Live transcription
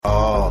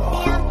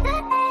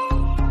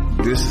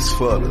This is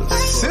for the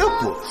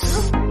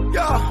simples.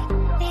 Yeah.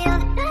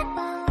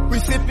 We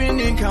sipping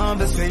in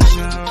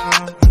conversation.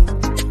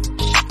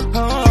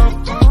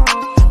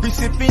 We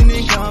sipping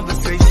in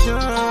conversation.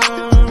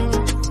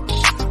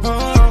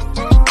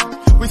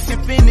 We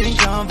sipping in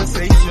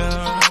conversation.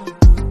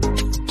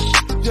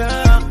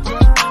 Yeah.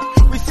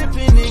 We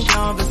sipping in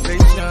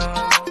conversation.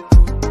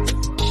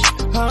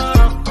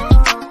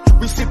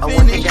 We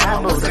sipping in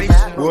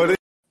conversation. What?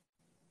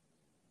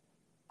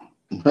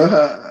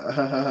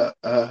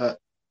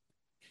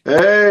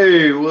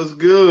 Hey, what's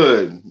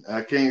good?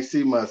 I can't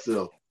see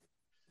myself.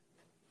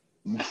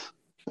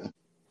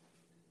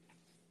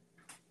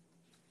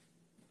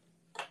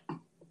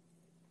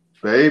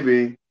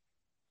 Baby.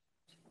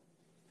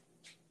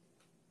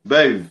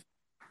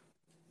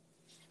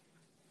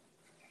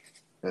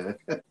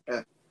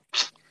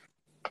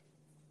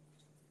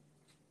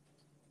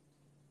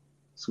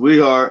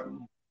 Sweetheart.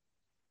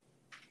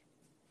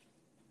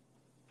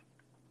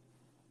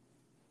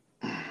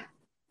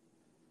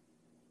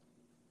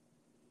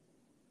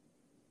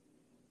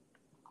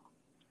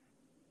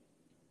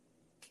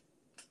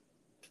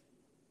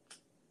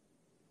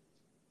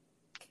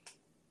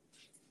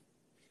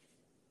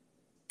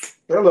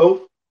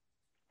 Hello.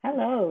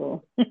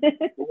 Hello.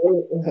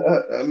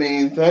 I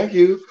mean, thank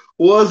you.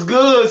 What's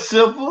good,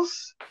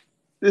 Simples?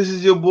 This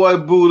is your boy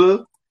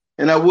Buddha.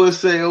 And I would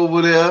say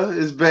over there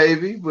is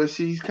baby, but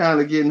she's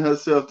kind of getting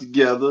herself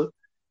together.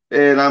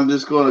 And I'm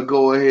just going to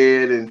go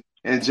ahead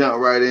and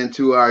jump right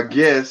into our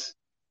guest.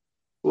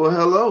 Well,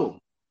 hello.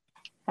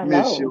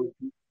 Miss Hello.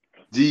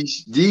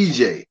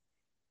 DJ.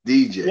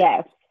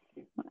 Yes.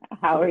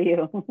 How are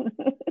you?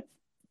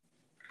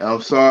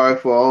 I'm sorry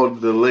for all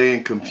the delay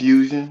and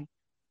confusion,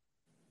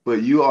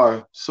 but you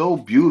are so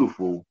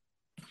beautiful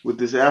with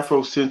this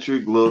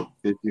Afrocentric look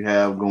that you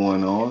have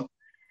going on.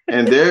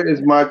 And there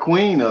is my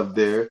queen up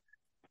there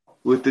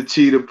with the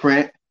cheetah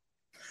print.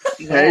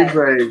 Hey, Yes.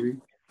 baby.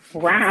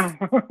 Wow.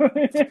 You know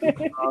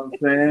what I'm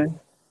saying?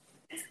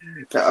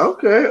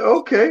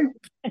 Okay.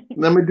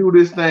 Let me do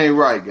this thing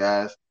right,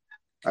 guys.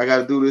 I got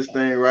to do this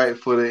thing right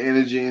for the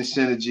energy and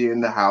synergy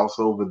in the house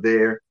over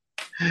there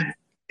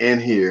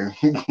and here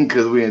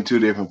because we're in two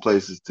different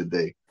places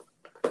today.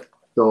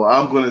 So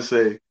I'm going to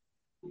say,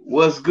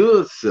 what's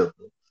good,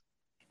 Simple?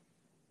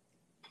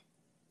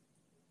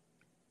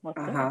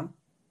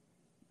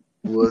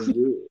 What's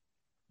good?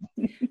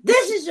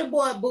 This is your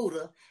boy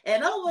Buddha,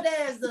 and over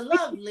there is the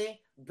lovely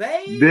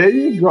baby. There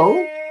you go.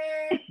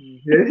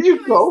 There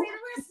you go. See the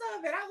rest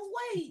of it. I was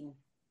waiting.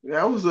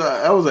 That was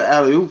an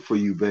alley oop for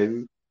you,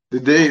 baby.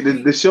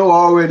 The show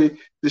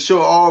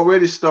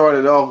already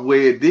started off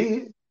where it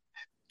did.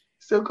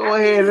 So go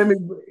ahead,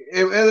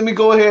 let me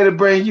go ahead and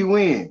bring you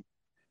in.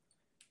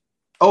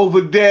 Over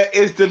there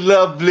is the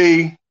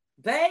lovely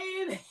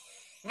baby.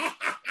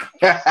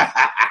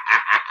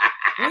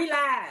 We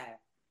live.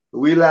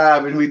 We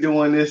live and we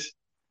doing this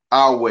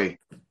our way.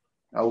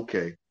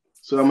 Okay.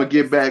 So I'm gonna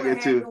get back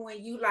into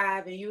when you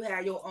live and you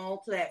have your own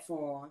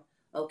platform,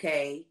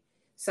 okay.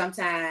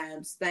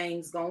 Sometimes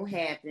things gonna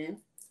happen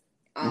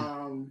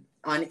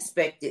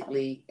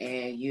unexpectedly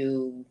and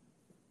you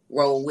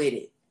roll with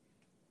it.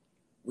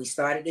 We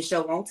started the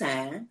show on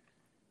time.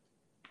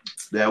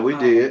 That we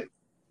did.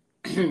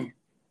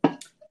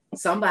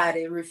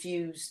 Somebody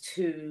refused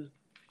to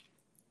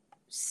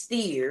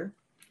steer.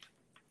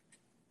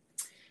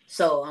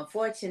 So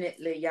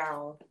unfortunately,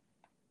 y'all,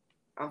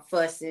 I'm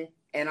fussing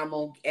and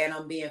I'm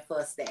being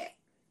fussed at.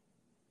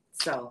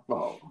 So,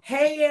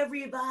 Hey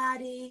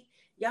everybody.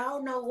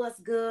 Y'all know what's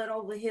good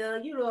over here.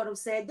 You know what I'm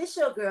saying? This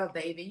your girl,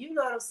 baby. You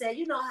know what I'm saying?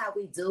 You know how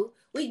we do.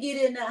 We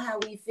get in there how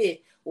we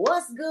fit.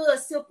 What's good,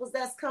 Simples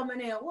that's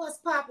coming in? What's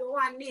poppin',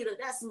 Juanita?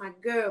 That's my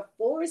girl,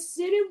 Forest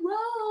City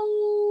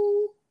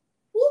Road.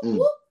 Whoop,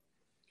 whoop.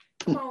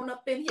 Come on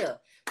up in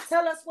here.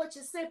 Tell us what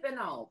you're sipping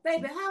on.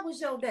 Baby, how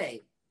was your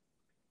day?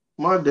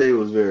 My day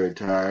was very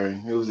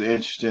tiring. It was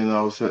interesting.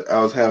 I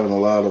was having a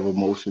lot of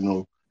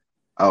emotional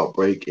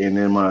outbreak, and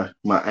then my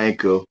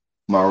anchor,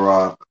 my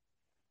rock,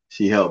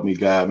 she helped me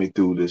guide me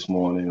through this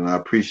morning, and I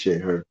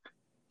appreciate her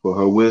for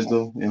her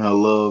wisdom and her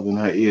love and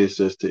her ears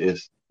just to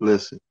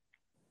listen.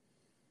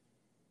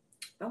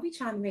 Don't be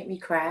trying to make me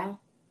cry.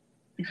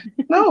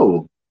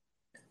 No.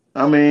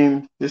 I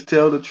mean, just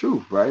tell the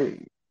truth, right?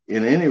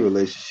 In any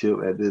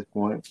relationship at this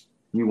point,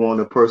 you want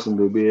a person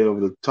to be able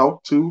to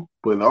talk to,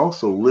 but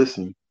also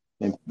listen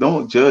and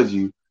don't judge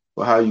you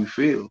for how you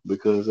feel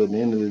because at the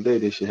end of the day,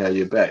 they should have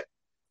your back.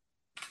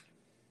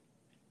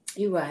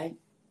 You're right.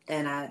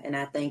 And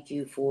I thank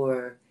you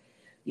for,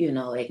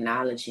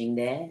 acknowledging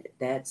that.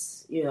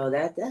 That's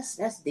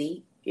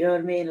deep. You know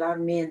what I mean? A lot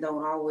of men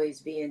don't always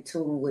be in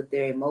tune with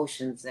their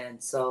emotions.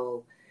 And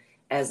so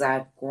as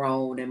I've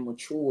grown and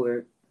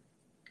matured,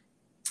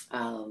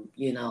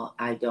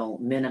 I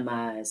don't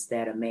minimize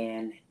that a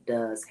man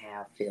does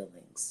have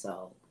feelings.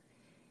 So,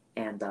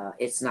 and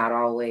it's not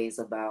always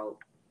about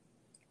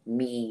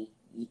me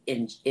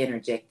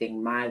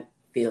interjecting my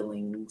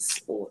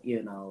feelings or,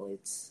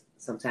 it's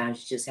sometimes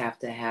you just have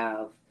to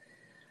have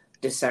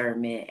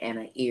discernment and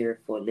an ear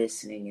for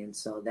listening. And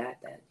so that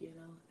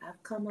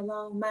I've come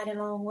a mighty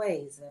long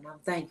ways, and I'm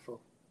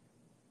thankful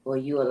for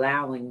you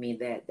allowing me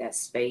that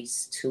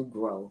space to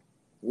grow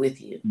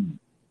with you.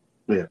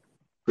 Yeah,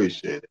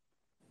 appreciate it.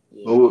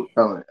 Yeah. Well,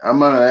 I'm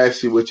gonna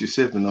ask you what you're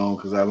sipping on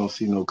because I don't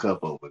see no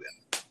cup over there.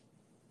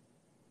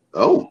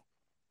 Oh,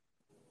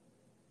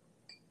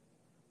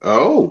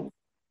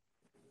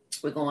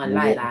 we're going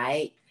light, all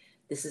right?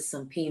 This is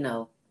some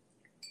Pinot.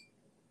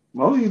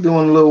 Oh, you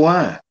doing a little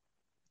wine?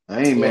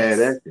 I ain't mad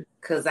at you.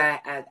 Because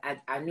I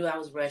knew I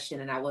was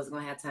rushing and I wasn't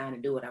gonna have time to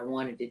do what I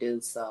wanted to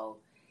do. So,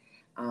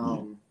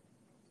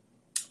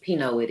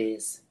 Pinot it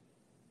is.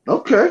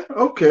 Okay.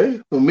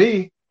 For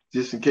me,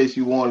 just in case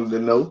you wanted to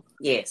know.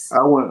 Yes.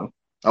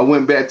 I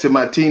went back to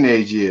my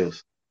teenage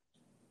years.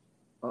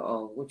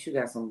 What you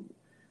got? Some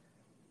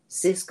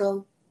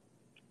Cisco?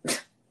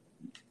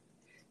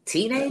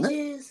 Teenage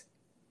years?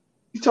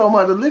 You talking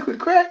about the liquid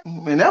crack?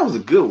 Man, that was a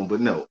good one,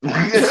 but no. What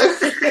would you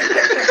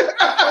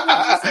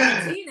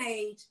say,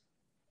 teenage?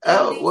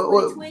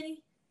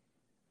 20?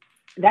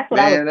 That's what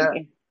I was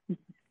thinking.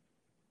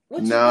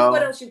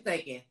 What else you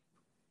thinking?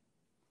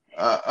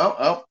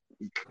 I'm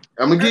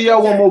gonna give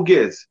y'all one more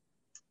guess.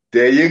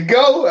 There you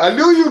go. I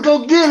knew you were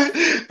gonna get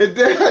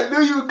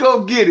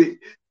it.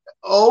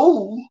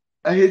 Oh,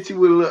 I hit you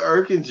with a little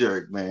Erkin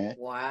jerk, man.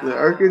 Wow. The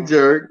Erkin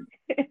jerk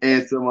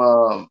and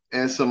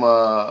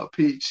some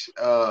peach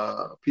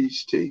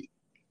tea.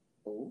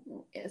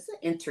 Ooh, it's an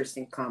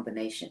interesting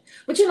combination.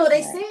 But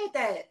they said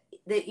that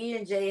the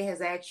E&J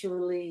has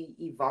actually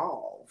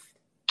evolved.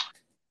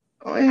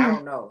 Oh, yeah. I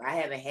don't know. I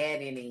haven't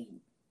had any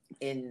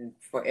in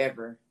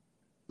forever.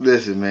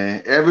 Listen,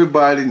 man,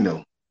 everybody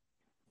know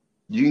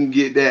you can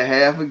get that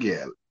half a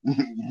gallon.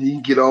 You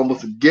can get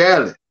almost a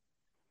gallon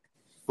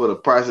for the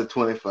price of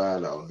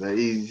 $25. That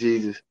Easy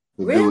Jesus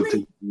will do it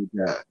to you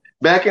guys.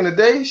 Back in the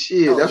day,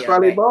 that's why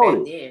they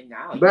bought it.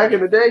 Back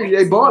in the day,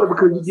 they bought it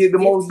because you get the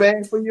most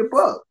bang for your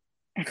buck.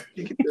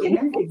 You get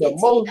the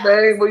most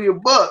bang for your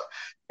buck,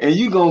 and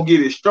you gonna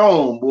get it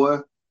strong,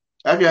 boy.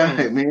 I got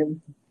it,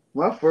 man.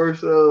 My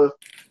first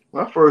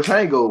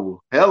hangover,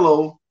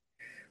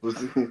 was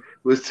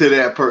to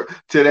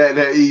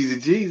that Easy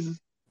Jesus.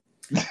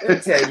 Let me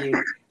tell you,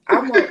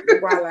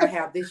 while I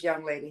have this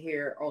young lady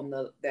here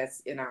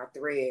that's in our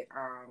thread,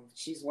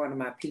 she's one of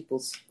my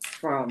peoples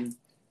from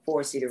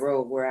Forest City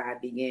Road, where I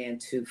began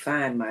to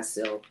find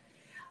myself.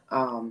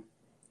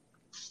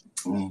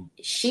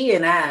 She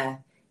and I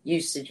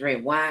used to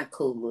drink wine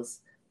coolers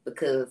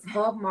because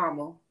her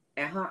mama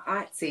and her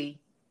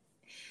auntie,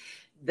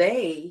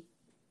 they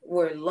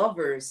were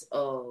lovers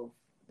of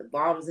the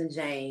Bottles and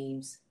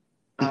James.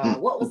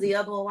 What was the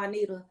other one,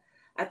 Juanita?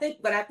 I think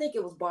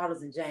it was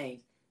Bottles and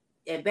James.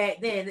 And back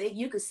then,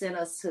 you could send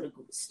us to the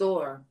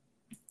store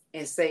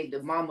and say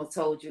the mama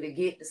told you to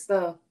get the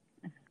stuff.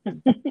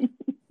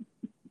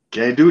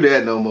 Can't do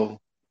that no more.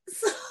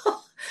 So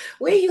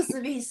we used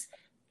to be,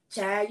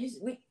 child.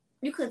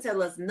 You couldn't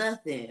tell us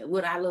nothing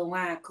with our little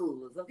wine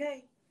coolers,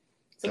 okay?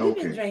 So we've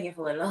been drinking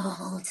for a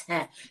long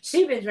time.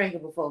 She been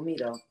drinking before me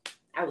though.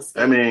 I was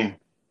scared. I mean,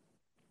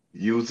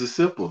 you was a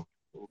sipper.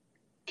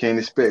 Can't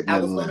expect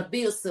nothing. I was gonna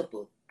be a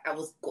sipper. I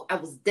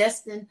was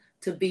destined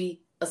to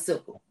be a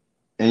sipper.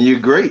 And you're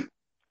great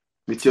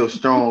with your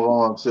strong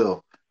arm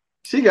self.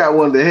 She got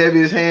one of the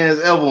heaviest hands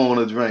ever on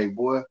a drink,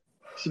 boy.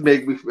 She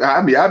make me.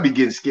 I be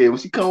getting scared when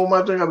she come with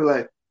my drink. I be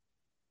like,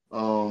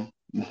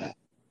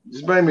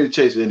 just bring me the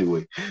chaser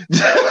anyway.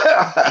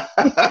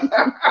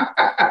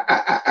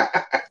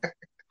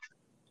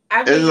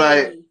 I mean,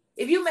 like,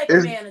 if you make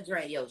a man a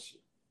drink, Yoshi,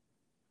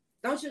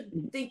 don't you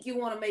think you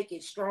want to make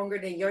it stronger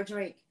than your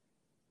drink?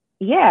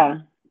 Yeah,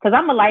 because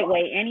I'm a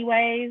lightweight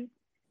anyways.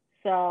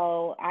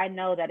 So I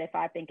know that if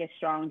I think it's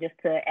strong, just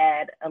to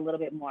add a little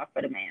bit more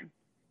for the man.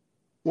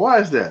 Why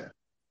is that?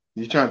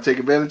 You trying to take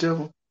advantage of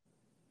him?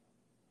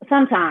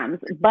 Sometimes,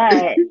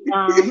 but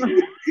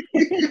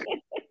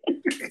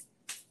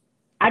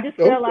I just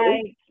feel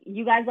like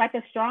you guys like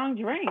a strong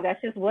drink.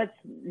 That's just what's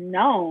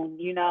known,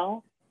 You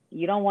don't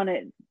want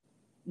to.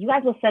 You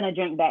guys will send a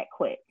drink back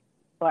quick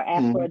or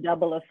ask for a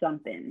double or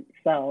something.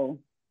 So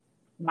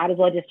might as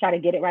well just try to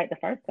get it right the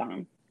first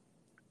time.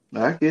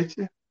 I get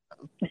you.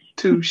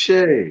 Touche.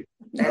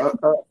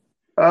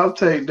 I'll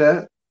take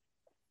that.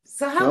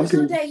 So how was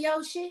your day,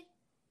 Yoshi?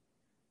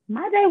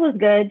 My day was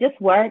good.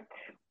 Just worked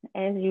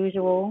as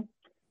usual.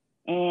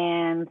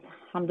 And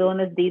I'm doing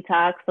this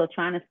detox, so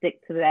trying to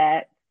stick to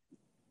that.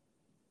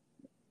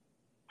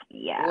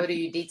 Yeah. What are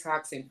you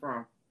detoxing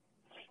from?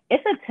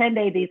 It's a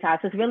 10-day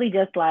detox. It's really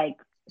just like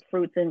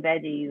fruits and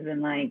veggies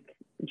and like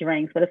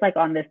drinks, but it's like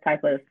on this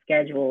type of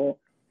schedule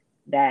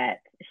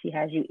that she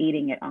has you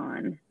eating it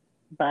on.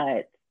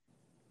 But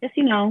just,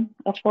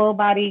 a full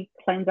body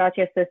cleanse out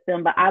your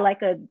system. But I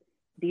like a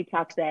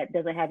detox that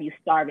doesn't have you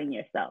starving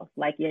yourself.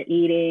 Like you're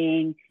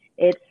eating,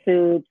 it's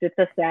soups, it's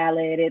a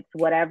salad, it's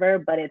whatever,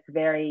 but it's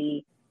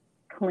very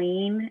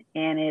clean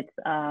and it's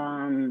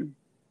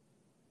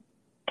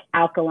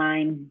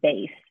alkaline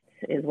based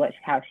is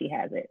how she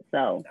has it.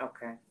 So,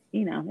 okay.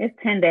 It's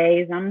 10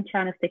 days. I'm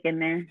trying to stick in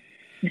there.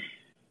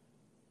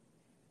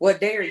 What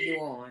day are you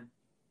on?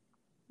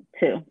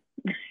 2.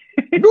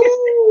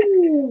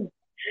 No.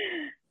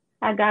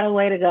 I got a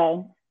way to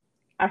go.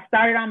 I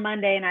started on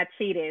Monday and I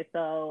cheated,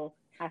 so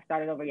I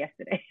started over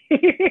yesterday.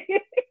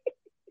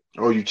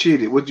 Oh, you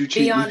cheated. What'd you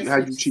cheat? Be honest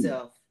How'd with you cheat?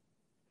 yourself.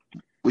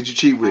 What'd you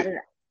cheat with?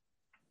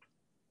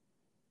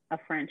 A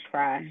French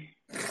fry.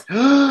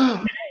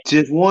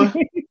 Just one?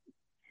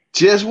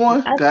 Just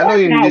one? I I know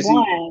you didn't not just eat.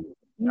 one. I just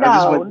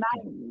No,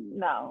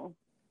 went.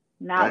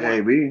 not Okay,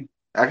 one. B.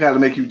 I gotta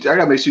make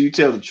sure you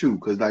tell the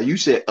truth because now you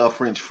said a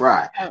French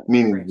fry, Oh,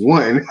 meaning French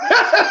one.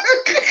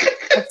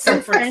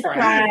 Some French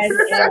fries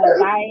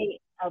and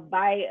a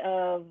bite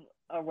of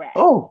a wrap.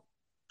 Oh,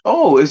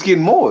 it's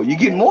getting more. You're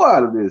getting more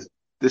out of this.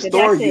 The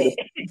story,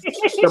 That's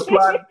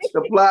it.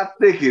 the plot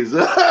thickens.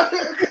 A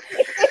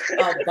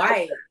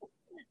bite.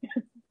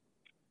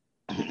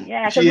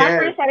 Yeah, because my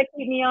friends try to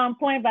keep me on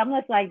point, but I'm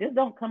just like, just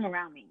don't come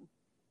around me.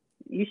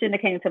 You shouldn't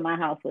have came to my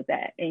house with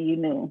that, and you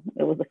knew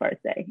it was the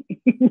first day.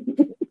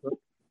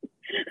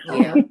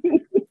 Yeah.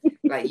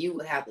 Like you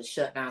would have to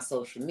shut down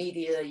social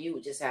media. You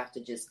would just have to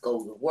just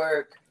go to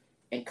work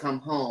and come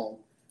home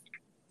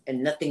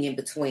and nothing in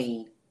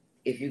between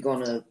if you're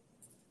going to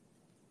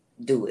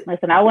do it.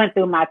 Listen, I went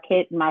through my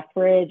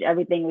fridge.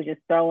 Everything was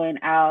just throwing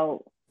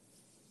out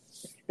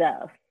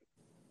stuff,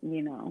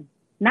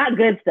 Not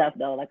good stuff,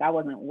 though. Like, I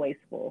wasn't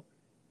wasteful.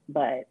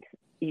 But,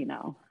 I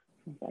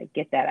was like,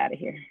 get that out of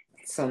here.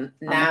 So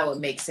now it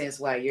makes sense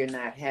why you're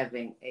not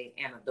having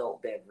an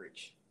adult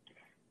beverage.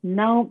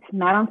 Nope,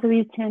 not until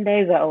these 10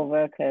 days are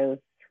over, because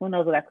who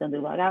knows what that's going to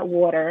do. I got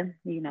water,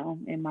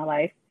 in my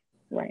life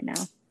right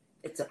now.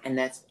 And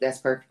that's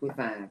perfectly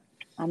fine.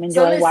 I'm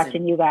enjoying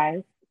watching you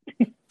guys.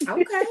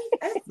 Okay.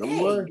 Don't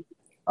worry.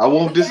 I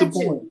won't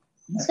disappoint.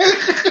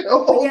 I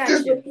won't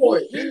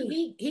disappoint.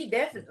 He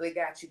definitely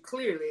got you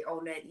clearly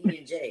on that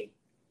E&J.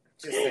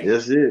 Just saying.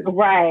 That's it.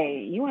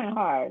 Right. You went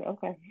hard.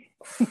 Okay.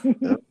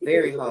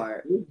 Very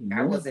hard.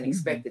 I wasn't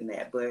expecting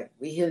that, but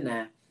we here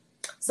now.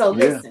 So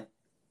listen.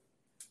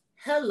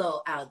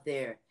 Hello out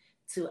there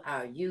to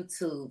our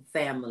YouTube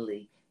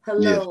family.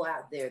 Hello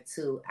out there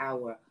to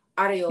our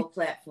audio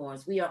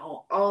platforms. We are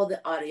on all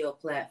the audio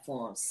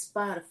platforms: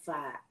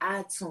 Spotify,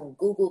 iTunes,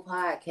 Google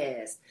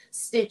Podcasts,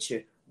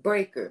 Stitcher,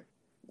 Breaker,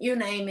 you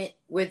name it,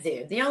 we're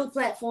there. The only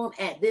platform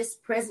at this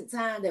present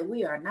time that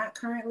we are not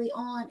currently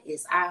on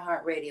is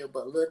iHeartRadio,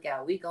 but look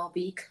out, we gonna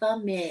be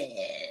coming.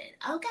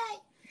 Okay.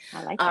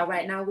 I like that.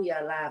 Right now we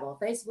are live on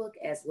Facebook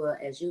as well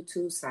as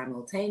YouTube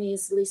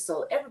simultaneously.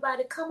 So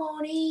everybody come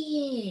on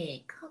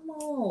in. Come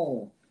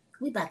on.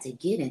 We about to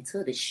get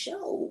into the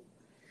show.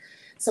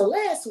 So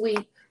last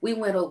week we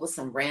went over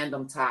some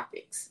random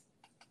topics.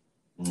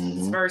 Mm-hmm.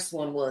 This first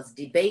one was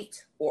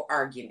debate or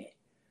argument.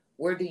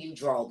 Where do you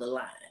draw the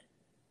line?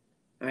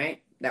 All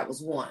right, that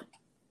was one.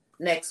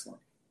 Next one.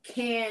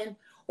 Can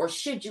or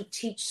should you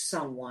teach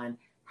someone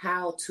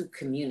how to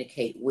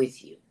communicate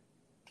with you?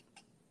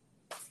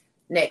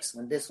 Next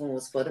one. This one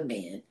was for the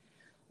men.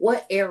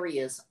 What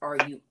areas are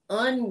you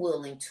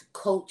unwilling to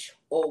coach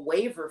or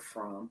waver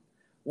from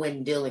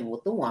when dealing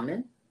with a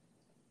woman?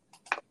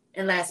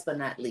 And last but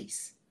not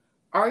least,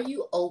 are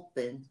you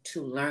open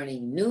to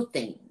learning new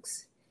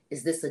things?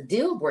 Is this a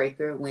deal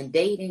breaker when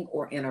dating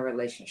or in a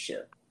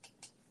relationship?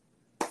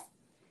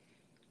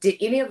 Did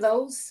any of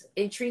those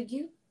intrigue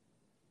you?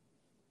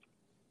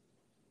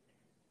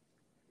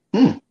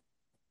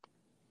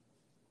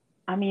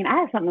 I mean, I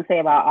have something to say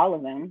about all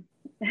of them.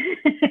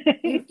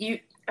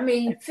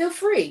 Feel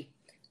free.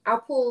 I'll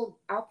pull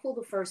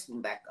the first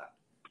one back up.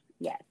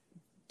 Yes.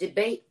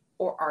 Debate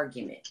or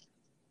argument.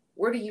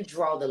 Where do you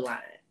draw the line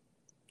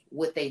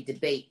with a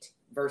debate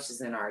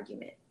versus an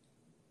argument?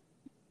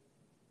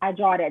 I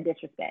draw it at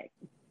disrespect.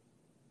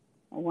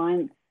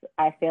 Once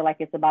I feel like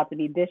it's about to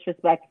be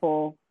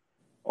disrespectful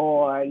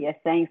or you're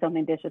saying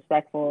something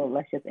disrespectful,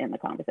 let's just end the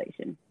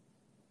conversation.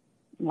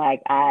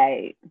 Like,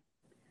 I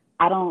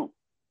don't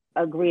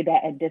agree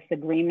that a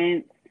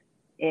disagreement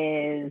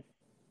is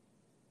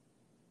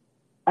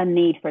a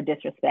need for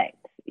disrespect.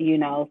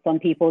 Some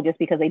people, just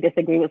because they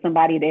disagree with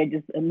somebody, they're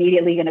just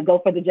immediately going to go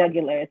for the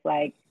jugular. It's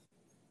like,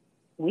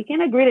 we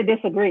can agree to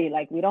disagree.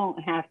 Like, we don't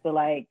have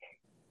to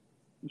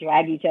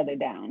drag each other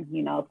down,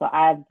 So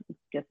I'm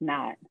just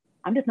not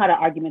an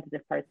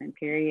argumentative person,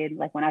 period.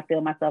 Like, when I feel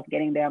myself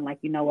getting there, I'm like,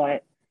 you know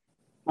what?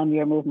 Let me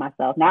remove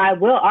myself. Now, I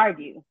will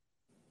argue,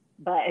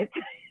 but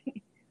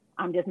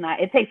I'm just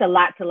not. It takes a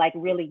lot to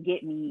really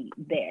get me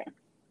there.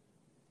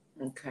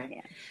 Okay.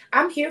 Yeah.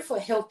 I'm here for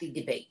healthy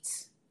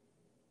debates.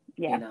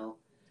 Yeah.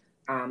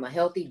 A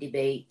healthy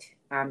debate.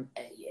 And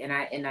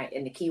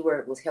the key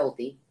word was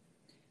healthy,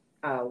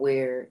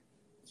 where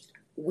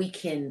we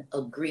can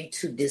agree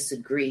to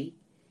disagree.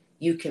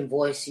 You can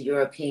voice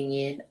your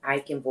opinion. I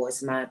can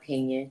voice my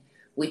opinion.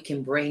 We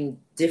can bring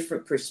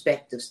different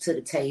perspectives to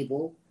the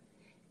table.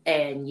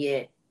 And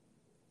yet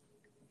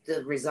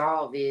the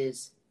resolve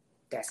is,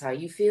 that's how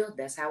you feel.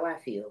 That's how I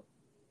feel.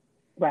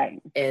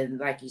 Right. And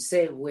like you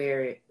said,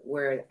 where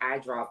I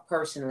draw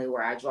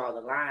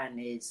the line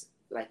is,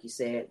 like you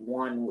said,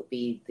 one would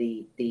be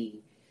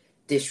the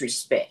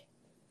disrespect.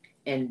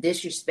 And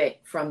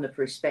disrespect from the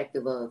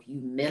perspective of you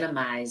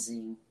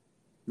minimizing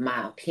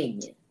my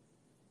opinion.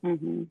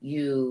 Mm-hmm.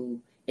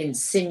 You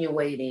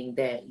insinuating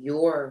that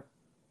your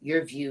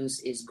views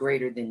is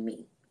greater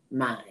than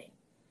mine.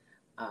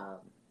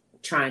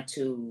 Trying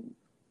to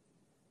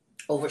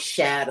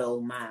overshadow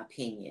my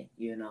opinion,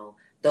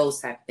 those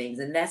type of things.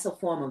 And that's a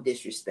form of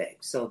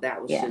disrespect. So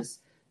that was just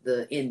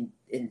the in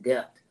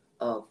depth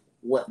of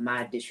what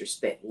my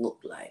disrespect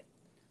looked like.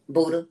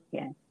 Buddha?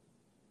 Yeah.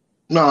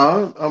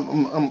 No,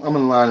 I'm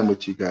in line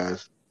with you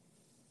guys.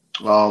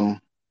 When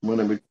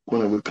it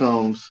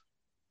becomes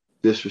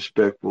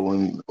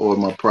disrespectful or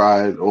my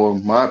pride,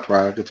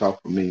 I can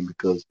talk for me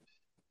because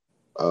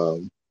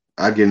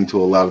I get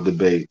into a lot of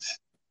debates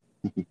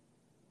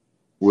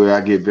where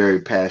I get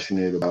very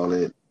passionate about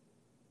it,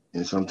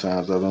 and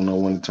sometimes I don't know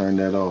when to turn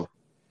that off.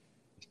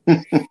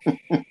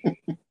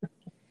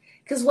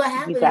 Because what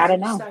happens is gotta you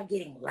know. start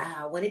getting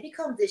loud. When it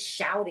becomes this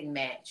shouting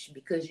match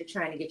because you're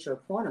trying to get your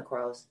point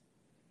across,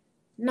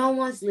 no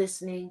one's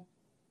listening.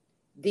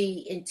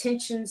 The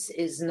intentions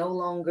is no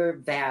longer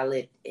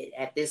valid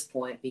at this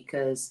point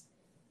because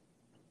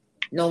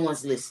no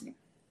one's listening.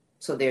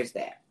 So there's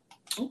that.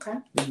 Okay.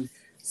 Mm-hmm.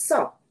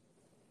 So,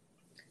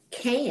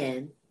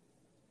 can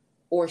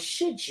or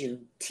should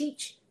you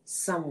teach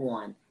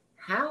someone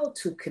how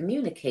to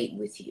communicate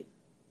with you?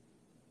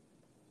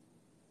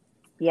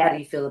 Yeah. How do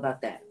you feel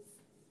about that?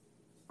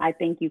 I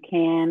think you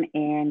can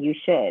and you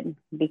should,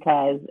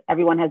 because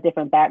everyone has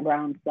different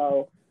backgrounds.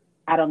 So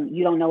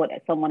you don't know what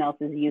someone else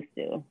is used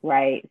to,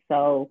 right?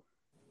 So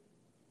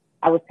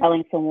I was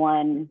telling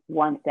someone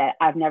once that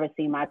I've never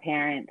seen my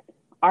parents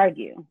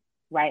argue,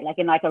 right? Like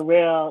in like a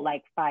real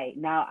like fight.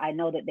 Now I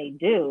know that they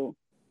do,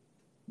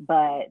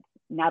 but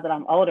now that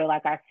I'm older,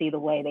 like I see the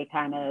way they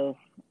kind of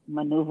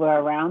maneuver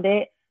around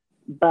it.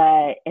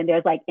 And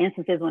there's like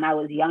instances when I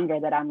was younger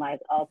that I'm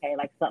like, okay,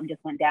 like something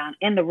just went down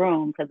in the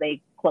room because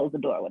they closed the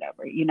door or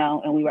whatever,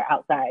 and we were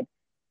outside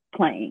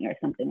playing or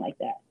something like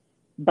that.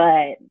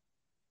 But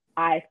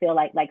I feel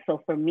like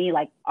so for me,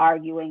 like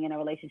arguing in a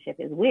relationship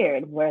is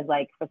weird, whereas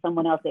like for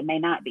someone else it may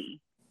not be,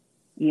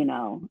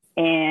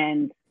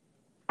 and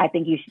I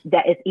think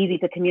that it's easy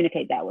to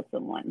communicate that with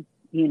someone,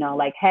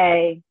 like,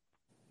 hey,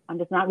 I'm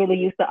just not really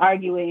used to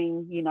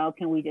arguing,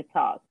 can we just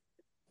talk?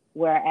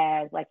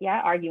 Whereas like, I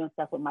argue and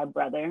stuff with my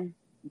brother,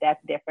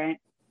 that's different,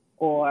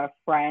 or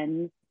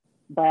friends.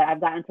 But I've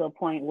gotten to a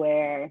point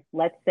where,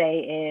 let's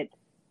say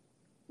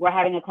we're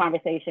having a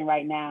conversation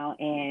right now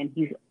and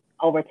you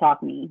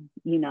overtalk me,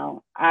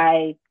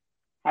 I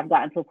have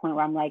gotten to a point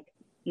where I'm like,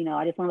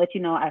 I just want to let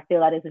you know, I feel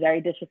that it's very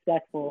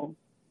disrespectful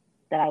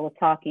that I was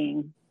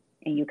talking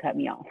and you cut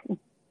me off.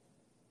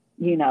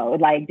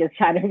 Like just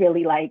trying to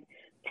really like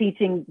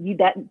teaching you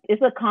that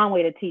it's a calm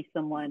way to teach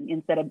someone,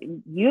 instead of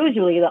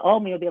usually the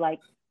old me will be like,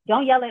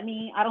 don't yell at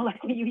me. I don't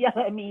like when you yell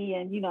at me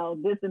and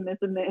this and this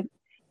and this.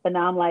 But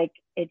now I'm like,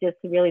 it just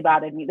really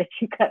bothered me that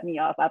you cut me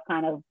off. I've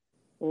kind of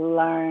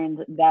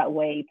learned that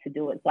way to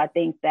do it. So I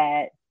think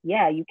that,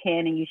 you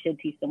can and you should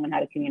teach someone how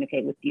to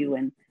communicate with you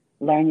and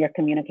learn your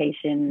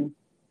communication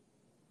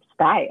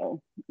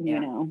style.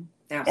 Absolutely.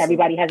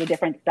 Everybody has a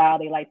different style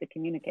they like to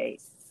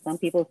communicate. Some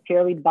people's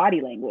purely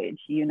body language.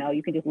 You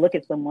can just look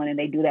at someone and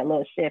they do that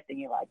little shift and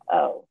you're like,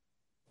 oh,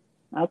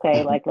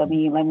 okay, like let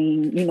me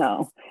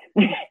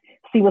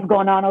see what's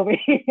going on over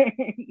here.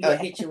 I'll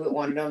hit you with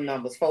one of them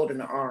numbers, folding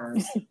the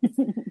arms.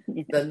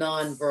 The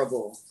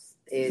nonverbal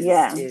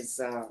is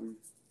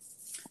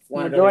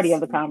one majority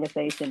of the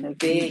conversation is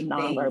big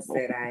nonverbal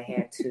things that I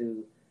had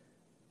to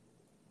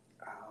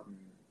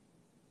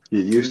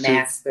Get used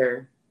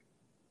master,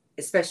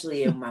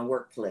 especially in my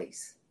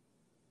workplace.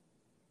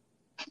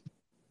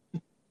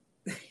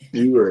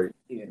 You right.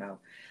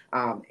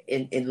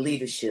 In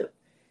leadership,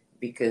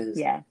 because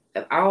if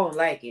I don't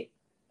like it,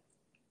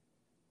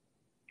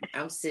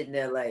 I'm sitting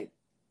there like,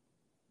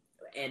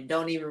 and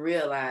don't even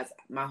realize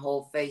my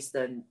whole face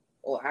I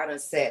done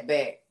sat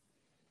back.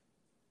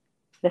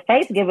 The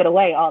face give it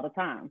away all the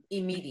time.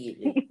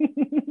 Immediately.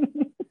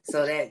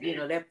 So that,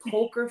 that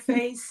poker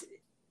face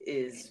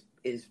is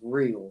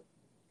real.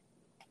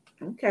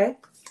 Okay.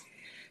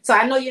 So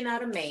I know you're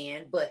not a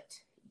man, but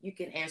you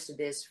can answer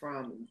this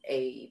from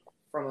a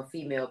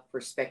female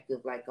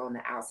perspective, like on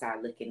the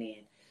outside looking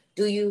in.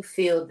 Do you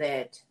feel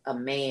that a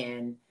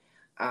man,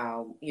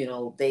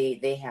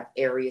 they have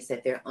areas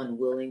that they're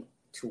unwilling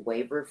to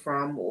waver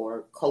from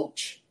or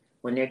coach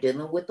when they're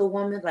dealing with a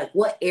woman? Like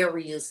what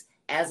areas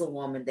as a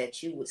woman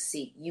that you would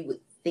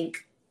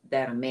think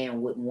that a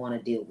man wouldn't want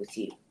to deal with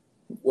you?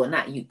 Well,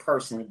 not you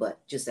personally, but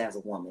just as a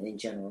woman in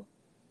general.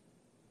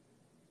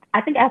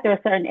 I think after a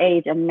certain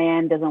age, a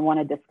man doesn't want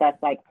to discuss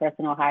like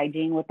personal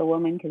hygiene with a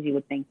woman because you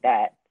would think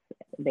that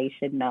they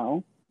should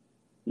know.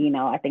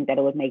 I think that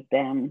it would make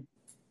them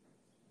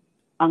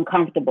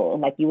uncomfortable.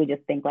 Like you would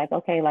just think like,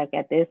 okay, like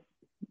at this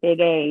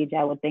big age,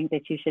 I would think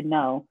that you should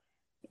know,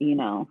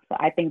 So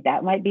I think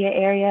that might be an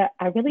area.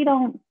 I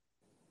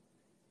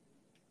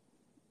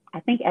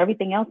think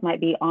everything else might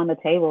be on the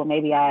table.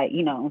 Maybe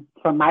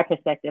from my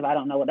perspective, I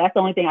don't know. That's the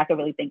only thing I could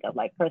really think of,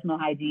 like personal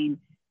hygiene,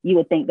 you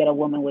would think that a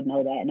woman would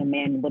know that, and a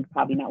man would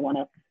probably not want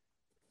to,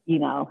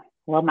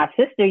 well, my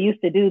sister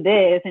used to do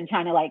this, and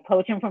trying to like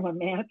coach him from a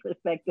man's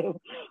perspective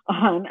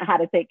on how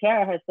to take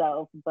care of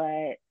herself.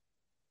 But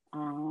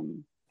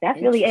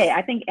that's really it.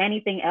 I think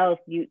anything else,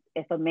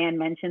 if a man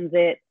mentions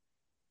it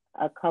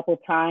a couple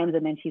times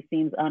and then she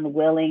seems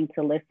unwilling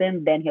to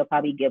listen, then he'll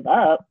probably give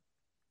up,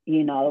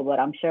 but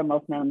I'm sure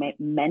most men may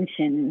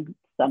mention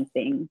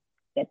something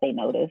that they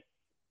notice.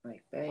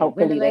 Like, babe,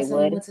 hopefully when the they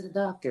would. went to the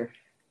doctor?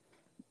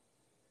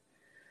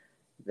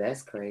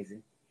 That's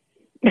crazy.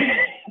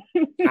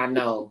 I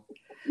know.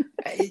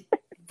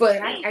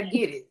 But I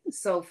get it.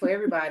 So for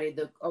everybody,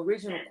 the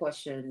original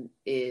question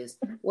is,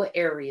 what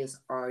areas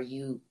are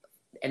you,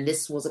 and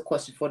this was a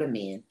question for the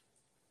men,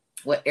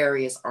 what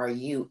areas are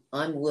you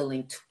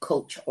unwilling to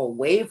coach or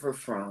waver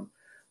from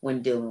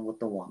when dealing with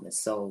the woman?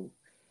 So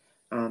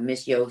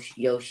Miss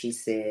Yoshi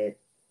said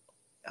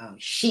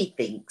she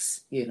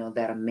thinks,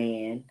 that a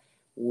man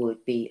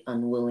would be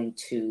unwilling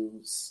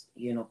to,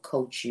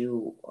 coach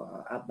you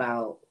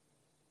about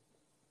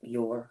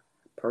your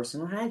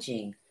personal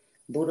hygiene.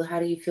 Buddha, how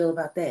do you feel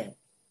about that?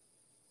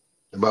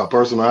 About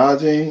personal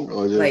hygiene,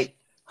 or just like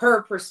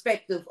her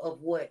perspective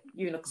of what,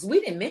 because we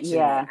didn't mention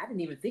that. I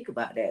didn't even think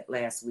about that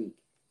last week.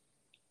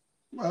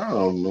 I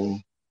don't know.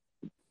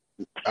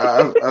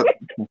 I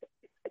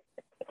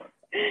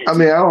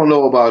mean, I don't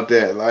know about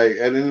that. Like,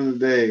 at the end of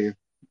the day,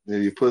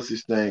 if your pussy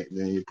stink,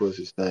 then your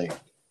pussy stink.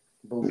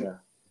 Buddha.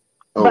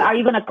 But are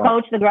you going to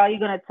coach the girl? Are you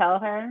going to tell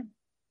her?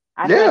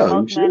 I feel like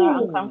most men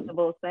are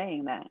uncomfortable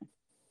saying that.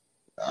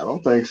 I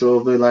don't think so.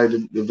 If they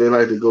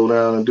like to go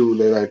down and do what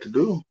they like to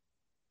do,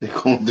 they're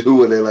gonna do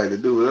what they like to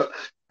do.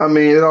 I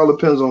mean, it all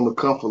depends on the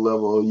comfort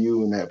level of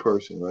you and that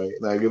person, right?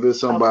 Like if it's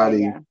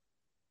somebody,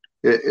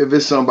 if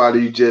it's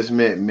somebody you just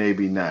met,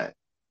 maybe not.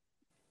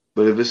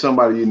 But if it's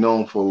somebody you've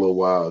known for a little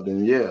while,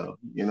 then yeah,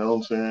 you know what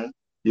I'm saying?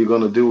 You're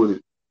gonna do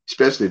it,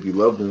 especially if you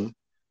love them.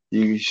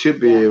 You should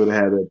be able to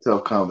have that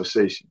tough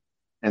conversation,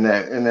 and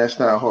that's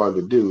not hard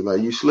to do.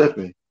 Like, you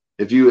slipping.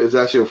 If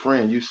that's your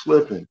friend, you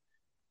slipping.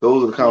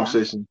 Those are the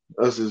conversations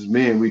us as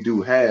men we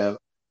do have.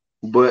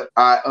 But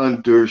I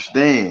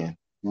understand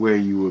where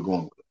you were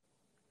going with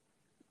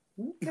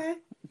it. Okay.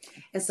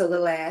 And so the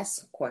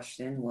last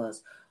question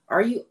was,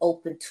 are you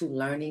open to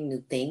learning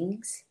new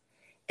things?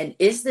 And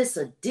is this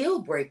a deal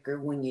breaker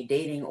when you're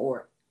dating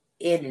or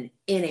in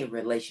a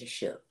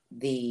relationship,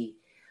 the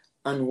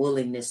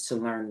unwillingness to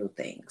learn new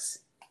things?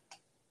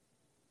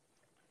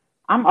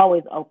 I'm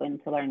always open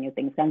to learn new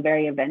things. I'm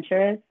very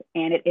adventurous,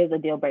 and it is a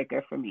deal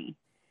breaker for me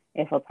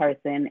if a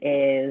person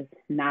is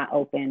not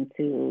open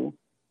to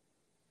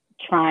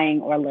trying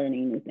or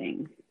learning new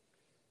things.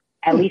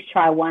 At least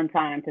try one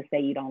time to say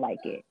you don't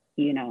like it,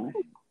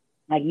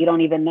 like you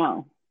don't even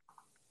know.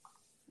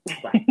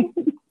 Right.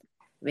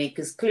 I mean,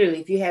 because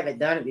clearly if you haven't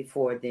done it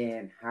before,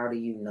 then how do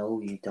you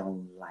know you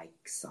don't like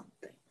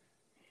something?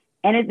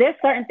 And there's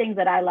certain things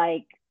that I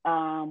like,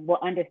 will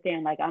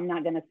understand. Like, I'm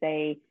not going to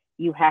say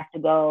you have to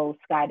go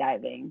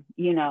skydiving,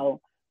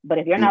 but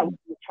if you're not willing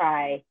to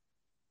try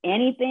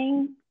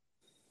anything,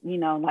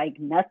 like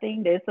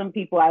nothing, there's some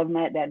people I've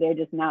met that they're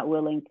just not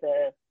willing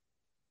to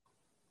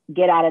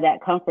get out of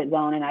that comfort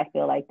zone. And I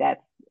feel like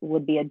that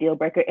would be a deal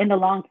breaker in the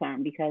long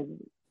term, because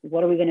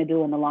what are we going to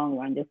do in the long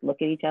run? Just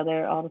look at each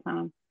other all the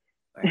time?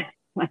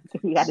 Right.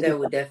 There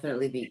would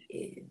definitely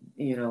be,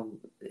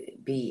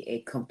 be a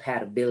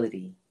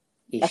compatibility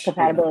issue. A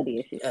compatibility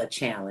issue. A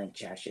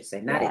challenge, I should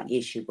say. Not an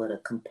issue, but a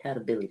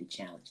compatibility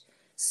challenge.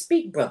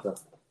 Speak, brother.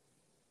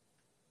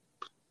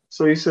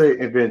 So you say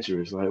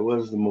adventurous. Like, what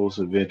is the most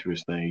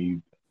adventurous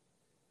thing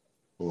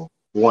you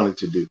wanted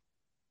to do?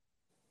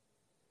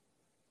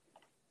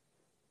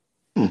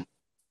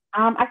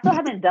 I still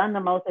haven't done the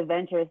most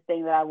adventurous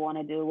thing that I want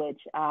to do,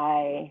 which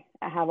I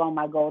have on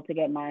my goal to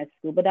get my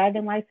scuba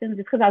diving license,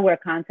 just because I wear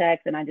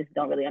contacts and I just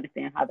don't really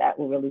understand how that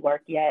will really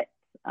work yet.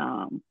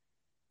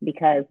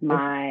 Because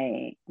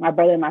my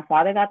brother and my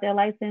father got their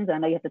license. I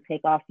know you have to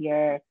take off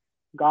your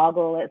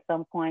goggle at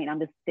some point. I'm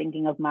just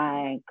thinking of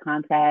my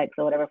contacts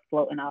or whatever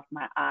floating off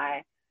my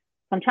eye.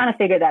 So I'm trying to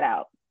figure that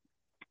out.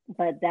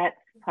 But that's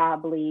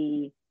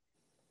probably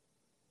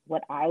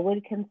what I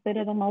would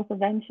consider the most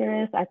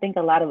adventurous. I think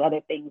a lot of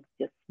other things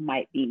just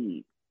might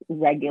be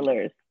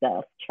regular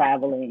stuff,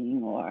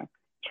 traveling or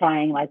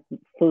trying like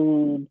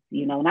foods,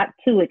 not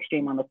too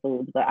extreme on the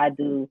foods, but I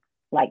do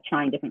like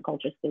trying different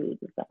cultures' foods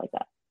and stuff like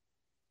that.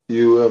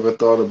 You ever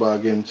thought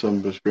about getting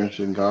some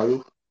prescription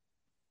goggles?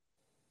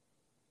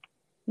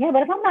 Yeah,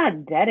 but if I'm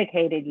not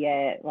dedicated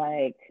yet,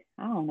 like,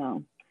 I don't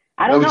know.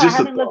 I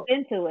haven't looked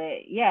into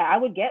it. Yeah, I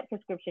would get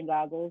prescription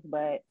goggles,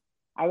 but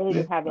I really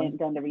just haven't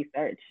done the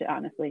research,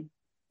 honestly.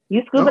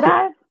 You scuba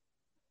dive?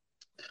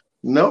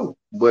 No,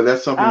 but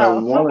that's something I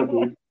want to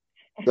do.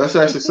 That's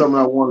actually something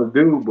I want to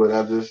do, but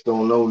I just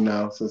don't know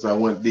now since I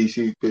went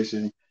DC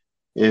fishing,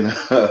 and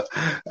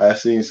I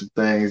seen some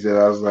things that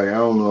I was like, I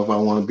don't know if I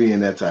want to be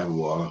in that type of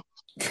water.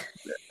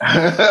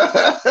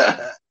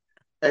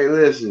 Hey,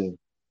 listen,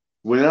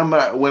 when I'm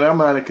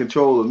out of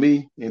control of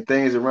me and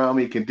things around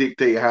me can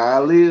dictate how I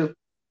live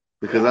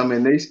because I'm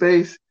in their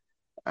space,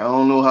 I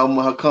don't know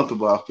how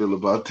comfortable I feel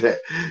about that.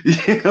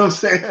 You know what I'm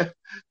saying?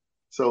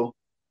 So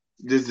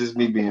this is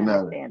me being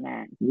honest.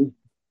 That.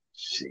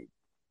 Shit.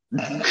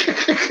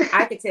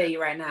 I can tell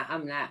you right now,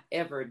 I'm not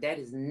ever. That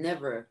is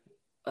never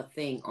a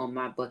thing on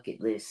my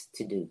bucket list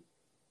to do.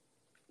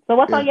 So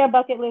what's on your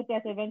bucket list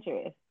that's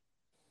adventurous?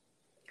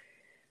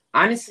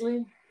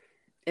 Honestly,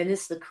 and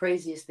it's the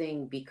craziest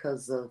thing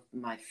because of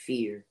my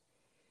fear.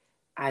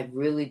 I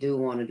really do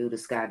want to do the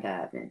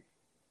skydiving.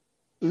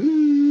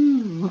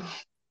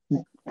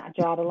 I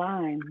draw the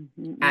line.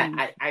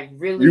 I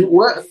really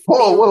what?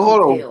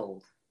 Hold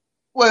on.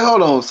 Wait,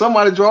 hold on.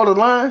 Somebody draw the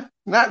line?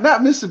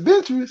 Not Miss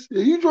Adventurous.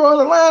 You draw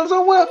the line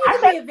somewhere?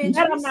 I'm not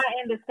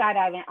into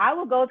skydiving. I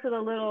will go to the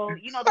little,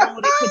 the one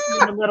where they put you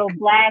in the little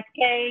glass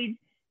cage.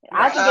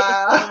 I can get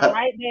the stand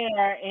right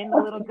there in the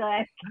little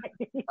glass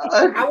cage.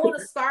 I want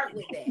to start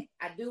with that.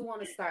 I do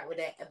want to start with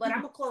that. But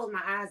I'm going to close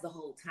my eyes the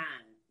whole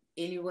time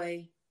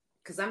anyway.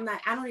 Because I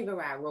don't even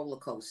ride roller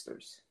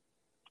coasters.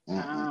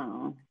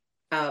 Oh.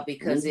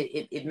 Because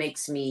it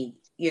makes me,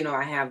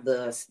 I have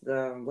the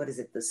what is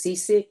it, the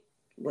seasick?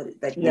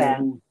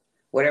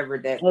 Whatever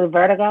that.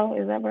 Vertigo?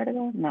 Is that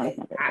vertigo? No, it's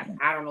not vertigo.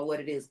 I don't know what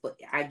it is, but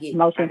I get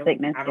motion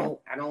sickness. I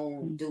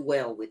don't do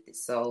well with it.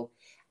 So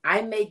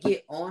I may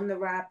get on the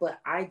ride, but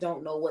I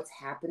don't know what's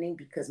happening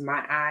because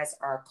my eyes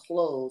are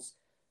closed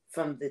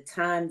from the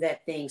time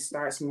that thing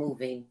starts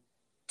moving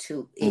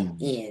to it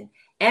end.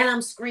 And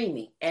I'm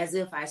screaming as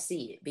if I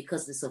see it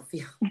because it's a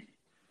feeling.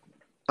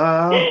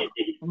 Okay.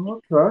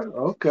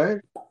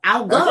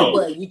 I'll go,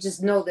 but you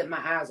just know that my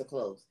eyes are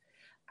closed.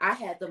 I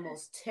had the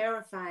most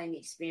terrifying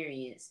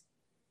experience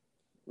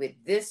with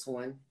this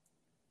one.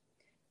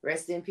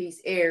 Rest in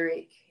peace,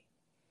 Eric.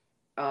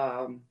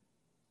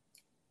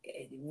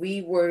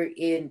 We were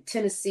in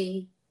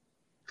Tennessee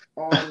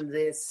on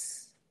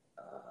this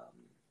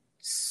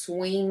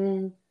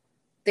swing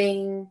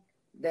thing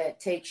that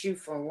takes you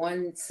from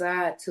one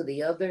side to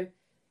the other.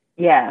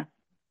 Yeah.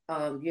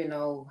 You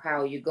know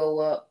how you go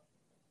up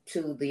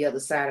to the other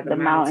side of the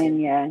mountain.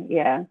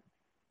 Yeah.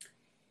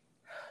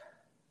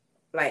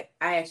 Like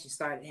I actually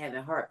started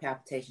having heart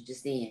palpitations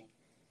just then.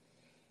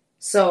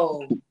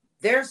 So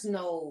there's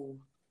no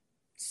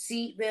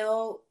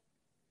seatbelt.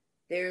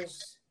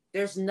 There's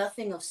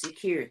nothing of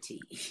security.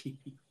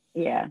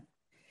 Yeah.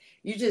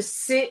 You just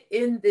sit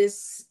in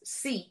this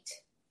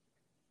seat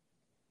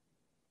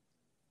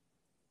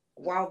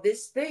while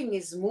this thing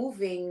is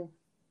moving.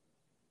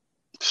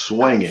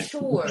 Swinging. I'm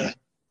sure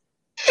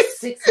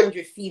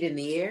 600 feet in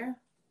the air.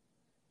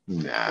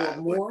 Nah. Or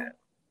more.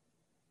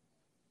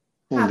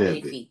 How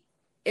many feet?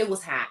 It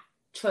was high.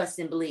 Trust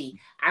and believe.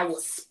 I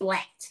would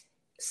splat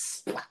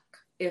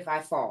if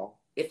I fell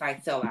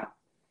out.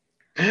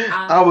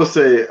 I would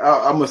say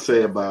I'm gonna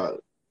say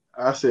about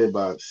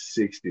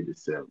 60 to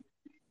 70.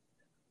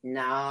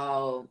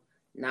 No.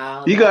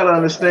 You gotta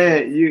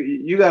understand.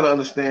 You gotta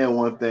understand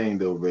one thing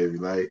though, baby.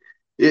 Like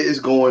it is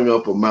going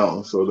up a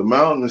mountain, so the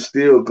mountain is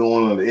still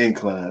going on the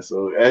incline.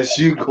 So as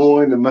you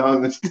going, the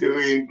mountain is still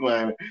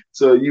inclining.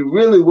 So you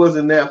really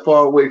wasn't that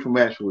far away from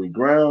actually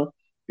ground.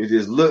 It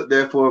just looked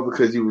that far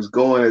because you was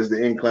going as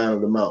the incline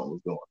of the mountain was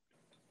going.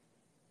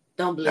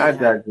 Don't believe I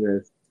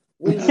digress.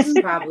 We was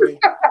probably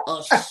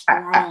a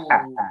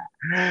strong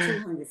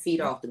 200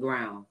 feet off the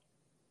ground.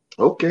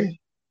 Okay.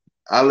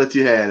 I'll let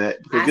you have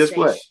that. Because guess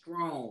what?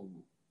 Strong.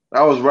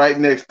 I was right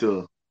next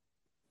to her.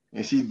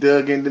 And she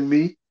dug into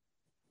me.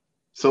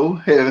 So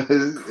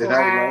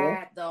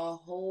cried the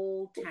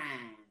whole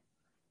time.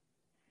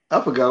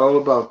 I forgot all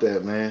about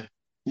that, man.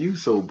 You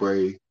so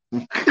brave.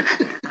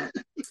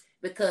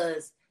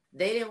 Because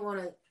they didn't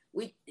want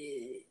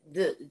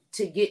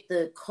to get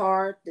the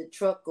car, the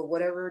truck, or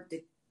whatever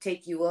to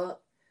take you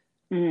up.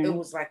 Mm-hmm. It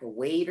was like a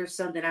weight or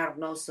something. I don't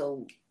know.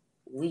 So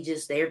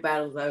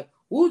everybody was like,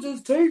 "We'll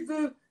just take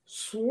the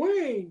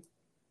swing."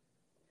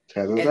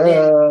 And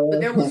then,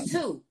 but there was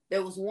two.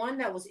 There was one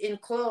that was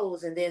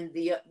enclosed, and then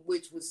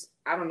which was,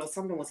 I don't know,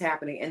 something was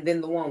happening, and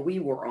then the one we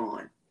were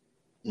on.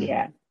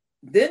 Yeah.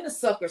 Then the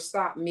sucker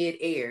stopped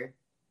mid-air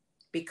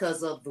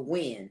because of the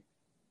wind.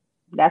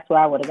 That's where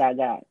I would have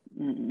got.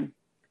 Mm-mm.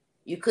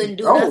 You couldn't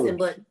do nothing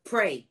but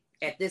pray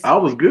at this point. I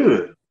was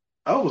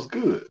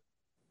good.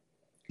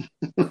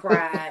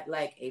 Cried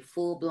like a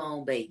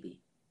full-blown baby.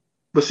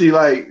 But see,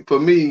 like, for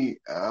me,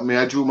 I mean,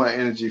 I drew my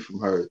energy from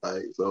her.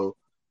 Like, so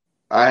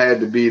I had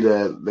to be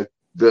that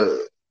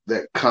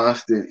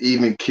constant,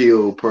 even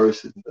keel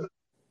person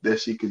that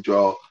she could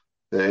draw,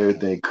 that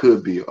everything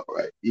could be all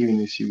right, even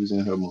if she was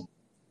in her moment.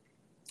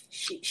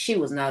 She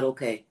was not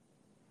okay.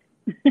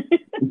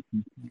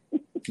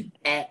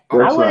 I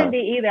wouldn't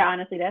be either,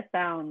 honestly. That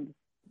sounds...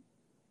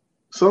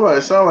 So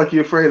it sounds like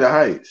you're afraid of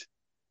heights.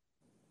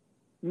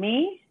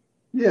 Me?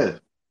 Yeah.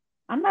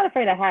 I'm not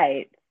afraid of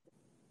heights.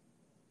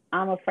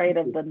 I'm afraid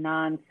of the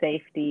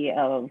non-safety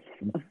of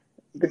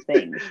the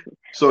things.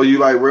 So you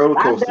like roller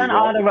coasters?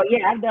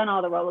 I've done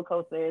all the roller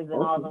coasters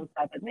and all those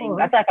type of things.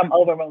 I feel like I'm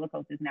over roller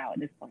coasters now at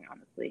this point,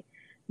 honestly.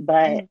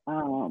 But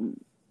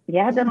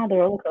I've done all the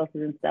roller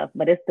coasters and stuff.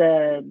 But it's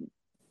the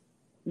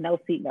no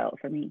seatbelt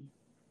for me.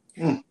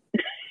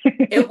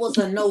 It was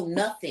a no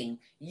nothing.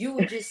 You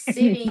were just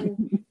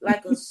sitting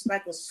like a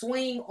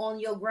swing on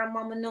your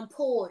grandmama and them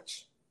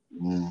porch.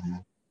 Mm-hmm.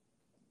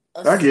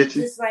 I get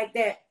you. Just like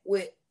that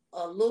with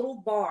a little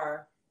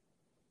bar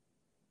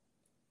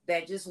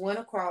that just went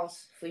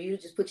across for you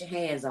to just put your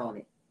hands on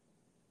it.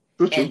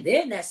 And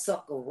then that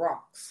sucker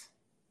rocks.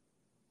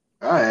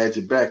 I had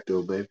your back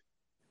though, baby.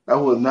 I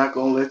was not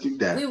gonna let you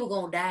die. We were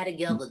gonna die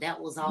together.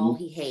 That was all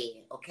he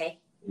had. Okay,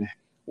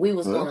 we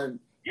was gonna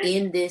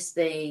end this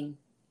thing.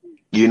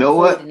 You know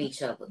what?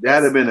 Each other.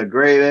 That'd have been a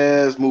great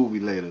ass movie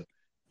later.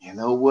 You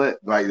know what?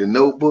 Like The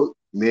Notebook,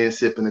 men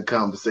sipping the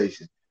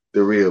conversation.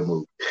 The real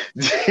movie.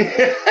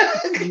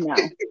 No,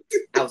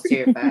 I was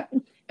terrified,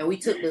 and we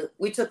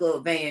took a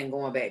van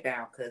going back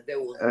down because there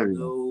was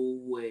no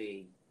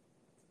way.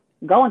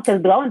 Going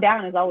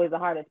down is always the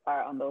hardest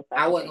part on those.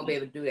 I wasn't gonna be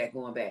able to do that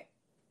going back.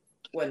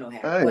 Wasn't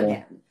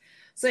happening.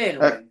 So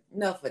anyway,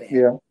 enough of that.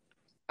 Yeah.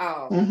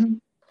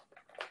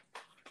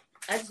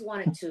 I just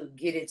wanted to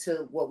get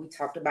into what we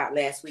talked about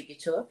last week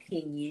at your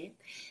opinion.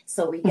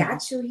 So we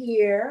got you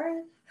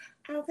here.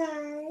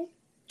 Okay.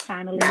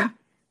 Finally. Now,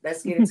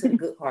 let's get into the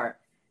good part.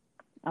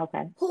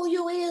 Okay. Who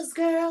you is,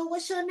 girl?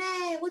 What's your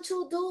name? What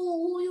you do?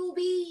 Who you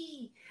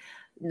be?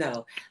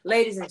 No.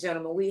 Ladies and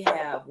gentlemen, we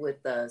have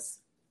with us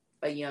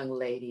a young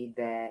lady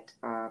that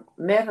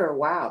met her a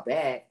while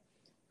back.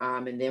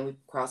 And then we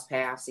crossed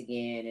paths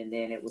again. And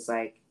then it was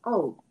like,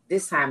 oh,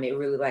 this time it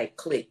really like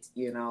clicked,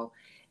 you know.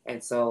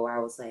 And so I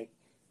was like,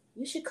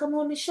 you should come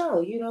on the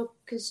show, you know,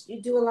 because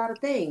you do a lot of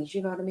things,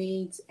 you know what I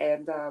mean?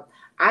 And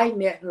I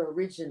met her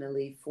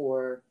originally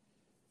for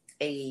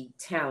a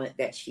talent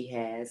that she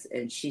has,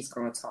 and she's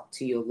going to talk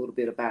to you a little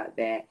bit about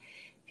that,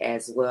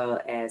 as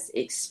well as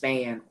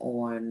expand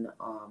on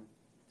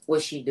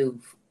what she do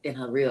in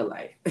her real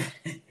life.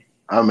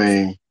 I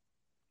mean,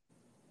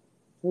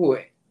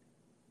 what?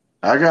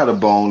 I got a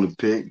bone to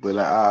pick, but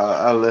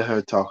I'll let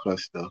her talk her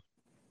stuff.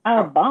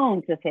 A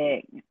bone to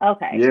pick.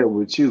 Okay. Yeah,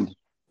 with you.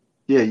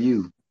 Yeah,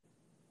 you.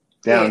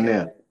 Down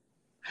there.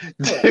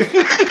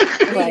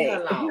 Wait,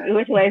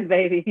 which way is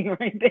baby?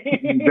 Right there.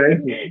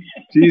 Baby.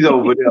 She's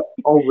over there.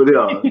 Over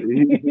there.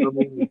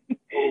 We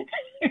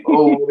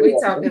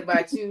talking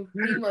about you.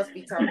 He must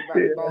be talking about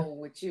the bone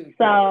with you.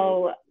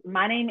 So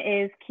my name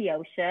is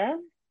Kiosha,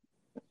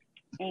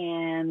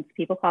 and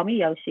people call me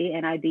Yoshi,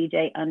 and I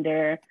DJ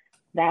under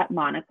that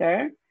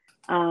moniker.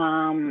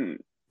 I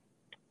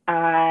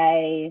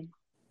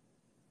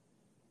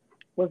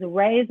was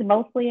raised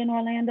mostly in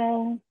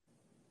Orlando.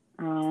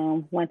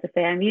 Went to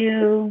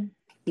FAMU,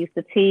 used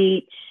to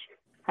teach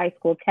high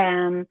school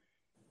chem,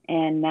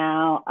 and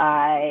now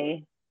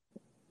I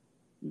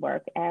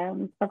work as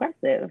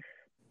Progressive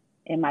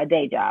in my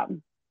day job.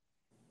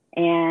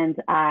 And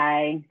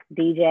I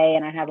DJ,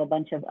 and I have a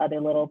bunch of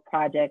other little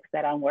projects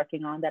that I'm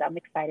working on that I'm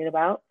excited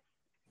about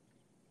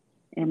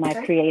in my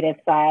creative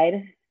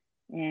side.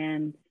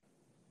 And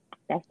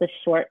that's the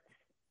short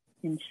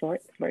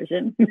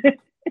version.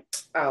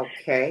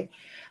 Okay.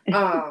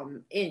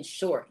 In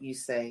short, you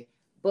say,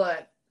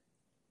 but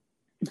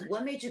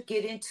what made you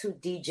get into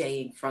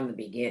DJing from the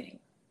beginning?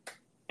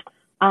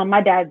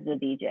 My dad's a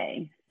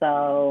DJ.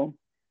 So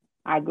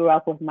I grew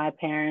up with my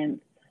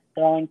parents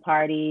throwing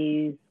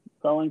parties,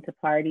 going to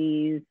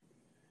parties.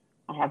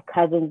 I have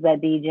cousins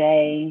that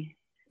DJ.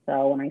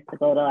 So when I used to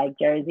go to like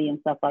Jersey and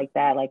stuff like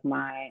that, like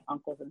my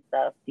uncles and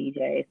stuff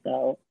DJ.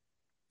 So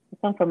I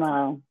come from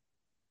a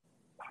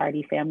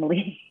party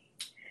family.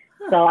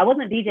 So I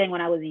wasn't DJing when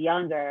I was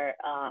younger.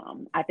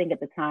 I think at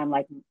the time,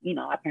 like, you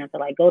know, my parents are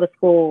like, go to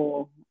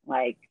school,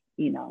 like,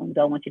 you know,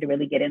 don't want you to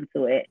really get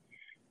into it.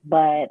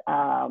 But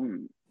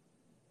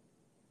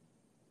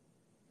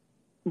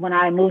when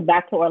I moved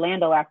back to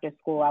Orlando after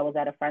school, I was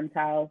at a friend's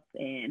house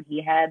and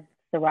he had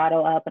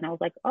Serato up, and I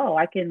was like, oh,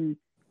 I can,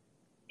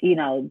 you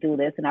know, do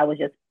this. And I was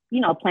just,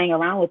 you know, playing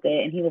around with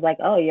it. And he was like,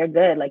 oh, you're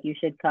good. Like, you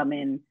should come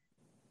and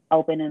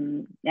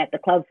open at the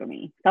club for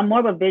me. So I'm more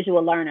of a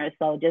visual learner.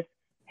 So just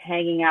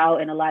hanging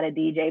out in a lot of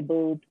DJ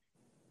booths.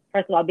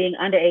 First of all, being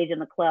underage in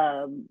the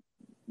club,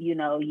 you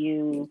know,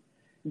 you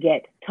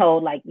get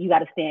told like, you got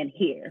to stand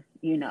here,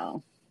 you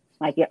know,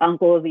 like your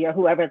uncles or your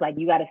whoever's like,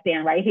 you got to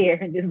stand right here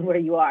and this is where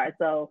you are.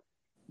 So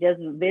just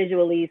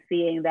visually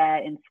seeing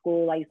that in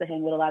school, I used to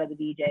hang with a lot of the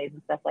DJs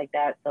and stuff like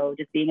that. So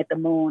just being at the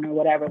Moon or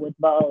whatever with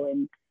Bo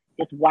and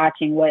just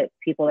watching what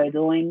people are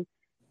doing,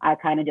 I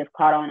kind of just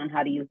caught on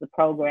how to use the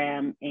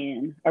program.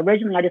 And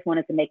originally I just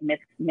wanted to make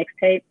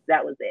mixtapes.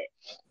 That was it.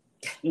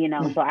 You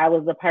know, so I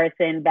was the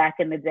person back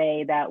in the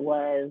day that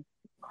was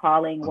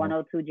calling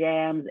 102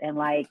 Jams and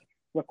like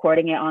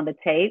recording it on the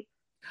tape,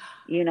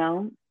 you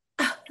know.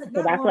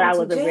 So that's what I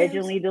was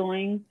originally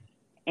doing,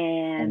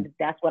 and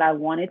that's what I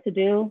wanted to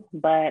do.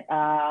 But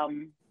yeah,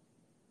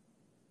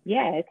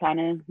 it kind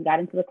of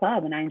got into the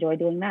club, and I enjoy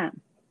doing that.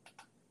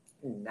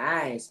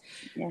 Nice.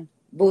 Yeah.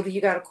 Buddha,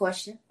 you got a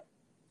question?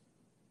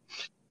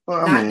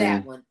 Well, Not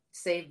that one.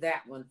 Save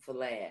that one for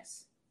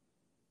last.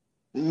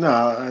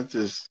 No,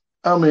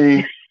 I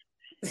mean,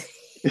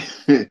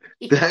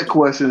 that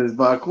question is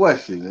my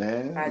question,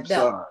 man. I'm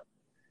sorry.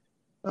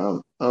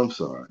 I'm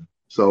sorry.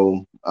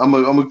 So I'm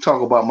gonna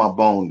talk about my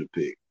bone to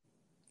pick.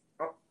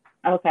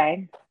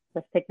 Okay,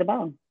 let's pick the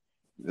bone.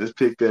 Let's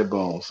pick that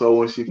bone. So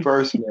when she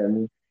first met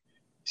me,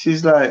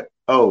 she's like,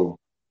 "Oh,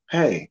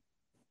 hey,"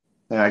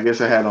 and I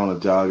guess I had on a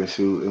jogging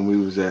suit, and we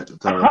was at the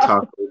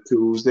Taco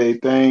Tuesday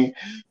thing,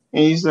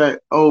 and he's like,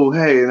 "Oh,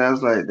 hey," and I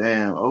was like,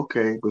 "Damn,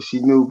 okay," but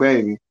she knew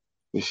baby,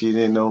 and she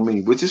didn't know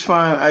me, which is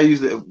fine.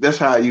 That's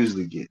how I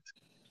usually get.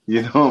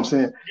 You know what I'm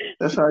saying?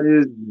 That's how it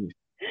is.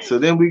 So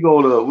then we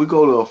go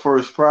to a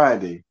First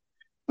Friday,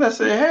 and I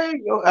say,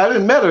 "Hey," I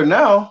didn't met her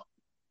now,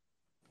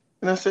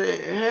 and I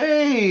say,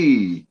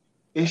 "Hey,"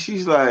 and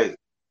she's like,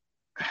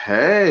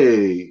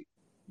 "Hey,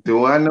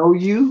 do I know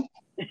you?"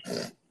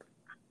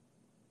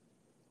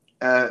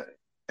 Uh,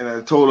 and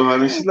I told her,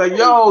 and she's like,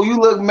 "Yo, you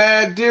look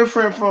mad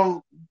different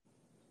from."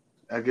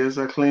 I guess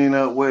I clean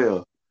up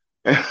well.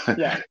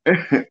 Yeah.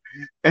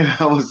 And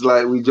I was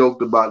like, we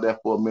joked about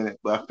that for a minute,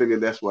 but I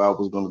figured that's where I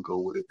was gonna go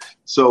with it.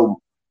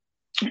 So,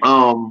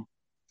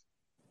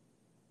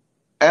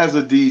 as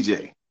a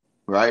DJ,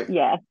 right?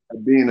 Yeah.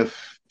 Being a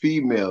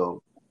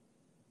female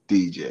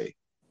DJ,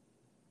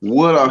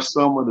 what are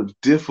some of the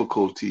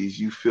difficulties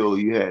you feel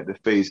you had to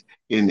face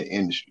in the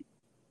industry?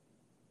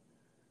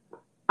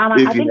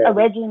 I think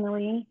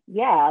originally,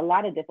 a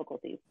lot of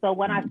difficulties. So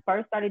when I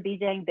first started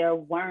DJing, there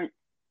weren't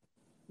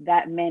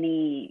that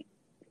many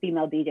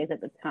female DJs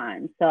at the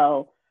time.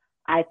 So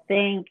I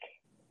think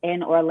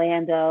in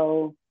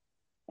Orlando,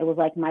 it was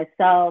like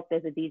myself,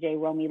 there's a DJ,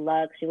 Romy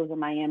Lux, she lives in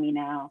Miami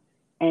now.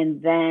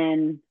 And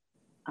then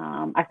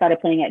I started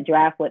playing at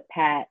Draft with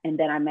Pat, and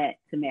then I met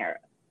Tamara.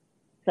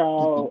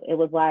 So it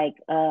was like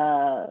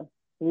a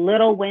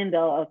little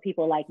window of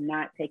people like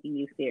not taking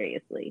you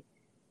seriously,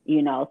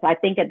 you know? So I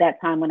think at that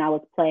time when I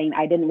was playing,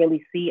 I didn't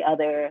really see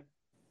other,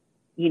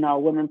 you know,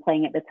 women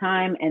playing at the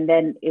time. And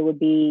then it would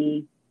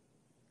be,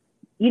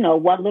 you know,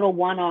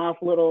 one-off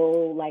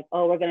little like,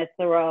 oh, we're going to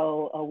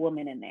throw a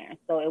woman in there.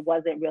 So it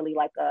wasn't really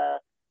like a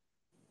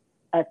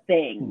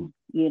thing,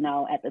 you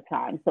know, at the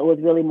time. So it was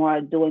really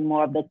doing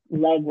more of the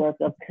legwork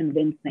of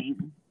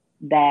convincing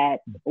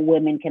that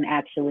women can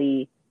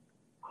actually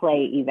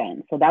play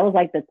events. So that was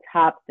like the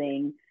top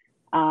thing.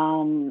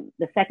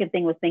 The second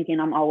thing was thinking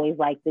I'm always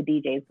like the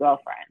DJ's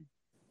girlfriend.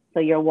 So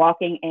you're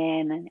walking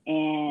in,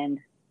 and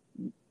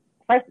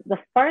the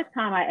first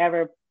time I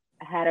ever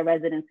had a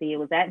residency, it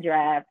was at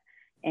Draft,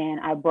 and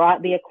I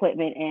brought the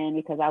equipment in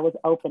because I was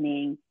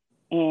opening,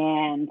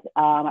 and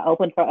I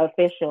opened for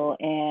Official,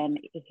 and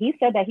he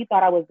said that he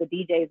thought I was the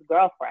DJ's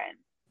girlfriend.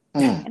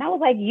 And I was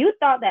like, you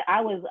thought that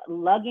I was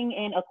lugging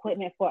in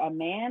equipment for a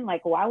man?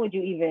 Like, why would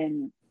you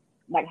even,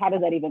 like, how does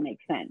that even make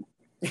sense?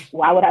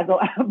 Why would I go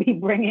out and be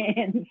bringing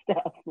in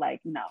stuff? Like,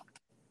 no.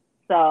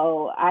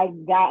 So I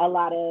got a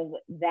lot of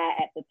that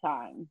at the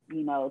time,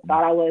 you know,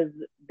 thought I was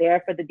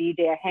there for the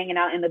DJ, hanging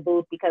out in the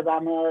booth because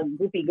I'm a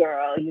goofy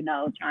girl, you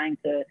know,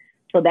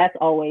 so that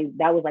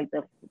was like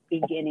the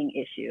beginning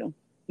issue,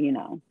 you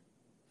know.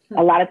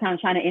 A lot of times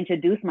trying to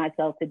introduce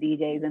myself to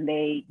DJs, and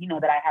they, you know,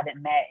 that I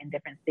haven't met in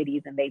different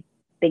cities, and they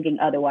thinking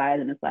otherwise.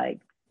 And it's like,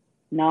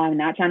 no, I'm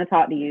not trying to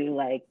talk to you.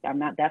 Like, I'm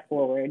not that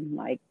forward.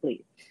 Like,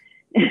 please.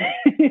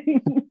 Okay.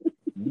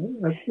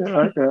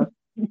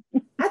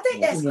 I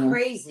think that's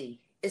crazy,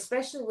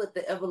 especially with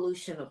the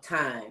evolution of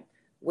time,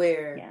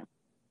 where,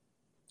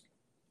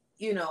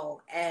 you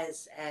know,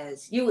 as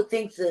you would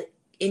think the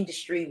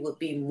industry would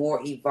be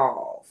more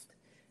evolved.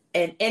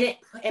 And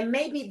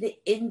maybe the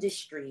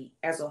industry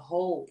as a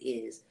whole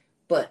is,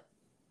 but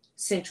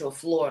Central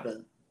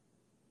Florida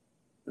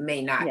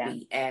may not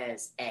be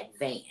as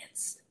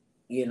advanced,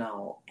 you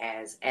know,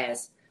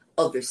 as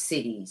other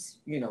cities,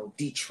 you know,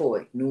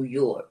 Detroit, New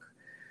York,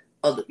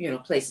 other, you know,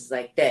 places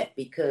like that.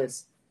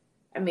 Because,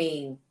 I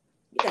mean,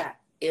 you got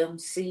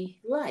MC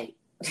Light.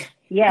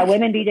 Yeah,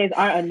 women DJs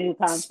aren't a new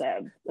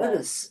concept. What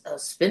is a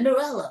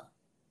Spinderella?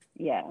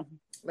 Yeah.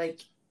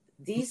 Like,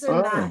 these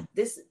are not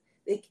this.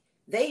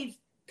 They've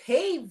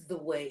paved the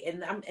way,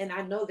 and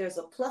I know there's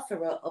a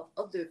plethora of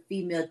other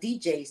female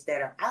DJs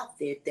that are out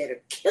there that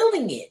are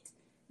killing it.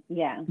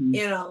 Yeah,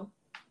 you know.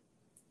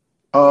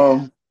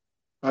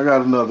 I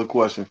got another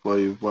question for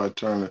you before I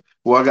turn it.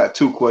 Well, I got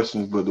two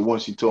questions, but the one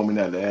she told me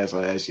not to ask,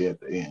 I ask you at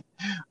the end.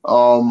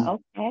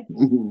 Okay.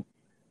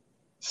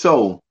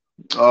 So,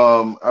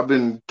 I've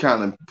been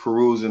kind of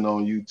perusing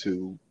on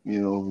YouTube,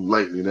 you know,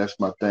 lately. That's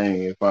my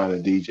thing, and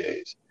finding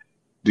DJs.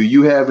 Do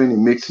you have any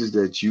mixes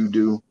that you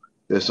do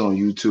that's on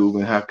YouTube,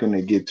 and how can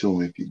they get to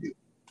them if you do?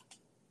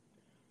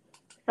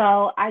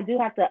 So I do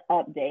have to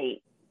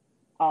update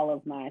all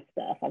of my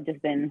stuff. I've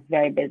just been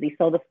very busy.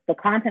 So the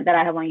content that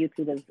I have on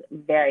YouTube is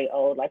very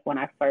old, like when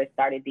I first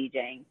started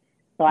DJing.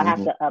 So I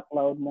have to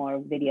upload more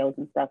videos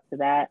and stuff to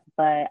that.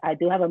 But I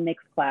do have a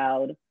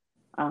Mixcloud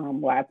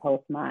where I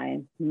post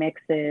my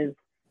mixes.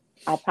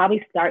 I'll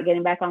probably start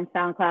getting back on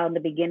SoundCloud. In the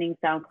beginning,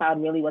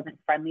 SoundCloud really wasn't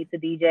friendly to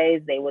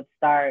DJs. They would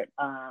start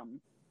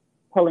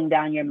pulling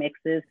down your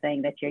mixes,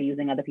 saying that you're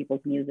using other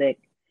people's music.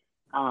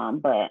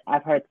 But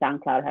I've heard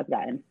SoundCloud has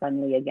gotten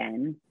friendly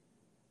again.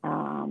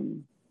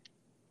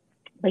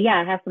 But yeah,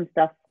 I have some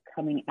stuff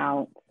coming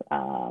out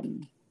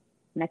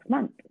next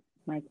month.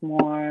 like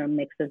more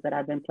mixes that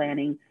I've been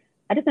planning.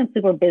 I just been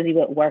super busy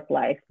with work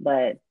life,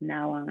 but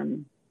now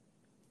I'm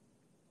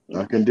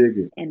I can dig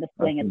it. in the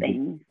swing of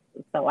things.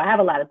 So I have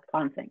a lot of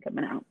content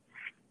coming out.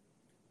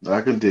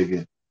 I can dig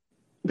it.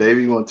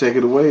 Baby, you want to take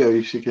it away, or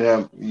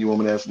you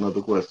want me to ask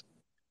another question?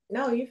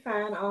 No, you're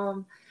fine.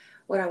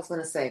 What I was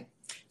gonna say.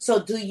 So,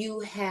 do you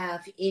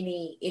have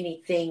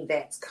anything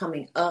that's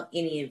coming up?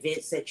 Any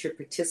events that you're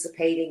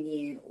participating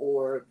in,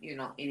 or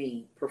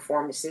any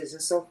performances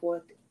and so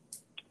forth?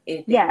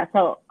 Anything? Yeah,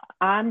 so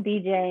I'm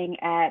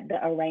DJing at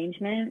the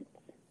Arrangement.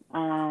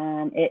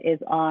 It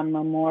is on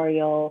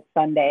Memorial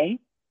Sunday,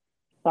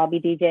 so I'll be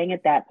DJing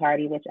at that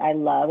party, which I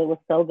love. It was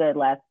so good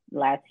last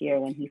year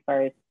when he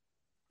first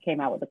came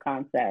out with the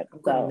concept.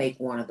 I'm gonna make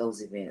one of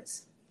those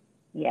events.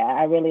 Yeah,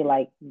 I really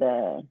like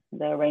the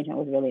arrangement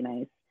was really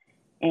nice.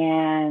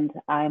 And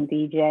I'm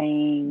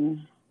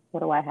DJing, what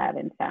do I have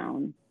in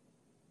town?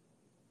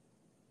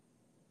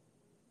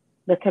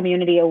 The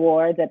Community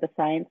Awards at the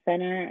Science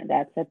Center.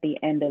 That's at the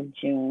end of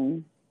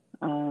June.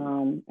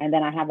 And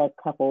then I have a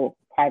couple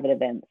private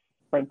events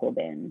sprinkled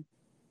in.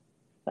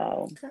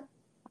 So okay.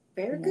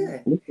 Very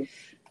good.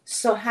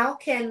 So how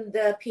can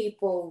the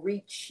people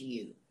reach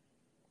you?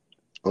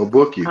 Or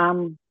book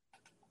you?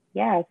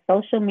 Yeah,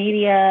 social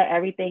media,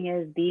 everything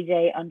is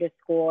DJ_YOSHE.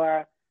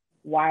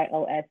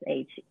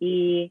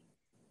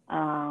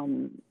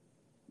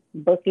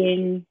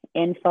 Booking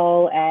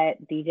info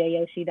at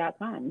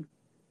djyoshi.com.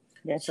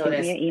 Just shoot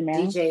me an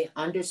email.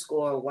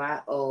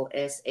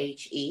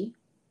 DJ_YOSHE.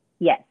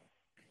 Yes.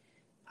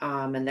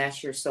 And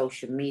that's your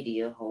social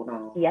media. Hold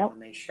on. Yep. I'll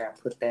make sure I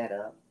put that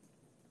up.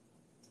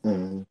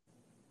 Mm-hmm.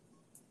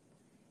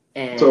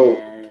 And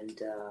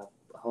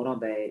hold on,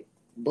 babe.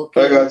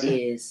 Booking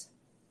is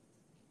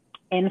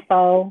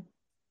info.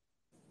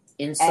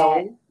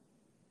 Info.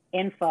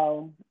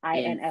 Info.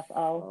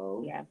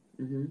 Yeah.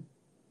 Mm-hmm.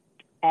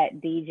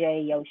 At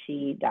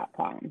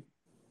djyoshi.com.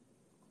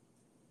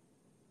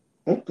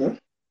 Okay.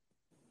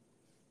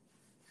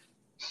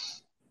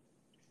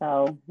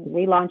 So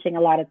relaunching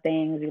a lot of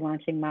things,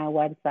 relaunching my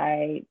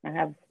website. I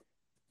have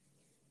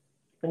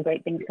some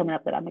great things coming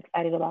up that I'm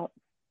excited about.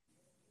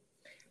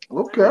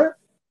 Okay.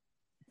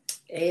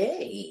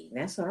 Hey,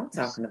 that's what I'm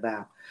talking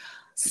about.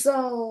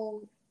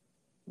 So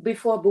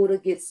before Buddha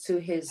gets to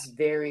his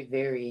very,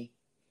 very,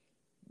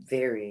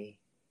 very,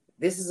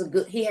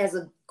 he has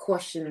a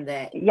question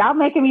that. Y'all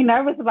making me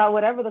nervous about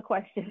whatever the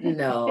question is.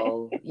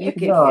 No, you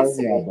can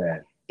answer it.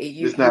 Bad.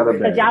 It's not a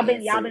bad. Because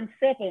y'all been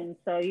sipping,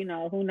 so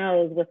who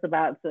knows what's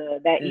about to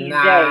that EJ.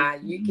 Nah,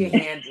 you can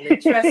handle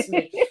it. Trust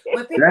me.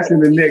 That's in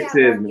the next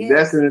segment.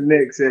 That's in the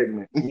next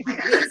segment.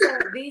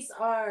 These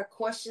are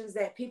questions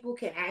that people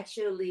can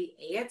actually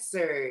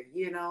answer.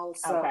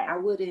 So okay. I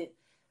wouldn't.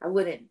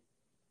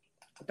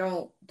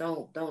 Don't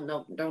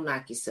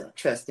knock yourself.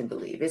 Trust and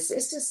believe. It's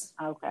just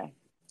okay.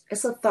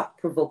 It's a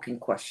thought-provoking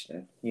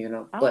question,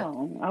 but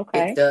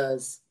okay. It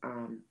does.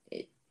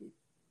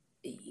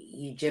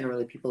 You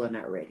generally people are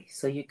not ready,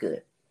 so you're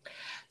good.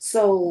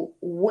 So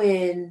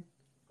when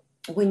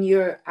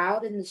you're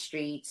out in the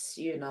streets,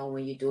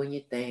 when you're doing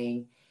your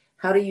thing,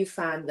 how do you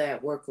find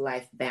that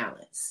work-life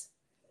balance?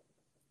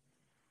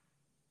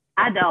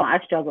 I don't. I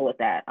struggle with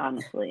that,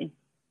 honestly.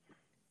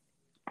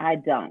 I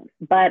don't.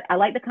 But I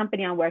like the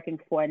company I'm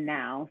working for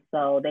now,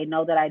 so they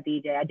know that I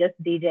DJ. I just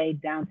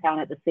DJed downtown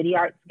at the City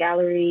Arts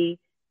Gallery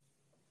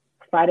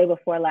Friday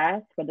before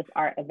last for this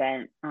art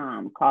event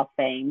called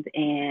Famed.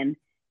 And,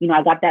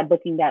 I got that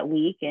booking that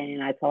week,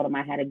 and I told them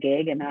I had a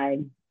gig, and I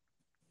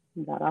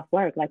got off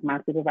work. Like, my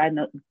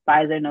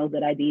supervisor knows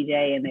that I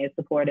DJ, and they're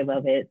supportive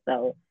of it.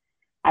 So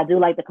I do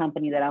like the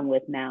company that I'm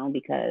with now,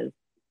 because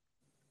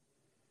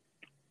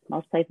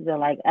most places are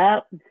like,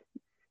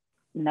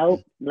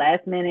 nope,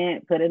 last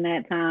minute, put in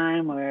that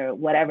time or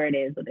whatever it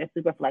is, but they're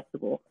super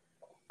flexible.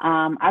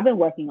 I've been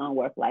working on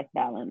work-life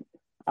balance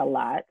a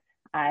lot.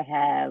 I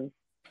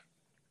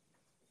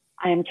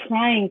am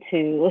trying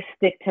to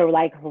stick to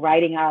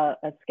writing out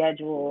a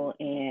schedule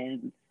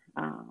and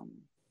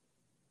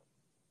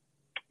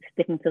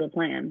sticking to the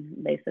plan,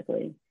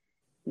 basically.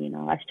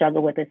 I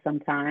struggle with it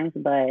sometimes,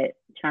 but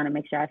trying to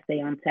make sure I stay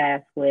on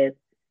task with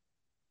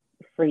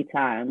free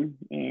time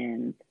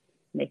and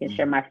making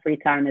sure my free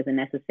time isn't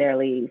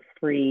necessarily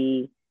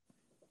free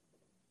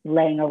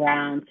laying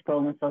around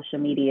scrolling social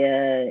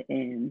media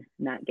and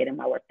not getting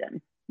my work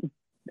done.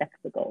 That's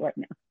the goal right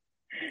now.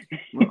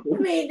 I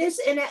mean, this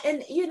and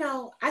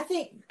I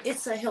think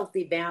it's a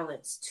healthy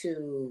balance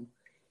to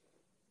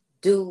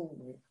do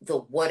the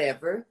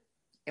whatever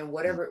and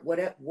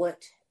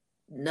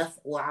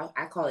nothing. Well,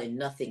 I call it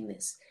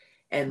nothingness,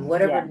 and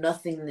whatever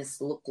nothingness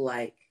look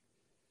like.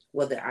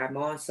 Whether I'm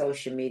on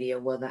social media,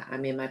 whether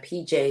I'm in my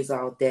PJs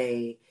all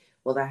day,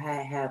 whether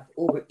I have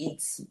Uber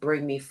Eats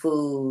bring me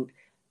food,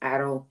 I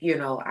don't,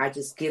 I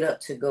just get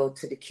up to go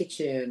to the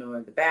kitchen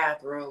or the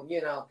bathroom,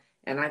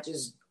 and I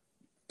just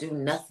do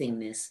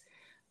nothingness.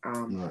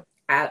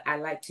 I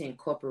like to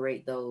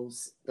incorporate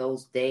those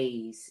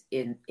days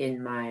in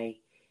my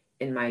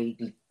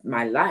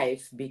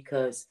life,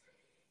 because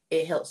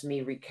it helps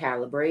me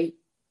recalibrate.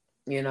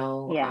 You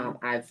know, Yeah.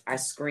 I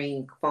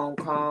screen phone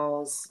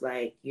calls,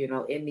 like, you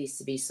know, it needs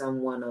to be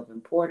someone of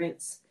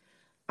importance.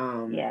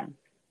 Yeah.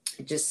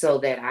 Just so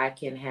that I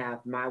can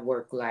have my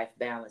work-life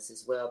balance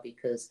as well,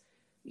 because,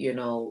 you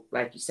know,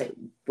 like you said,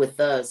 with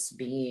us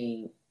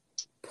being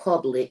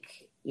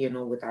public, you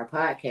know, with our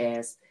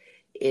podcast,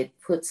 it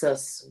puts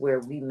us where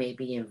we may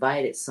be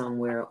invited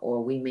somewhere,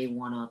 or we may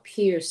want to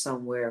appear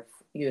somewhere,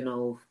 you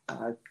know,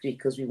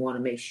 because we want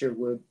to make sure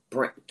we're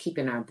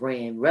keeping our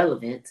brand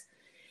relevant.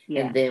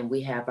 Yeah. And then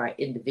we have our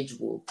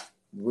individual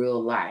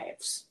real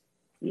lives.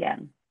 Yeah.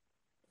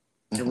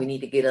 And we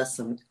need to get us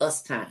some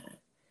us time.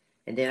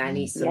 And then I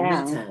need some me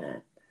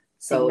time.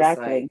 So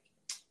exactly.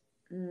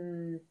 It's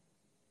like,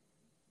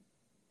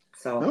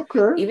 so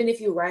Okay. even if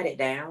you write it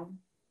down,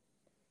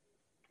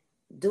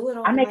 do it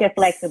on I make it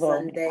flexible.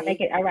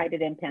 Sunday. I write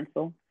it in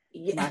pencil.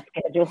 Yeah. My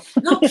schedule.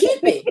 No,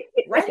 keep it.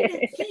 Write it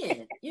in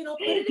pen. You know,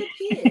 put it in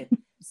pen.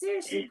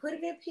 Seriously, put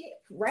it in pen.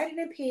 Write it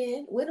in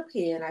pen, with a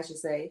pen, I should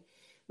say.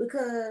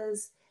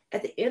 Because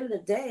at the end of the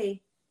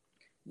day,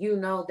 you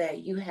know that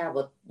you have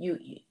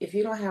if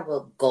you don't have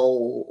a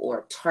goal or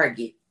a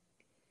target,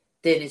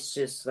 then it's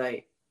just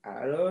like,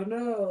 I don't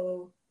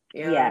know.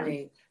 You know what I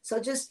mean? So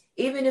just,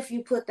 even if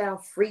you put down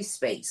free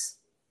space,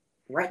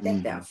 write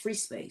that down, free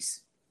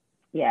space.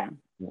 Yeah.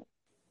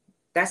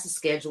 That's a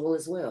schedule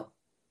as well.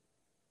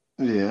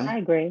 Yeah. I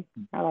agree.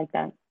 I like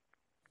that.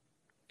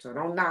 So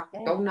don't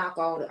knock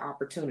all the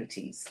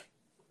opportunities.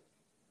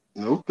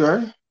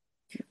 Okay.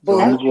 But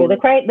that's true.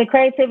 The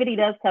creativity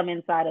does come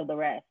inside of the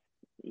rest,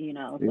 you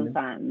know,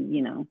 sometimes,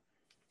 you know.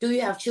 Do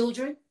you have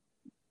children?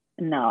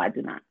 No, I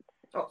do not.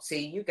 Oh,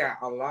 see, you got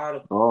a lot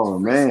of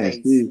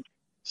space.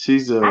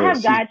 She's I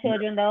have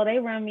godchildren though. They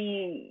run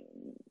me.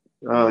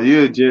 Oh,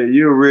 you're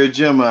a real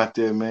gem out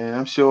there, man.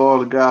 I'm sure all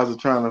the guys are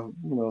trying to,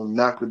 you know,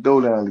 knock the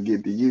door down to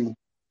get to you.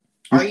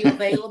 Are you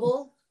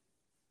available?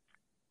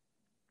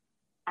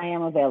 I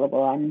am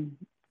available. I'm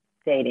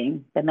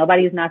dating, but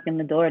nobody's knocking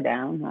the door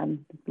down.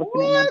 I'm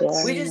looking at my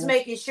door. We're just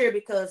making sure,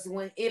 because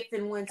if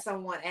and when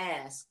someone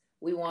asks,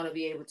 we want to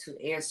be able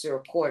to answer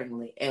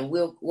accordingly, and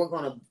we're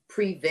going to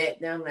pre-vet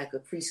them, like a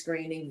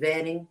pre-screening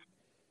vetting.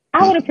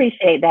 I would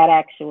appreciate that,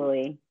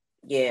 actually.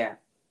 Yeah,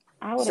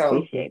 I would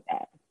appreciate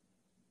that.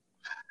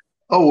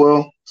 Oh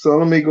well, so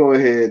let me go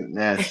ahead and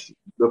ask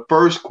the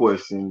first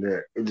question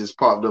that it just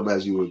popped up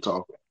as you were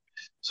talking.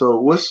 So,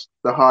 what's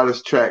the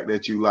hottest track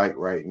that you like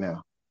right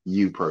now,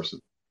 you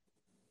personally?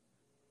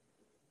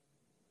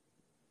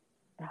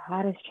 The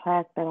hottest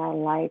track that I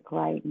like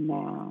right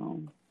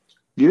now.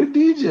 You're a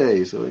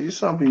DJ, so it's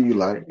something you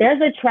like.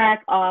 There's a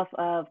track off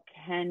of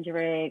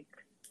Kendrick's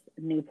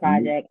new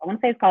project. I want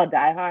to say it's called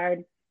Die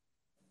Hard.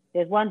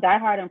 There's one, Die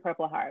Hard and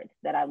Purple Hearts,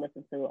 that I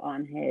listen to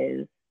on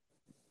his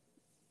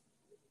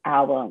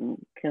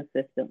album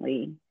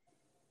consistently.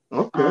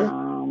 Okay.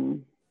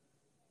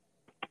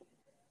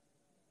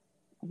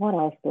 What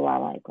else do I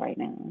like right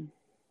now?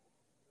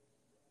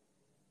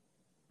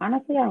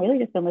 Honestly, I really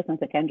just been listening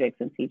to Kendrick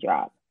since he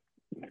dropped.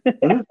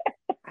 I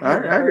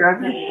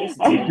got you.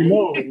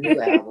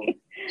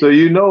 So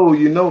you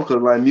know,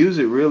 because like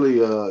music really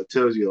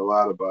tells you a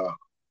lot about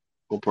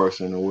a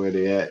person and where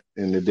they at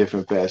in the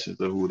different facets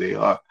of who they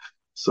are.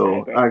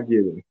 So I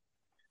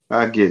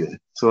get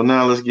it. So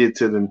now let's get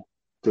to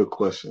the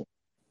question.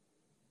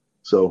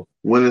 So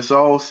when it's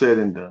all said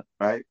and done,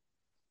 right,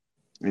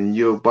 and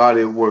your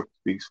body of work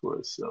speaks for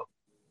itself,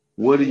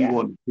 what do you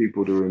want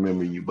people to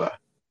remember you by?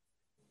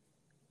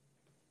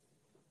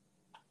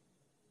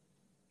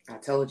 I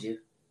told you.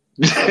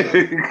 You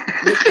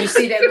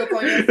see that look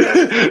on your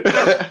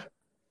face?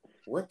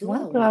 What do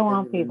I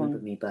want people to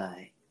remember me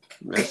by?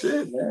 That's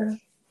it, man.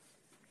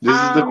 This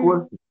is the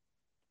question.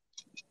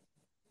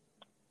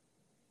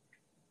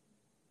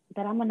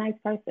 That I'm a nice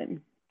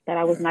person. That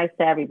I was nice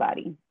to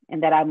everybody,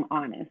 and that I'm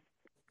honest.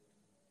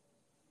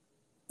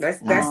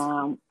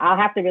 I'll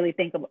have to really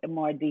think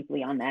more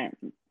deeply on that.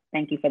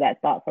 Thank you for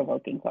that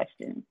thought-provoking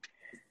question.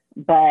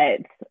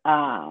 But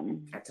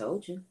I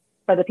told you.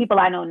 For the people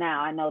I know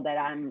now, I know that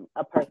I'm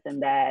a person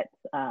that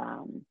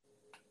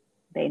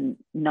they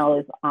know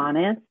is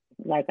honest.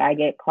 Like, I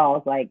get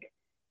calls like,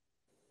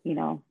 you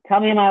know,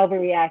 tell me, am I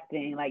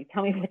overreacting? Like,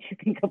 tell me what you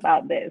think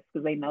about this,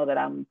 because they know that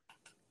I'm,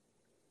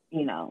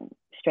 you know,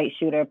 straight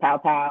shooter, pow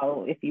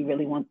pow, if you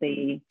really want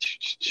the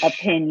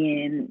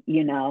opinion,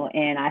 you know,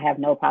 and I have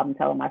no problem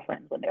telling my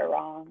friends when they're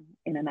wrong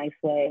in a nice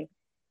way.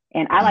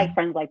 And I like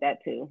friends like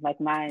that too.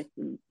 Like, my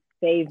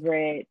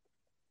favorite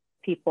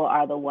people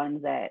are the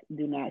ones that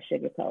do not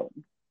sugarcoat,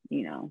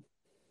 you know.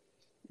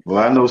 Well,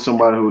 I know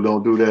somebody who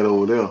don't do that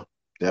over there.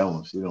 That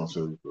one, she don't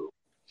sugarcoat.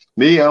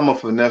 Me, I'm a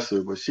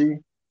finesser, but she's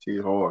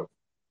hard.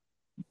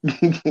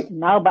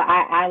 No, but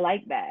I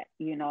like that,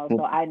 you know.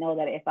 So I know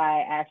that if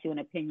I ask you an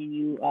opinion,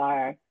 you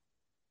are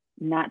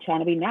not trying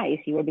to be nice.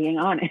 You are being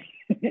honest.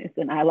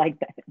 And I like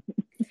that.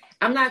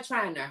 I'm not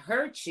trying to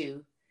hurt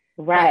you.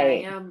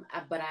 Right.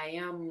 But I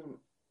am,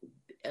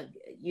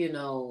 you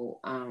know,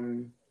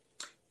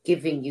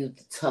 giving you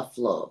the tough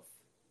love.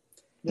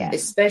 Yeah.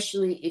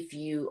 Especially if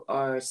you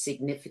are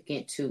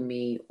significant to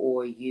me,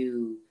 or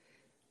you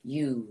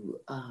you're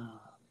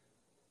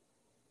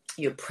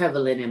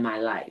prevalent in my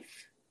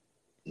life.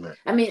 Right.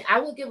 I mean, I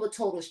would give a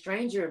total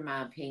stranger in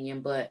my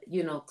opinion, but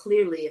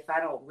clearly if I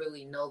don't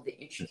really know the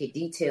intricate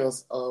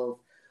details of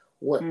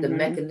what the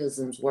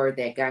mechanisms were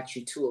that got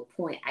you to a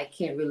point, I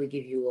can't really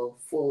give you a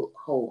full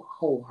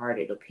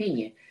wholehearted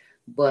opinion.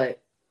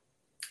 But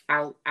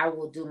I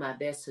will do my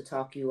best to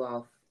talk you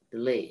off the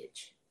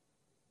ledge.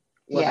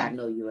 Whether I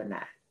know you or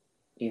not.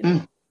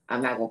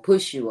 I'm not gonna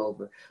push you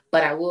over,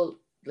 but I will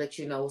let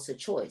you know it's a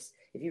choice.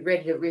 If you're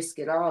ready to risk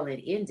it all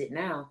and end it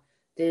now,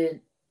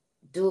 then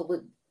do it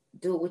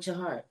with your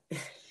heart.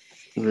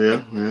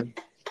 Yeah.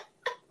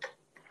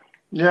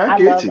 I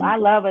get you. I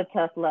love a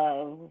tough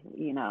love,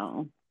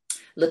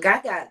 Look,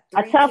 I got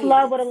 3 a tough kids.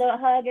 love with a little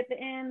hug at the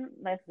end.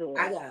 Let's do it.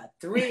 I got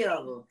 3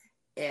 of them.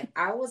 And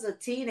I was a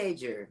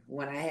teenager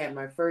when I had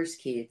my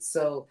first kid.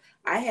 So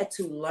I had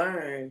to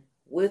learn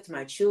with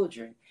my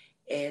children.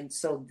 And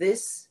so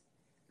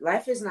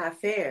life is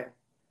not fair,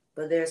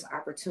 but there's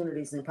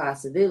opportunities and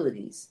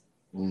possibilities.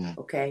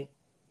 Okay.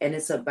 And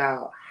it's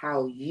about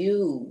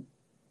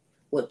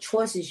what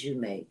choices you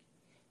make.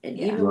 And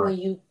even when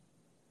you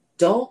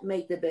don't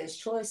make the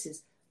best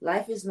choices,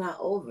 life is not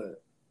over.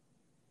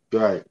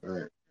 Right.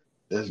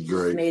 That's you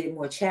great. Just made it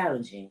more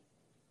challenging.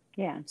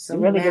 Yeah. So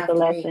really get the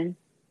lesson.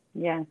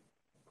 Yeah.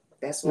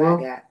 That's what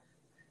I got.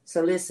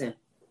 So listen,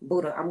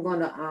 Buddha, I'm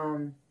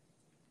gonna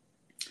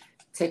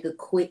take a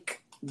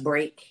quick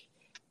break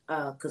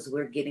because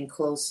we're getting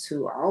close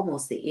to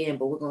almost the end,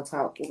 but we're gonna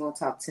talk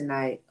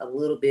tonight a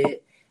little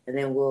bit, and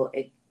then we'll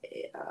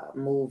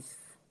move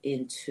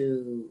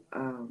into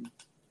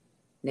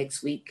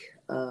next week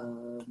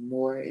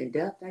more in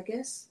depth, I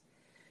guess.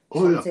 So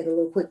I'm gonna take a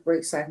little quick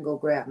break so I can go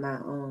grab my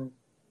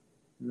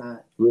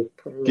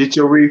get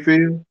your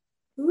refill.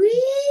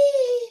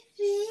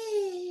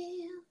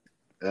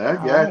 I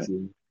got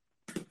you.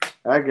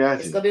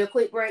 It's gonna be a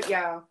quick break,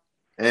 y'all.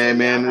 And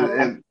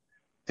man,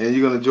 and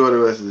you're gonna enjoy the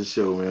rest of the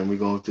show, man. We're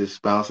gonna just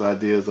bounce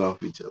ideas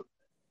off each other.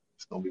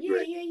 It's gonna be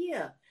great.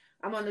 Yeah.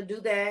 I'm gonna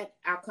do that.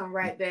 I'll come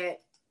right back.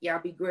 Y'all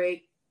be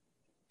great.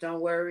 Don't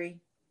worry.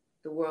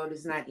 The world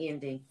is not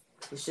ending.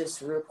 It's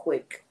just real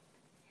quick.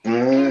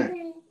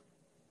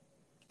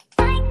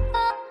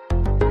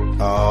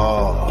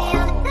 Oh,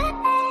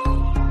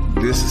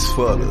 this is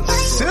for the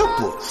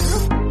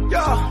simples.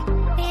 Yeah.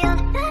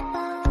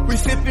 We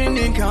sipping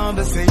in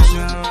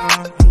conversation.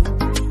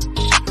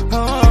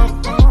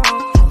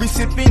 We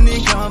sipping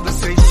in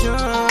conversation.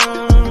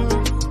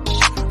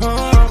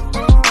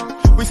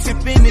 We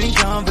sipping in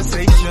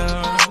conversation.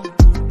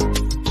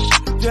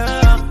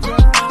 Yeah.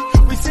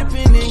 We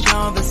sipping in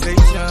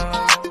conversation.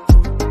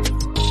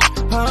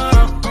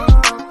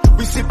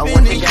 We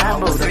sipping in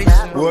conversation.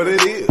 What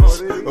it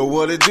is, or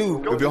what it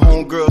do. If your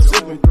homegirl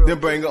sipping, then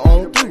bring her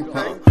on through.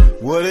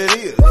 What it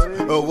is,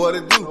 or what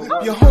it do.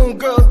 If your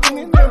homegirl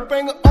singing, then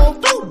bring her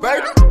on through,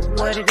 baby.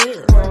 What it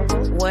is,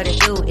 what it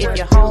do. If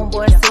your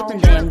homeboy sipping,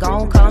 then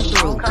gon' come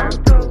through.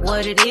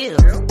 What it is,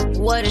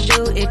 what it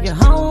do. If your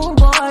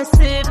homeboy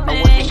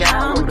sipping,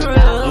 come through.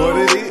 What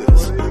it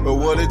is, or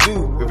what it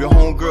do. If your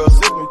homegirl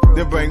sipping,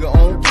 then bring her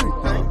on through.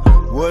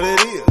 What it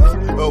is,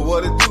 or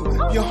what it do.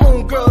 If your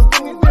homegirl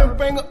singing, then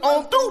bring her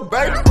on through,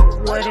 baby.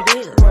 What it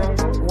is,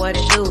 what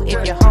it do.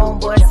 If your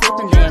homeboy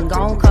sipping, then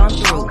gon' come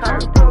through.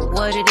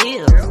 What it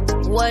is,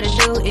 what it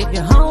do. If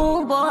your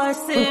homeboy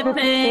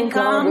sipping,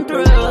 come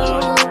through.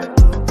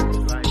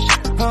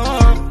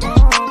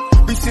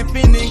 We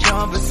sipping in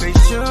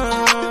conversation.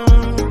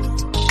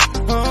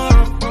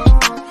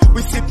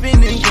 We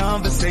sipping in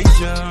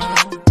conversation.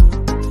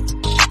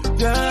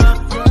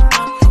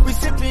 Yeah. We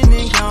sipping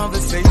in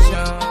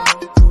conversation.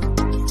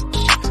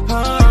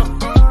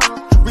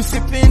 We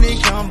sipping in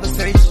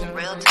conversation.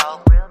 Real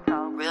talk,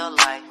 real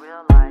life,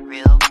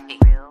 real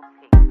people.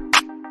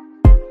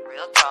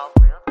 Real talk,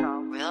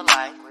 real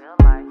life,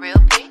 real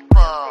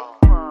people.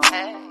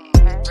 Hey,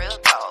 real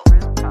talk,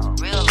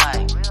 real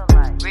life,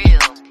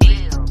 real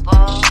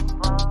people.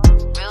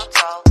 Real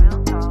talk,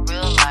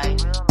 real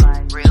life,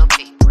 real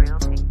people.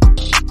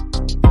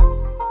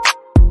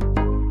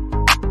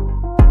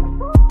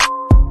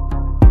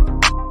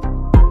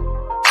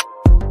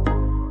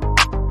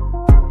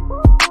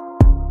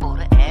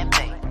 Buddha and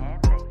Baby.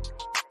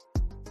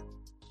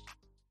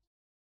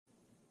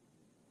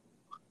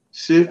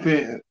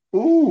 Sipping.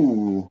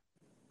 Ooh.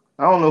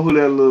 I don't know who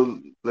that little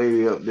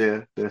lady up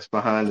there that's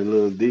behind the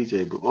little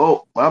DJ, but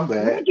my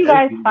bad. Where did you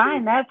guys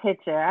find that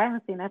picture? I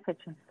haven't seen that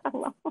picture in so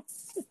long.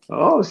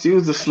 Oh, she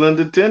was a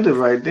slender tender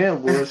right there,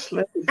 boy.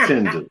 Slender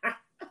tender.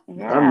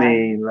 Yeah. I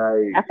mean,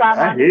 like, That's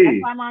why I hear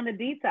you. I'm on the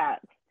detox.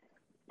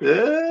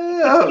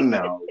 Oh,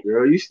 no,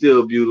 girl. You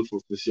still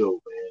beautiful for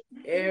sure,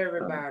 man.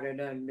 Everybody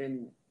done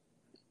been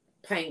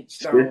paint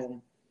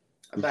on.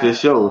 For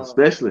sure,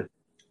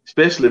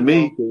 especially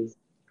me, because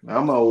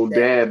I'm an old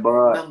dad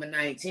bod. Number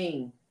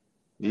 19.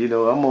 I'm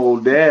an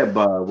old dad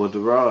bod with the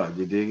rod.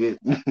 You dig it?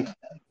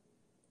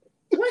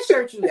 What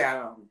shirt you got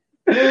on?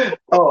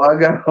 Oh, I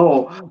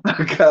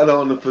got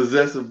on the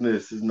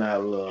possessiveness is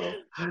not love.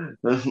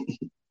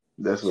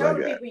 That's what Show I the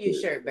got. people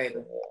your shirt, baby.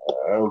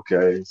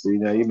 Okay. See,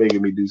 now you're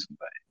making me do something.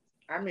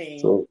 I mean,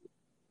 So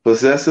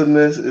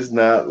possessiveness is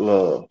not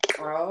love. It's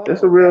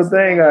a oh, real that's the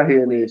thing one out you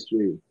here in went the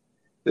street.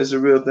 It's a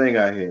real thing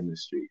out here in the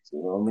streets. You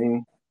know what I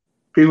mean?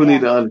 People Yeah.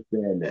 need to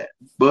understand that.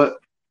 But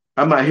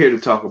I'm not here to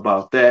talk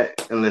about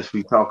that unless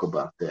we talk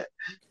about that.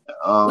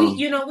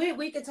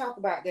 We could talk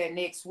about that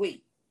next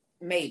week,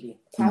 maybe,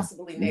 mm,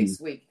 possibly mm,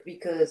 next week,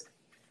 because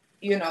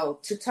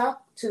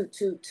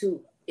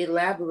to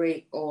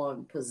elaborate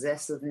on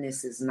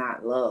possessiveness is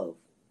not love.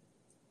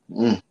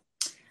 mm.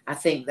 I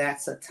think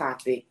that's a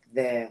topic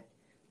that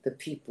the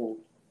people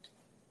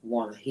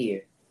want to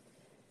hear.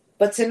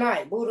 But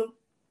tonight, Buddha,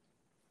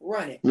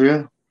 run it.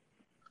 Yeah,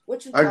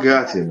 What you I talking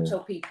got about you, with man.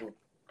 your people?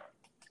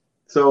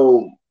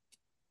 So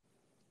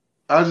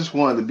I just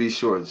wanted to be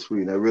short and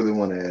sweet. I really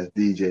want to ask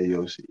DJ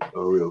Yoshi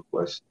a real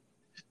question.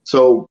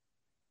 So,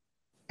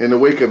 in the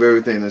wake of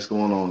everything that's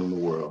going on in the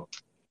world,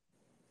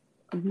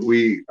 Mm-hmm.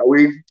 we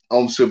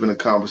in a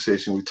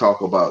conversation. We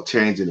talk about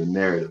changing the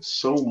narrative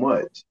so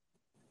much.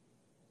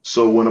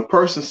 So when a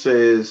person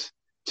says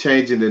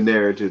changing the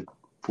narrative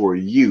for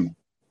you,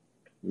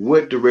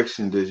 what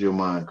direction does your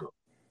mind go?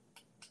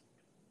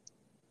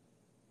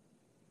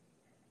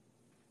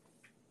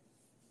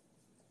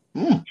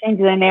 Change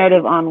the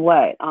narrative on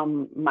what?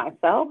 On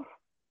myself?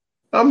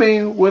 I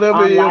mean, On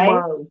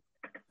life?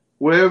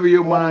 wherever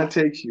your Well, mind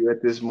takes you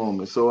at this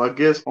moment. So I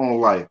guess on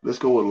life. Let's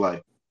go with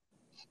life.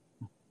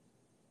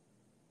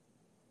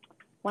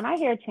 when I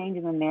hear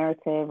changing the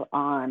narrative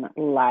on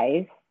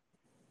life,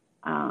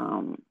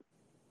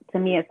 to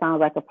me, it sounds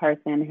like a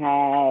person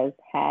has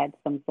had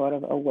some sort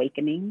of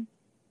awakening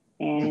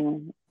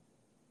and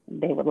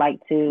they would like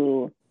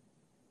to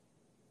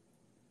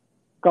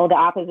go the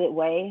opposite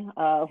way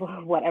of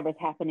whatever's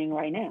happening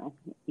right now.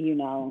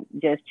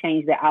 Just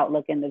change the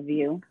outlook and the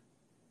view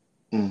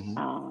Mm-hmm.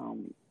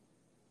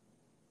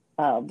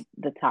 of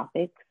the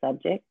topic,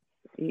 subject,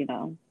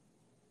 Mm-hmm.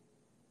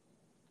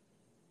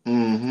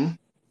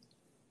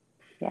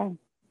 Yeah.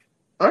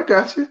 I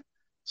got you.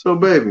 So,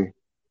 baby,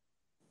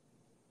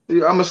 I'm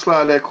gonna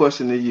slide that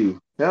question to you.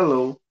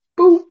 Hello.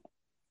 Boop.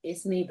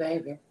 It's me,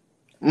 baby.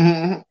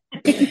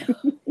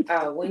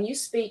 Mm-hmm. When you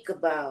speak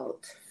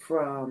about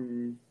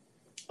from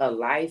a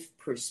life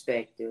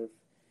perspective,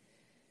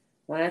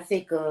 when I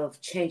think of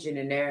changing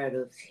the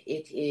narrative,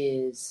 it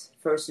is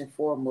first and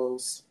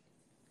foremost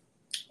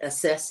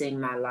assessing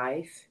my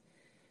life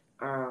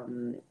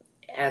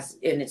as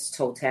in its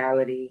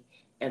totality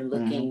and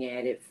looking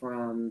at it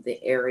from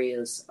the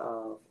areas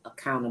of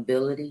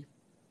accountability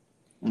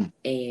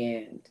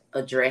and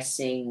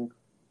addressing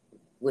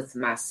with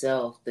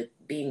myself,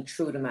 being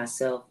true to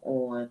myself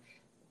on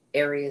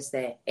areas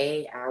that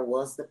A, I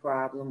was the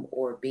problem,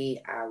 or B,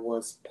 I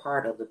was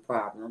part of the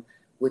problem,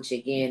 which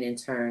again in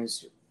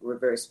turns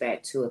reverts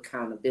back to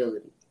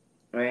accountability,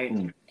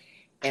 right?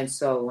 And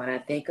so when I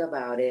think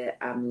about it,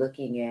 I'm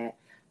looking at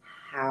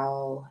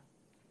how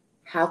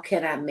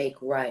can I make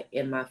right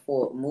in my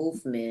forward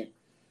movement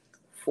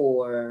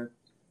for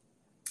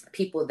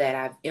people that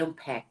I've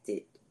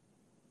impacted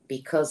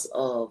because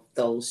of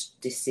those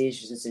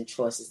decisions and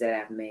choices that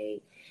I've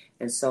made.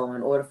 And so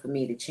in order for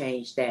me to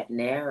change that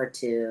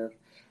narrative,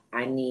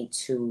 I need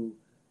to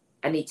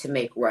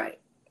make right.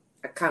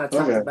 I kind of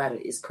talked about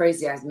it. It's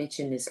crazy. I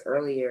mentioned this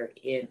earlier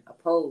in a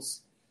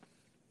post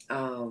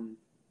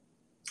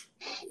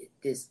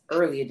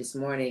earlier this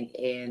morning,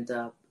 and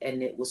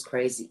it was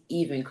crazy,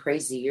 even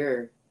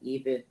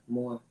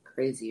more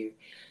crazier,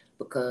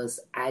 because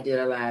I did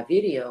a live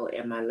video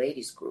in my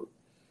ladies group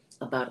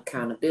about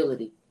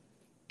accountability,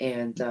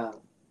 and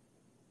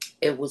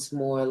it was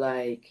more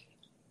like,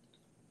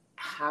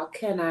 how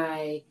can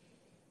I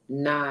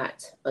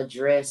not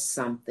address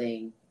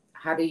something?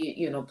 How do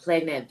you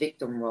playing that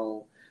victim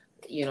role?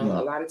 A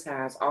lot of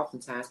times,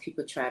 oftentimes,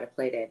 people try to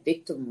play that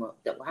victim role.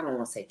 I don't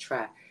want to say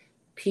try.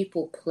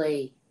 People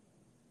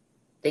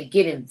they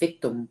get in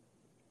victim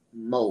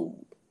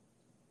mode.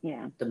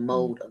 Yeah. The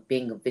mode of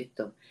being a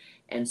victim.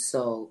 And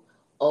so,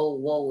 oh,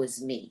 woe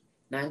is me.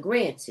 Now,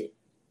 granted,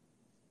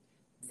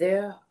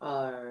 there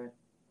are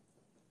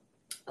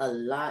a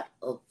lot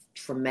of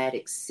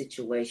traumatic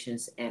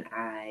situations, and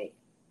I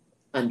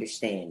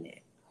understand that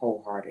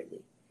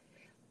wholeheartedly.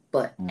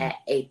 But at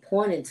a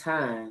point in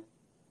time,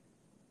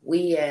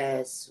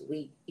 as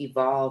we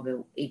evolve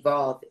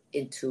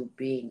into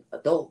being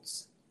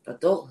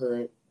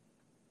adulthood,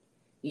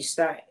 you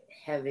start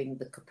having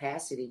the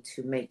capacity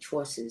to make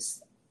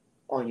choices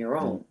on your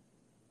own.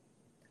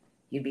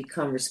 You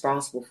become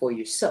responsible for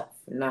yourself,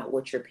 not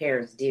what your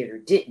parents did or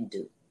didn't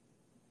do,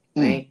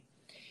 right?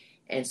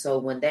 And so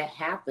when that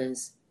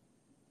happens,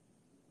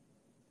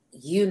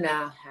 you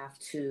now have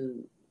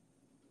to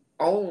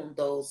own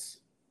those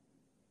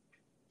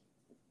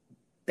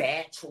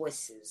bad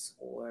choices,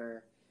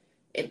 or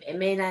it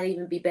may not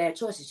even be bad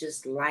choices,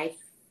 just life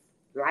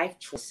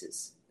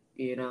choices.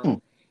 You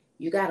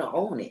got to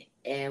own it.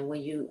 And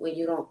when you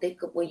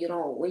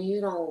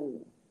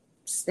don't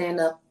stand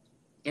up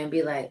and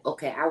be like,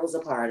 okay, I was a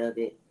part of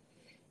it,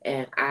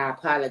 and I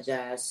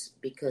apologize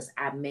because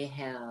I may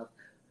have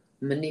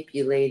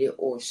manipulated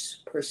or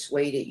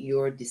persuaded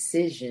your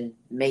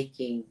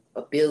decision-making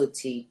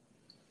ability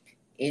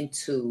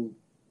into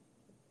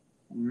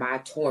my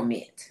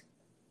torment.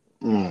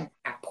 I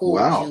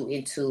pulled you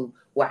into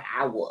where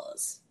I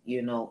was,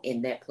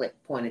 in that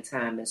point in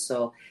time.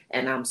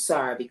 And I'm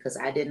sorry because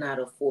I did not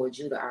afford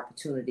you the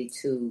opportunity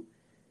to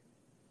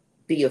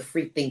be a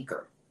free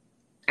thinker.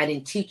 I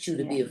didn't teach you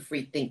to be a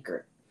free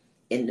thinker.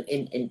 And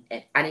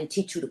I didn't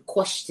teach you to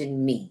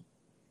question me.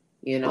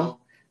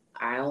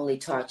 I only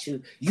taught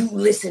you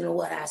listen to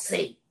what I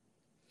say.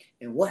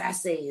 And what I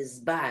say is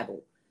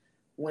Bible.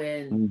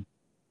 When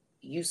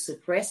you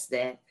suppress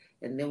that,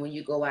 and then when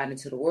you go out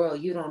into the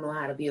world, you don't know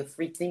how to be a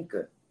free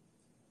thinker.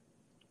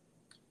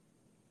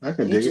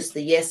 You're just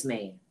a yes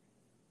man.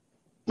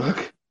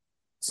 Okay.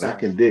 I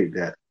can dig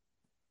that.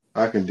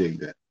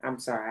 I'm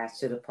sorry, I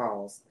should have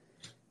paused.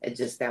 It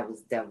just that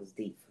was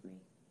deep for me.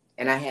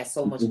 And I had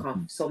so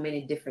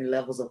many different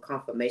levels of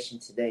confirmation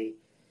today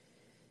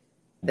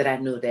that I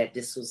knew that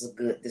this was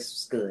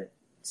good.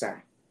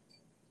 Sorry.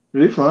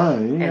 You're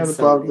fine. You ain't got to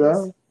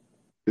apologize.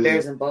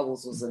 Bears and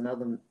Bubbles was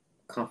another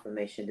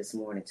confirmation this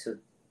morning too.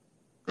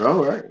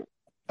 All right.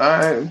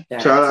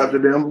 Shout out to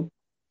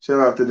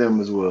them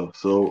as well.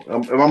 So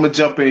I'm gonna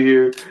jump in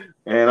here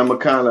and I'm gonna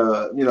kind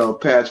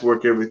of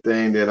patchwork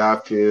everything that I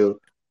feel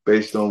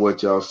based on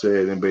what y'all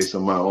said and based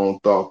on my own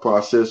thought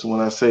process. When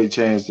I say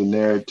change the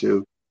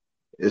narrative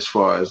as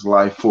far as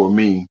life for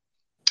me,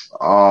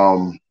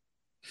 the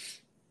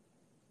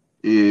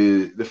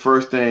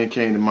first thing that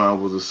came to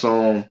mind was a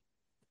song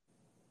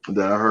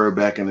that I heard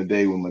back in the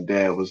day when my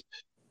dad was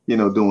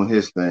doing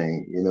his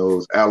thing. It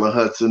was Alan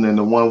Hudson and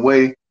the One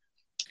Way.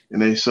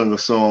 And they sung a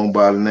song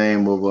by the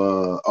name of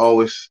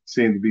Always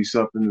Seemed to Be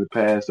Something in the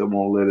Past That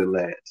Won't Let It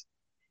Last.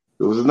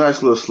 It was a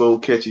nice little slow,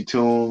 catchy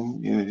tune.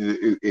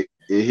 It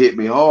hit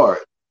me hard.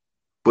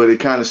 But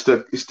it kind of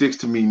sticks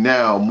to me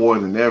now more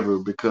than ever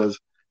because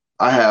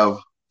I have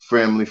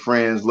family,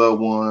 friends,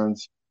 loved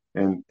ones,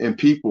 and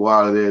people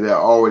out of there that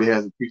already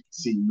has a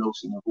preconceived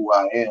notion of who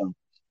I am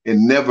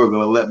and never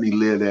going to let me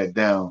live that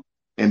down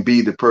and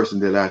be the person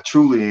that I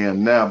truly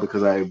am now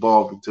because I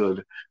evolved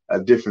into a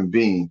different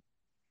being.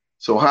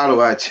 So how do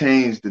I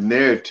change the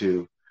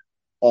narrative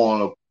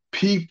on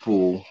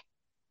people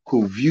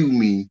who view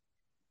me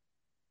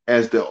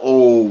as the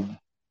old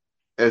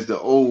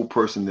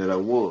person that I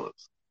was?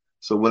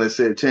 So when I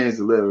said change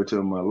the narrative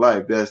of my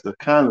life, that's the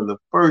kind of the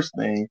first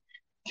thing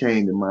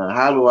came to mind.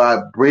 How do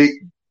I break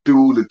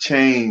through the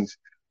chains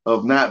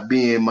of not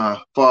being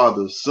my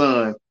father's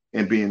son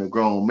and being a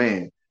grown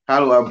man?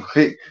 How do I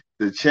break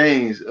the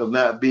chains of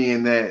not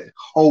being that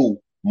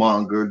hoe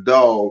monger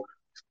dog,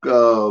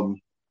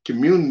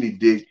 community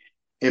dick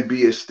and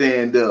be a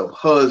stand-up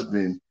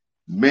husband,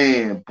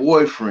 man,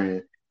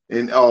 boyfriend,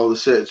 and all the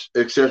such,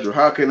 etc.?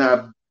 How can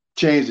I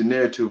change the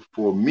narrative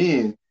for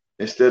men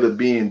instead of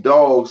being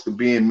dogs to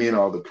being men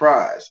are the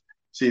prize?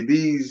 See,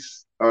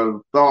 these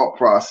are thought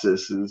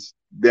processes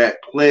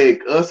that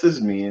plague us as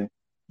men,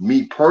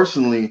 me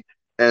personally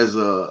as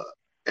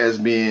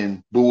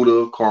being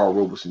Buddha, Carl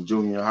Robeson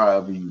Jr.,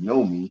 however you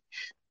know me.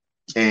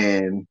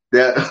 And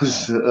that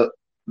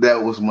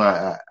was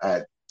my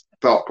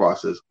thought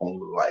process on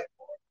the life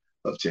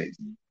of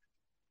changing.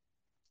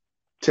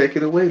 Take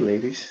it away,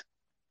 ladies.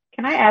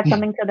 Can I add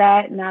something to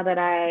that now that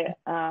I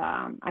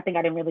think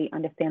I didn't really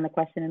understand the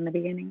question in the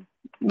beginning?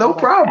 No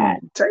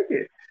problem. Take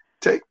it.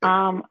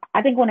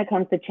 I think when it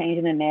comes to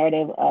changing the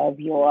narrative of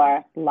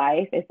your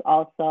life, it's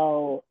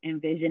also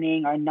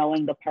envisioning or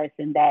knowing the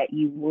person that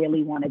you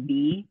really want to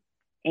be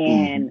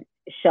and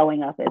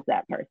showing up as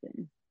that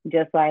person.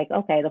 Just like,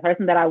 okay, the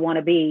person that I want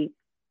to be,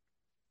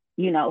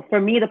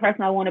 for me, the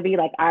person I want to be,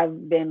 like,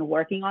 I've been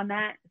working on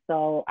that.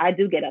 So I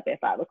do get up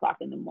at 5 o'clock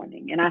in the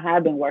morning and I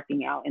have been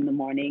working out in the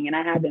morning and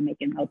I have been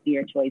making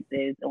healthier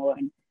choices or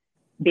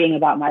being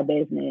about my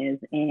business.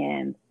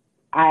 And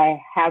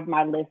I have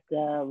my list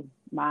of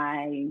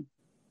my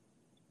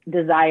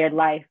desired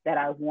life that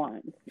I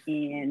want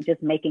and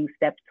just making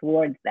steps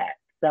towards that.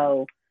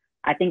 So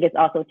I think it's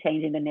also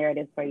changing the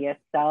narrative for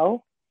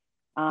yourself,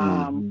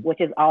 which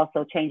is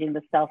also changing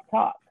the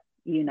self-talk.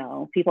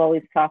 People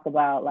always talk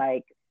about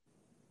like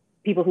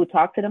people who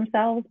talk to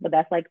themselves, but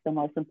that's like the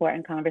most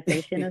important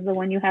conversation is the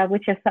one you have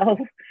with yourself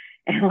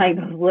and like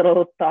those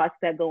little thoughts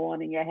that go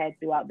on in your head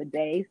throughout the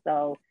day.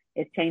 So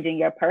it's changing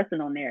your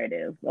personal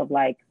narrative of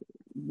like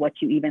what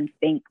you even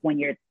think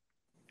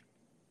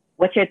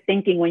what you're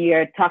thinking when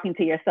you're talking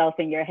to yourself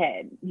in your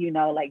head,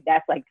 like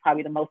that's like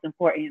probably the most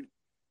important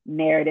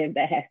narrative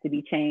that has to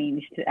be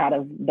changed out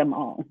of them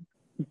all.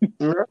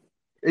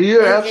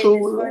 You're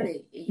absolutely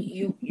right.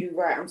 You're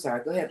right. I'm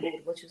sorry. Go ahead.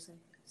 What you saying?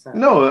 Sorry.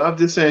 No, I'm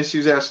just saying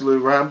she's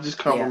absolutely right. I'm just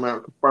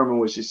confirming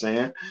what she's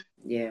saying.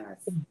 Yeah,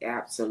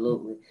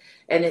 absolutely.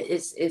 And it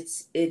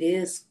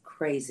is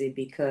crazy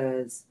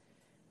because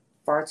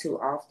far too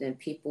often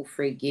people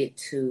forget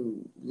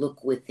to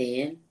look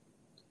within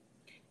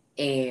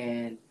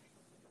and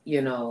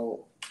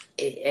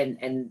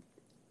and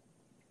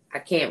I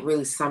can't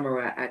really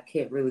summarize. I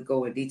can't really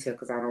go in detail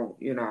because I don't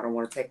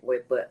want to take away.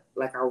 But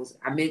like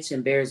I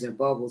mentioned Bears and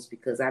Bubbles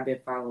because I've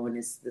been following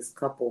this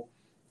couple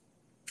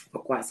for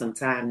quite some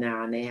time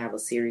now, and they have a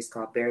series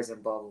called Bears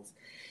and Bubbles.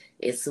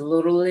 It's a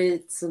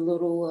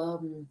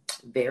little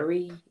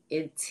very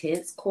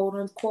intense, quote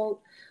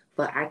unquote,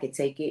 but I could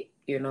take it,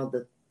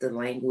 the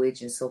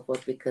language and so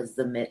forth because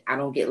I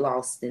don't get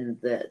lost in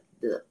the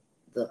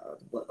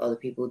what other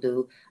people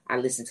do. I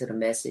listen to the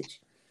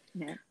message.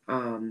 Yeah.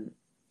 And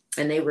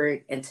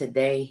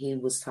today he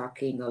was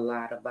talking a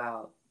lot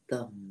about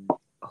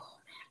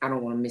I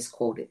don't want to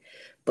misquote it,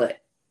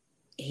 but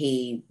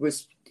he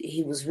was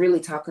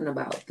really talking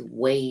about the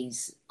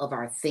ways of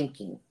our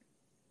thinking,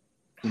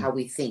 how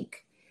we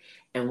think,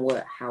 and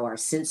how our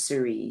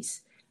sensories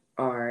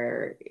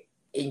are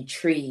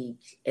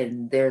intrigued.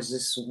 And there's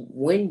this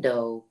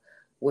window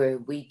where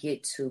we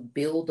get to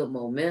build a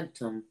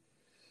momentum,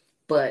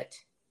 but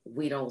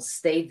we don't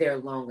stay there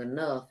long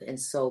enough. And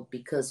so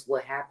because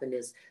what happened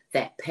is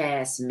that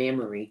past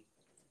memory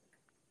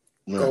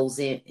goes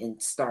in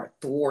and start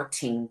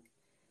thwarting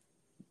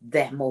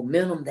that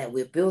momentum that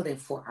we're building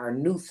for our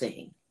new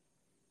thing,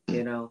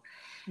 Yeah.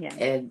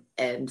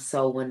 And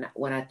so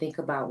when I think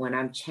about when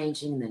I'm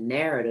changing the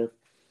narrative,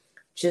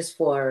 just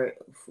for,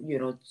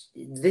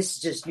 this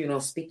just,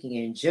 speaking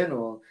in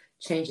general,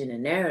 changing the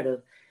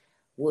narrative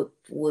would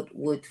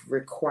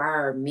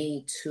require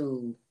me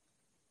to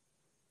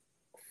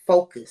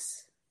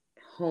focus,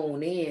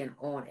 hone in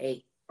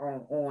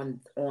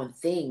on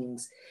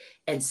things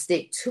and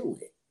stick to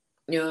it.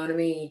 You know what I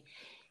mean?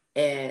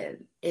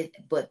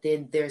 But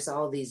then there's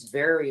all these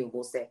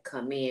variables that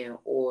come in,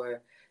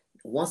 or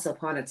once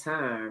upon a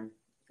time,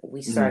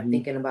 we start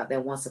thinking about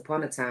that once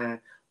upon a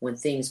time when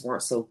things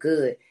weren't so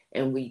good,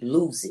 and we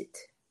lose it.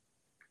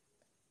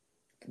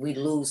 We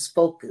lose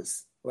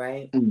focus,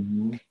 right?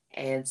 Mm-hmm.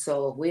 And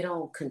so if we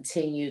don't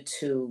continue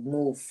to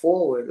move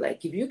forward,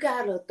 like if you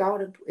got a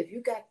thought, if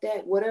you got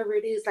that, whatever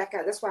it is,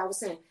 that's why I was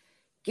saying,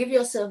 give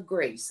yourself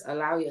grace,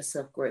 allow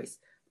yourself grace,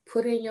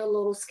 put in your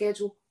little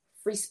schedule,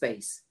 free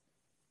space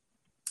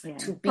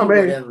to be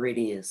whatever it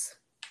is.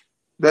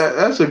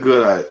 That's a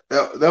good idea.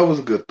 That was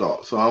a good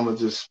thought. So I'm gonna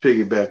just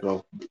piggyback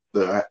off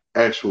the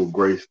actual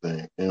grace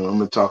thing, and I'm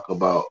gonna talk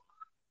about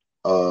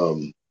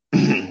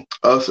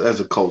us as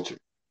a culture.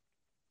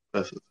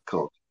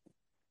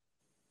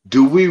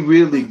 Do we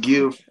really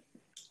give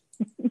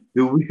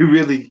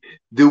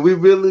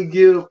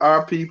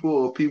our people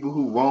or people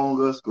who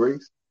wrong us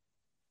grace?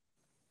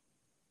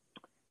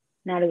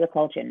 Not as a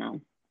culture,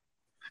 no.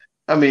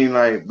 I mean,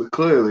 but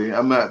clearly,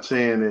 I'm not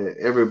saying that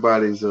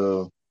everybody's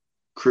a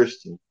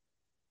Christian,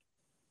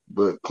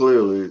 but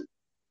clearly,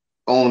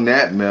 on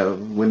that matter,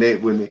 when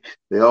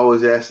they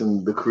always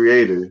asking the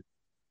Creator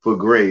for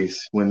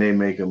grace when they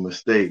make a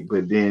mistake,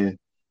 but then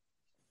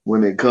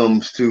when it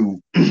comes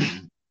to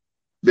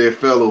their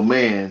fellow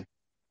man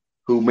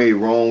who may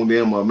wrong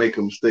them or make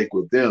a mistake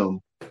with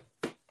them,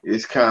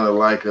 it's kind of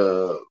like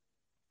a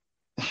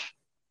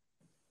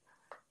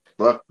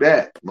fuck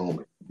that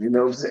moment. You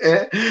know what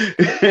I'm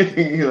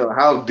saying?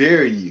 How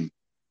dare you?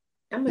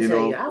 I'm gonna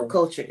tell you, our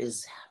culture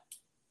is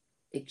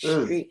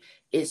extreme.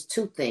 It's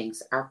two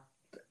things. And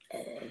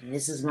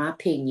this is my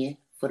opinion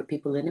for the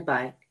people in the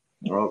back.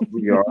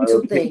 We are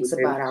two things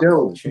about our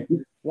culture.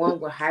 One,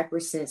 we're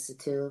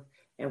hypersensitive,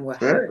 and we're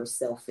hyper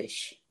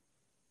selfish.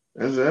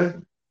 That's it.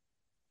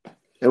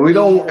 And we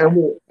don't.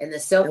 And the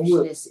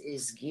selfishness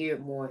is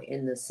geared more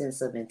in the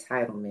sense of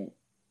entitlement.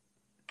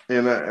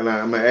 And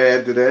I'm gonna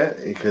add to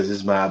that because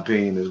it's my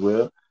opinion as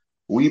well.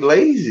 We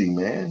lazy,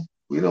 man.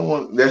 We don't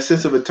want that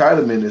sense of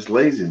entitlement is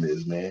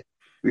laziness, man.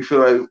 We feel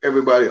like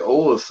everybody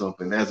owes us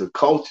something as a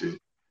culture.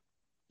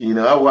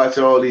 I watch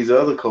all these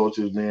other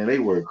cultures, man. They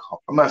work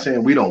hard. I'm not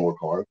saying we don't work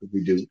hard, because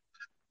we do,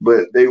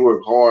 but they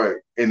work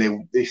hard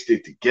and they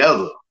stick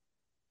together.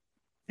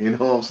 You know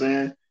what I'm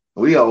saying?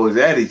 We always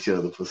at each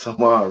other for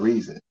some odd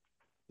reason.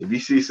 If you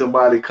see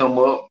somebody come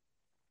up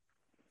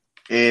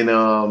and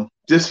I'm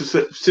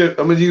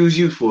gonna use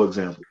you for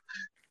example.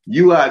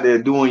 You out there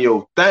doing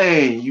your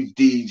thing, you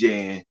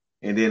DJing,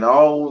 and then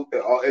all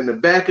in the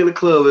back of the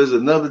club there's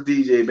another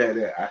DJ back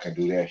there. I can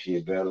do that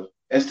shit better.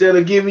 Instead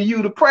of giving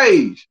you the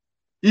praise.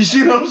 You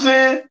see what I'm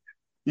saying?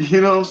 You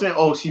know what I'm saying?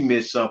 Oh, she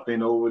missed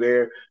something over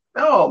there.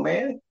 No,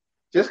 man.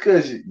 Just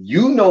because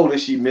you know that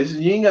she missed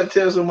it, you ain't got to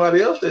tell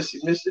somebody else that she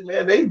missed it,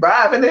 man. They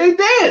vibing, they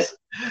dance.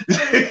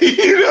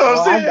 You know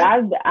what I'm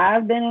saying?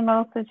 I've been in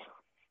those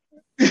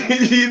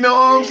situations. You know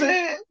what I'm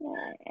saying?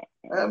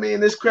 I mean,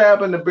 this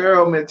crab in the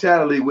barrel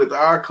mentality with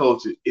our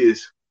culture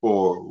is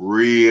for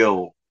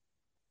real.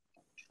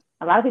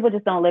 A lot of people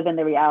just don't live in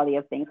the reality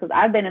of things. Because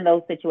I've been in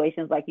those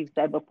situations, like you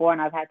said before,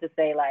 and I've had to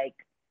say, like,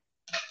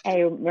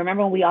 hey,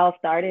 remember when we all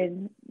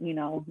started?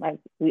 Like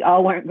we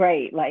all weren't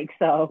great. Like,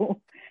 so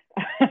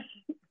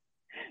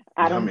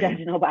I don't judge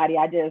nobody.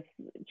 I just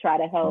try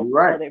to help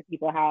other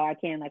people how I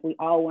can. Like, we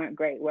all weren't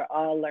great. We're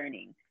all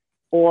learning.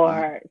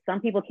 Or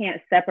some people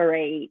can't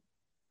separate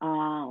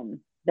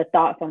the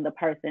thought from the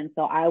person.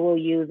 So I will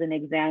use an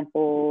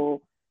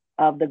example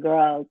of the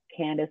girl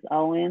Candace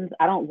Owens.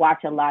 I don't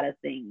watch a lot of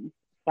things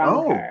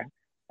from her,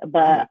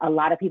 but a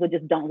lot of people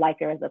just don't like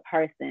her as a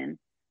person.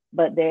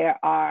 But there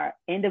are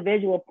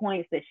individual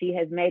points that she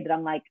has made that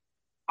I'm like,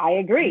 I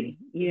agree,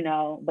 you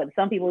know, but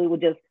some people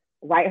would just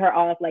write her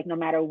off, like no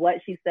matter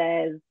what she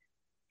says,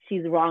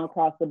 she's wrong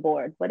across the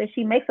board. But if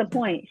she makes a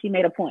point, she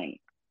made a point.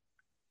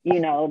 You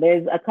know,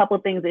 there's a couple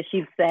things that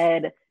she's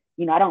said,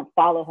 you know, I don't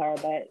follow her,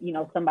 but, you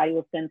know, somebody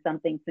will send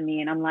something to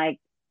me and I'm like,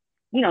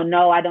 you know,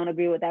 no, I don't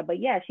agree with that. But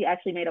yeah, she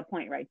actually made a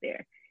point right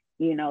there.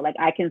 You know, like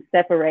I can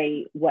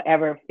separate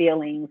whatever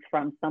feelings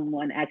from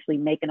someone actually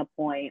making a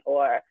point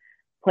or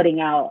putting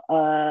out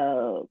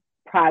a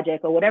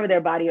project or whatever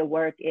their body of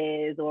work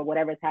is or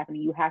whatever's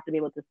happening. You have to be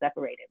able to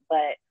separate it.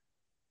 But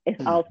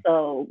it's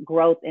also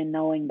growth in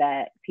knowing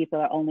that people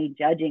are only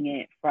judging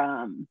it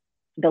from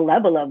the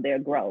level of their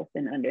growth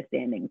and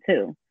understanding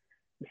too.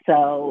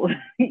 So,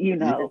 you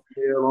know,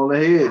 on the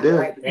head there.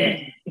 Like that.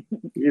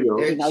 You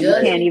know, you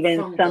can't even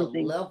from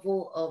something the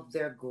level of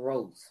their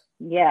growth.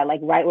 Yeah,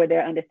 like right where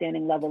their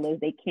understanding level is,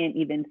 they can't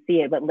even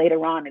see it. But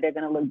later on, they're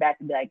going to look back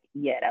and be like,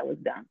 yeah, that was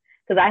dumb.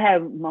 Because I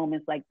have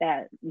moments like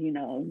that. You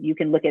know, you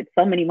can look at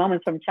so many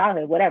moments from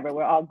childhood, whatever.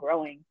 We're all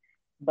growing.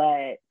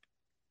 But,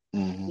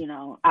 you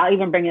know, I'll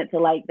even bring it to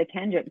like the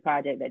Kendrick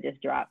project that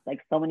just dropped.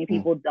 Like so many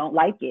people don't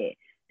like it.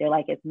 They're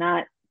like, it's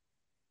not,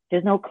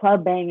 there's no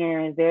club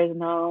bangers. There's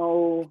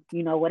no,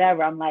 you know,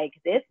 whatever. I'm like,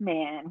 this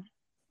man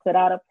put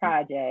out a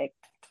project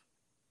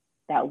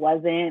that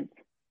wasn't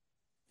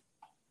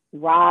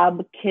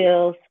rob,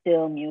 kill,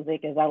 steal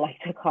music, as I like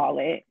to call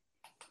it.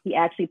 He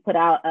actually put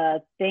out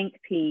a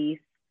think piece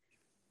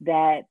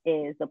that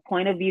is the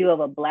point of view of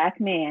a Black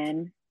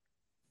man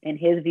and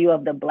his view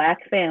of the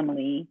Black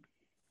family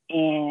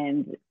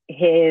and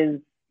his,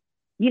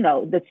 you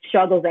know, the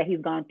struggles that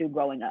he's gone through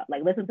growing up.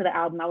 Like, listen to the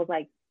album. I was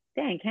like,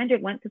 dang,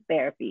 Kendrick went to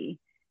therapy.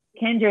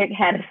 Kendrick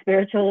had a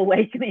spiritual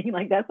awakening.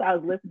 Like, that's how I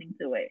was listening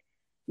to it,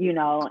 you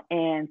know,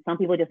 and some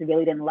people just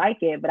really didn't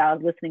like it. But I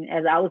was listening,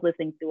 as I was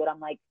listening to it, I'm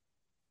like,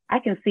 I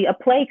can see a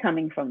play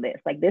coming from this.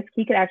 Like this,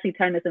 he could actually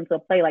turn this into a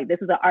play. Like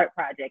this is an art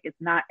project. It's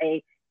not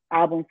a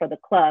album for the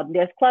club.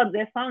 There's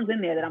songs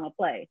in there that I'm gonna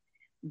play.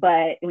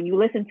 But when you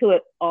listen to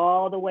it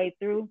all the way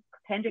through,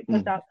 Kendrick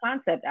puts out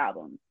concept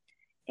albums.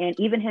 And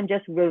even him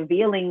just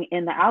revealing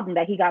in the album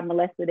that he got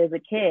molested as a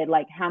kid,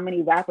 like how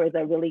many rappers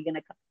are really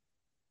gonna come?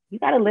 You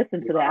gotta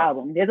listen to the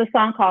album. There's a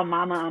song called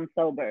Mama, I'm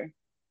Sober.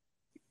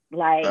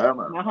 Like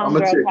my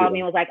homegirl called me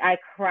and was like, I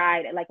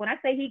cried. Like when I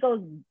say he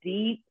goes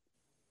deep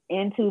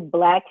into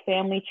Black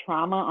family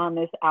trauma on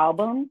this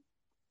album,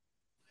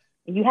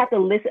 you have to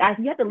listen.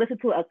 You have to listen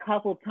to it a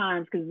couple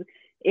times because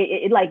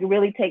it like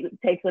really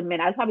takes a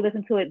minute. I probably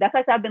listen to it. That's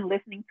why I've been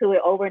listening to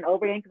it over and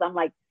over again because I'm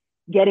like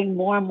getting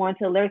more and more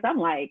into the lyrics. I'm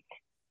like,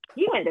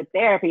 he went to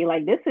therapy.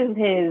 Like this is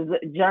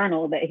his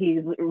journal that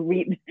he's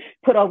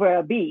put over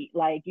a beat.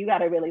 Like you got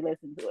to really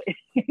listen to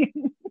it.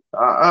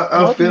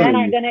 Most men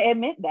aren't going to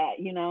admit that,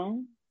 you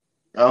know.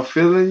 I'm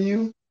feeling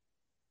you,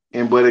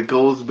 but it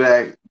goes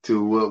back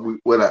to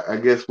what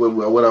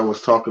I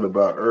was talking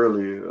about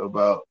earlier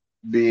about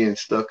being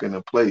stuck in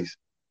a place.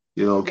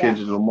 You know,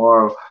 Kendrick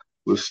Lamar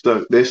was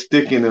stuck. They're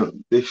sticking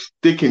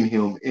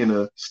him in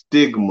a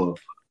stigma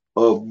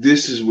of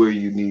this is where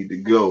you need to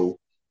go.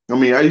 I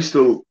mean, I used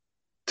to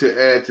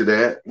add to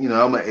that, you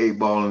know, I'm an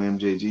 8Ball and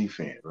MJG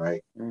fan,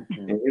 right?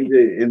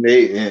 And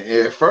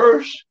at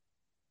first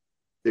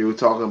they were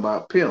talking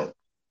about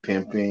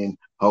pimping,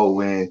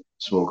 hoeing,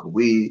 smoking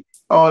weed,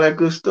 all that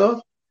good stuff.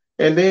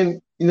 And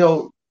then, you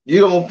know,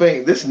 you don't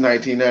think this is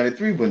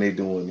 1993 when they're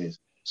doing this.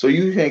 So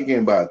you thinking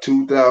about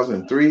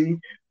 2003,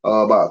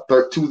 about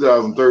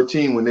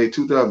 2013 when they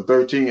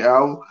 2013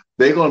 album,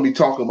 they're gonna be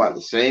talking about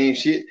the same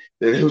shit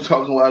that they were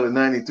talking about in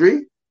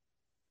 '93.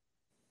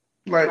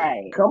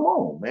 Like, come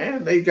on,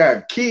 man! They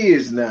got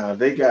kids now,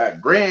 they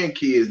got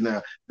grandkids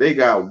now, they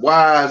got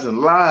wives and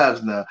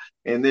lives now,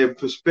 and their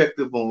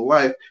perspective on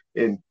life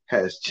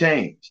has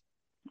changed.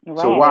 Right.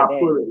 So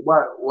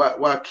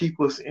why keep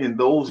us in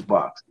those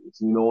boxes?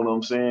 You know what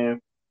I'm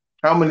saying?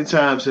 How many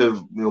times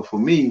for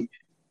me,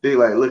 they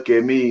like look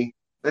at me,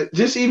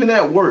 just even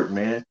at work,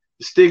 man.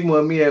 The stigma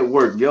of me at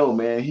work, yo,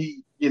 man,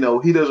 he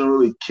doesn't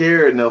really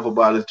care enough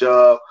about his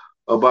job,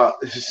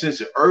 about his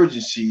sense of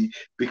urgency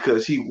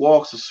because he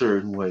walks a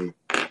certain way.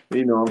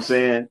 You know what I'm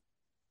saying?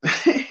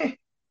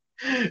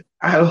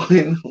 I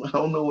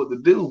don't know what to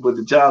do, but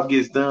the job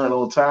gets done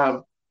on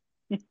time,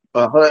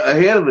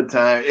 ahead of the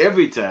time,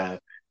 every time.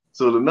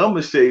 So the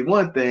numbers say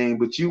one thing,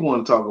 but you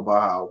want to talk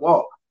about how I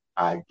walk.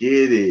 I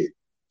get it.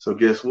 So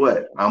guess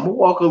what? I'm going to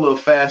walk a little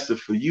faster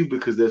for you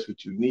because that's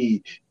what you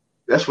need.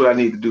 That's what I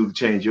need to do to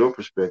change your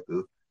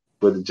perspective.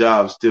 But the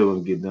job's still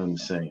going to get done the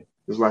same.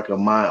 It's like a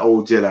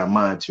old Jedi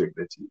mind trick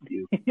that you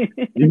do.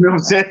 You know what I'm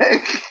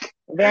saying?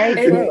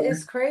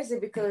 It's crazy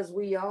because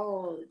we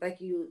all, like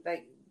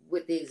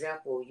with the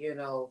example, you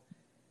know,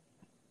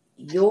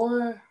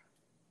 your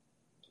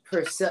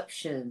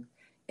perception,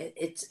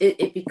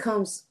 it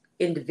becomes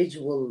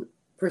individual.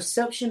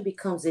 Perception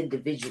becomes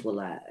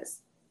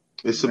individualized.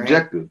 It's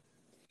subjective. Right?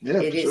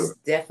 Yeah, it is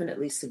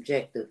definitely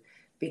subjective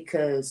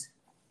because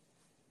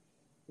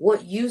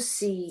what you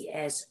see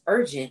as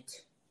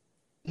urgent,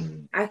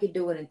 I could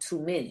do it in 2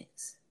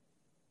 minutes.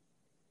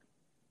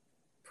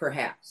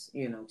 Perhaps,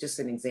 just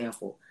an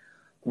example.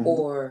 Mm-hmm.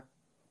 Or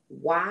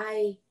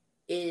why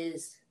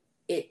is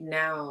it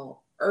now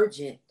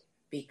urgent?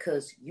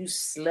 Because you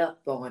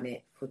slept on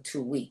it for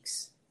 2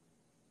 weeks.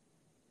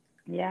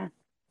 Yeah.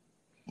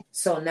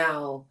 So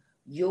now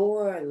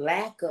your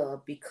lack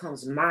of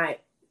becomes my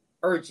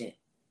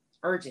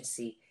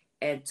urgency.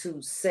 And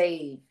to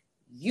save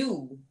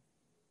you,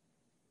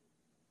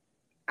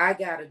 I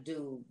got to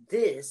do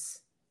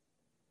this,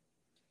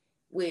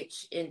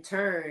 which in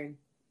turn,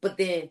 but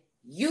then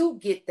you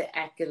get the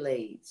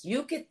accolades,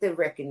 you get the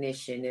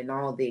recognition and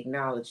all the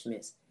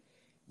acknowledgments.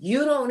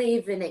 You don't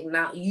even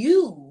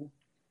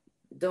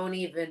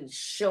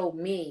show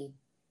me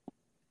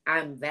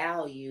I'm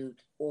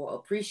valued or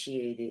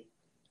appreciated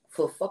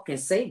for fucking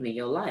saving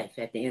your life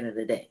at the end of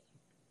the day.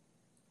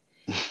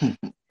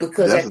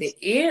 Because at the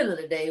end of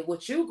the day,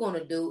 what you're going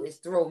to do is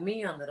throw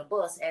me under the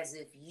bus as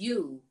if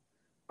you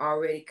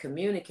already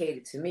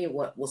communicated to me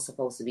what was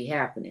supposed to be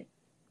happening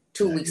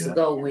 2 weeks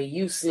ago when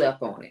you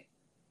slept on it.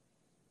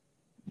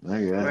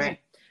 Right?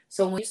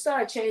 So when you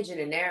start changing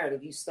the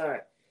narrative, you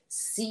start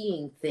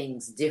seeing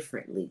things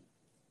differently.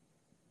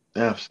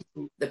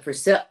 Absolutely. The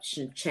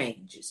perception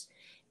changes.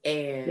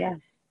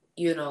 And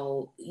you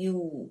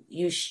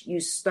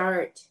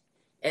start,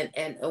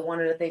 and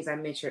one of the things I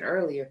mentioned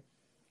earlier,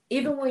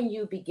 even when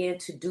you begin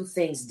to do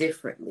things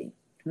differently,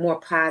 more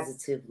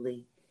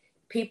positively,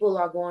 people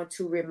are going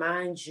to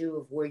remind you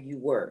of where you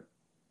were.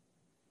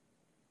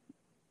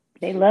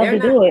 They love to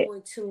do it.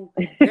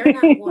 They're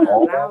not going to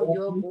allow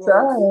your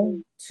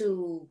growth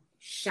to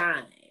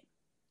shine.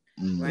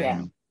 Right?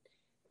 Yeah.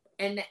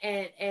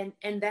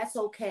 And that's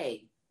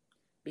okay.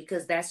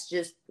 Because that's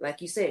just,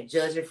 like you said,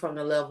 judging from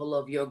the level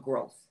of your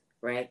growth,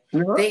 right?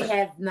 They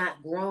have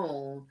not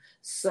grown.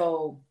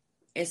 So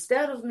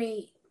instead of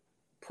me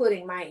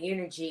putting my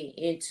energy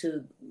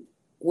into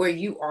where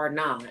you are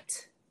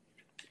not,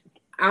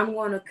 I'm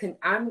going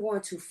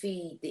to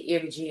feed the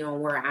energy on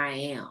where I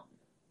am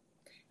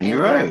and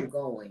where I'm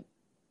going.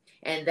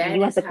 And that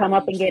is how come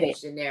up and get it.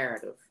 The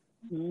narrative.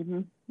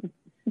 Mm-hmm.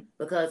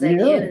 Because at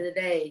the end of the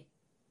day,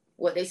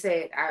 what they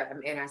said,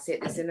 I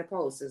said this in the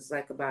post, it's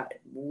like about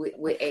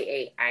with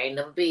AA. I ain't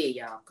never been,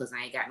 y'all, because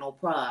I ain't got no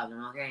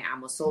problem, okay?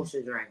 I'm a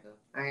social drinker.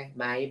 All right,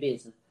 mind your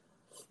business.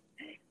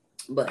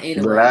 But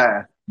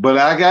anyway. But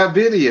I got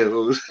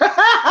videos.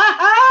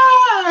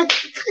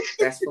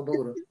 That's for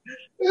Buddha.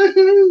 Let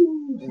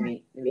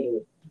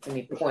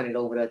me point it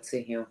over there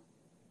to him.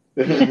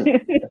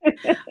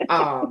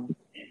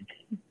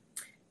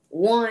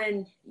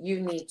 One,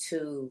 you need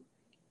to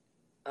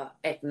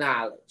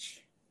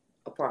acknowledge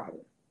a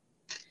problem.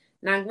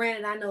 Now,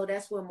 granted, I know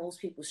that's where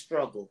most people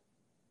struggle.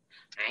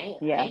 I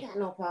ain't got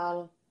no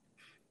problem.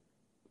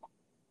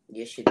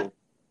 Yes, you do.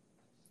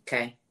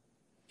 Okay?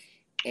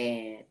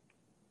 And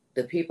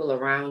the people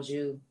around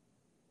you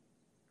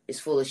is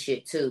full of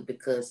shit, too,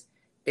 because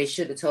they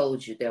should have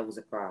told you there was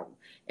a problem.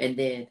 And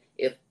then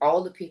if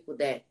all the people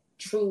that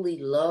truly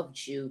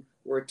loved you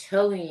were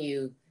telling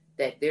you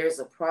that there's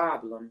a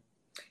problem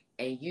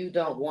and you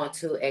don't want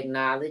to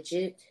acknowledge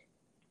it,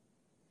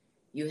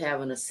 you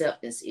have an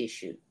acceptance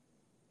issue.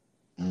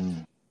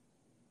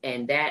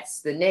 And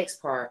that's the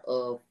next part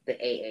of the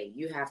AA.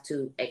 You have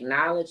to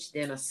acknowledge,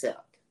 then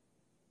accept.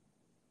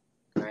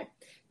 Right?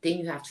 Then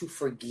you have to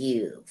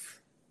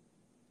forgive.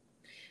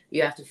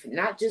 You have to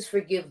not just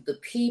forgive the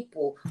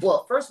people.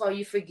 Well, first of all,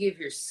 you forgive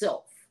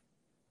yourself.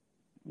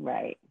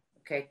 Right.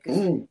 Okay?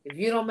 Because if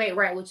you don't make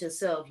right with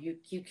yourself, you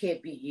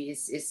can't be.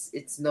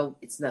 It's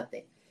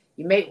nothing.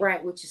 You make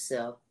right with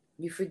yourself.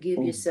 You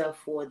forgive yourself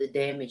for the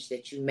damage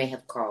that you may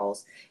have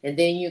caused. And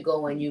then you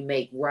go and you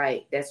make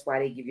right. That's why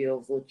they give you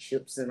those little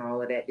chips and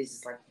all of that. This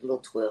is like little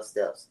 12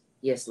 steps.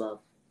 Yes, love.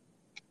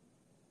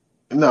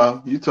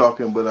 No, you're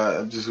talking, but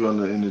I'm just going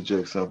to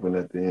interject something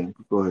at the end.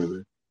 Go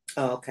ahead.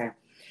 Oh, okay.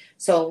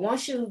 So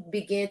once you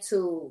begin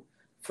to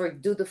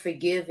do the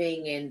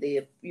forgiving and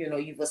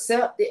you've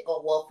accepted,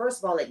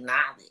 first of all,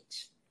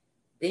 acknowledge.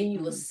 Then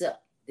you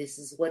accept. This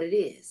is what it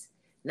is.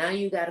 Now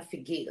you got to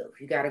forgive.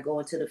 You got to go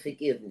into the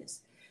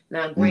forgiveness.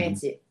 Now,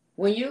 granted,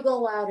 when you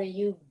go out and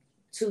you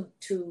to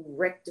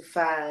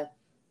rectify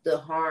the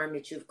harm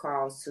that you've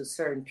caused to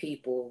certain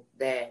people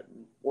that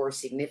were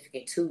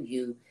significant to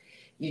you,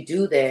 you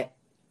do that.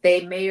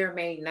 They may or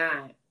may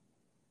not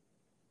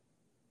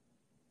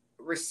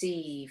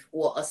receive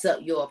or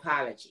accept your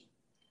apology.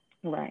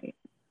 Right.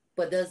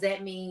 But does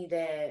that mean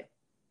that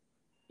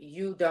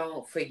you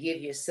don't forgive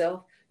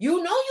yourself?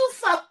 You know you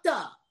fucked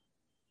up.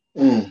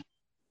 You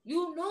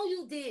know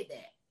you did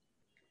that.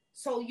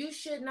 So you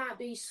should not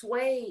be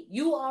swayed.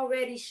 You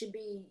already should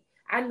be,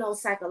 I know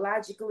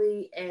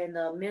psychologically and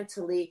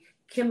mentally,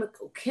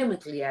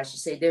 chemically, I should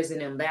say, there's an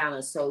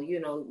imbalance. So,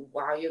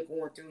 while you're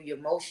going through your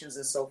emotions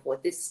and so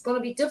forth, this is going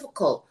to be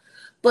difficult.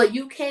 But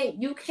you can't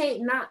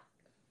not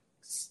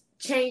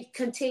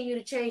continue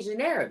to change the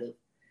narrative,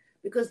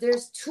 because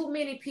there's too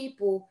many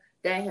people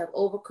that have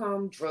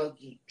overcome drug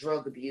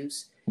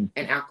abuse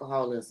and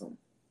alcoholism.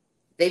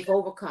 They've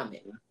overcome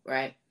it,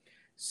 right?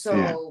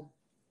 So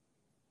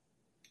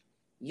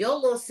you're a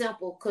little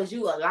simple because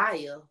you a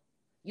liar,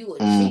 you a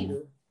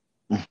cheater,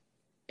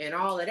 and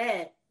all of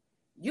that.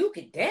 You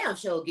could damn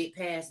sure get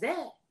past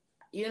that.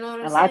 You know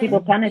what I'm saying? A lot of people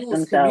punish you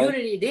was themselves.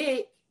 Community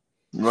dick.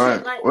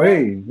 Right. Like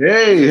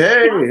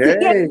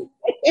Hey.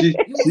 She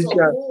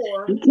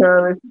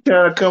whore.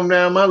 trying to come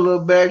down my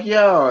little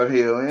backyard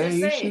here, man.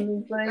 Just You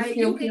saying, like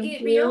you you can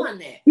get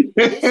beyond that.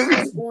 This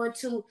is going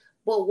to.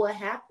 But what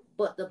happened?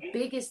 But the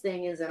biggest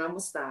thing is, and I'm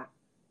gonna stop.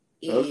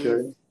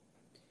 Is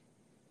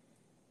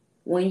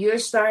when you're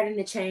starting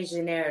to change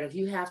the narrative,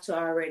 you have to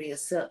already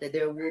accept that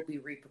there will be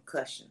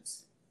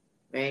repercussions,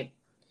 right?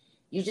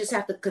 You just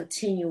have to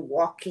continue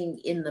walking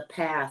in the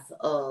path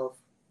of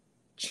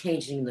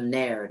changing the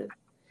narrative.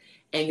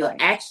 And your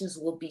actions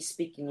will be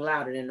speaking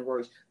louder than the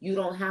words. You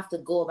don't have to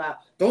go about,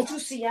 don't you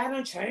see I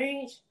done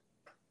changed?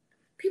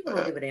 People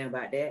don't give a damn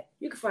about that.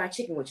 You can fry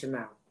chicken with your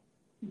mouth.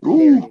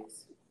 There it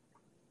is.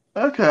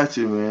 I got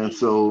you, man.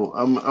 So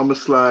I'm gonna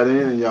slide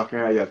in and y'all can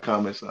have your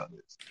comments on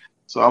this.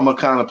 So I'm gonna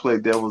kind of play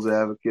devil's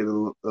advocate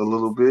a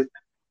little bit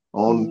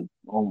on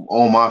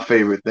my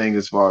favorite thing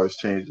as far as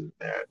changing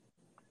the narrative.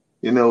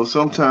 You know,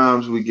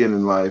 sometimes we get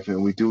in life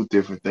and we do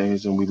different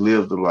things and we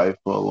live the life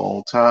for a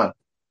long time.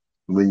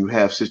 When you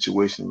have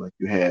situations like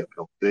you had a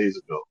couple days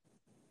ago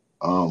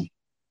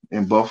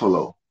in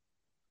Buffalo,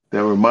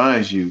 that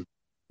reminds you,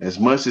 as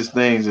much as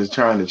things are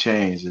trying to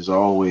change, there's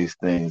always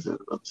things that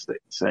stay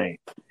the same.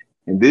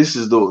 And this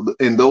is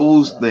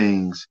those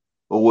things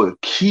are what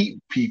keep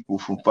people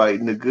from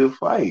fighting a good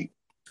fight,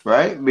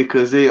 right?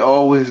 Because they're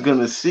always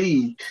gonna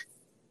see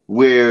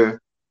where,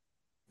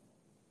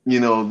 you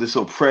know, this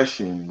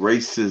oppression,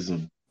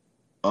 racism,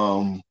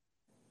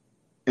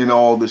 and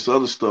all this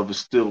other stuff is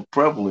still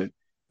prevalent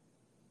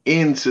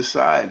in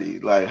society.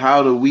 Like,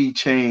 how do we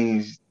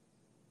change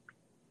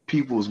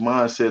people's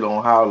mindset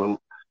on how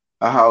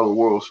the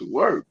world should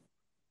work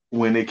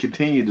when they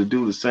continue to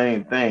do the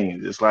same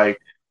thing? It's like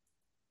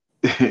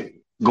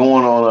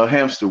going on a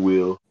hamster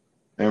wheel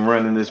and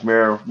running this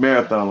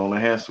marathon on a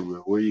hamster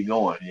wheel. Where you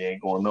going? You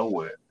ain't going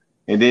nowhere.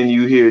 And then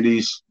you hear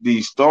these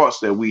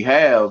thoughts that we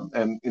have,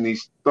 and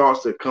these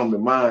thoughts that come to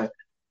mind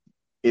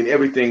in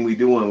everything we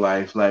do in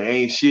life. Like,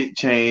 ain't shit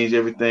changed.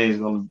 Everything's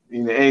gonna,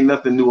 you know, ain't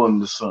nothing new under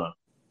the sun.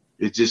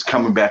 It's just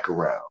coming back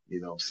around.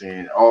 You know what I'm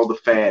saying? All the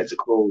fads, the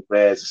clothes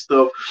fads and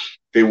stuff,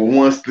 they were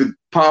once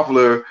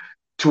popular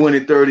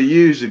 20, 30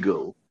 years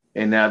ago,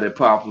 and now they're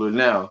popular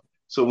now.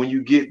 So when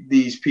you get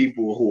these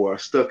people who are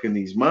stuck in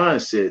these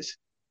mindsets,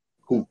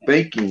 who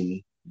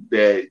thinking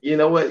that, you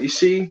know what, you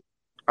see,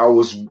 I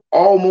was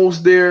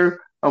almost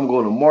there. I'm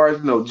going to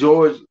march. No,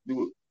 George,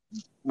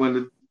 when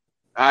the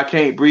I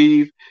Can't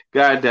Breathe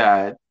guy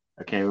died,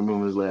 I can't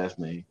remember his last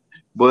name,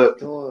 but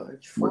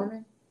George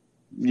Foreman.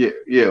 Yeah,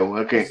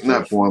 I can't.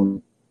 Not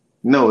Foreman.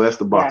 No, that's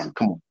the boxer. Yeah.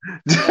 Come on,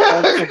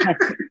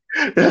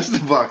 that's the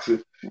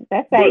boxer.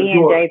 That's that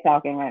E&J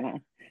talking right now.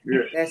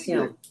 Yeah, that's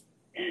him.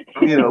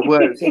 You know,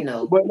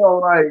 but no,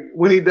 like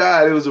when he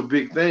died, it was a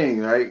big thing,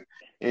 right?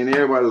 And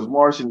everybody was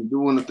marching,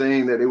 doing the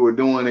thing that they were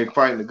doing. They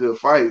fighting a good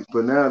fight.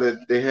 But now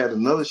that they had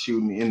another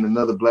shooting in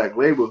another black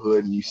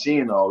neighborhood, and you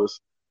seeing all this,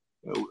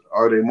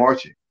 are they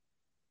marching?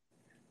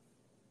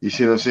 You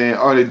see what I'm saying?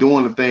 Are they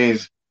doing the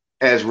things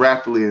as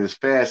rapidly and as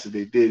fast as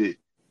they did it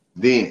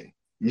then?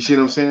 You see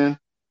what I'm saying?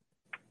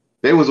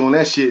 They was on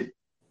that shit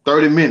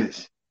 30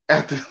 minutes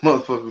after the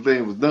motherfucking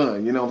thing was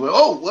done. You know, like,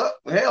 oh, what?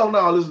 Hell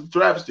no, this is a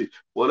travesty.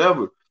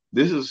 Whatever.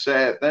 This is a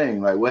sad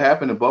thing. Like, what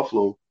happened in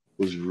Buffalo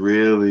was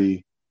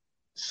really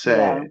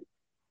sad.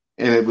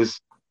 Yeah. And it was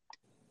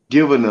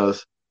giving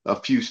us a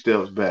few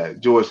steps back.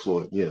 George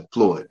Floyd. Yeah,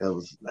 Floyd. That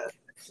was that.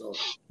 So,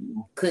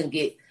 couldn't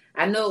get,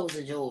 I know it was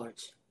a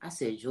George. I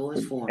said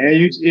George Foreman.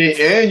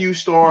 And you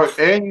started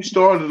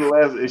the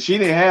last. And she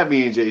didn't have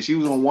E&J. She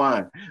was on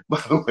wine.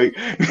 By the way,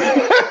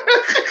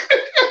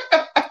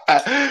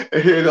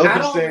 you know, I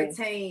don't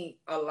retain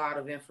a lot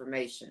of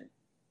information.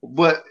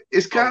 But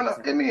it's kind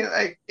of. I mean,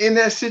 like in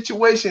that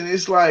situation,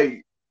 it's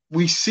like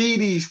we see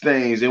these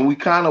things and we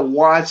kind of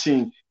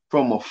watching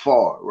from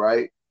afar,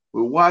 right?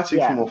 We're watching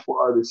from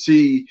afar to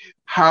see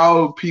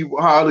how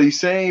these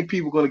same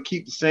people are going to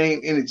keep the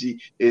same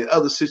energy in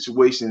other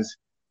situations.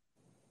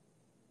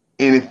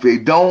 And if they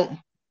don't,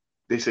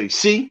 they say,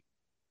 see,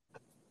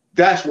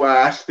 that's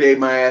why I stay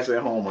my ass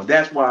at home. Or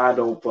that's why I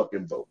don't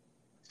fucking vote.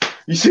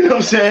 You see what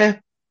I'm saying?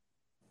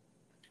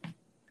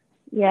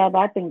 Yeah, but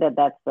I think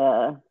that's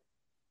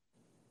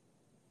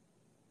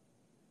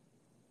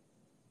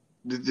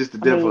just the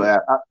devil.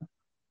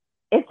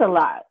 It's a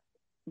lot,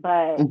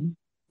 but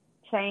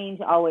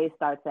change always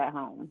starts at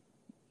home.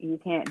 You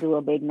can't do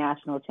a big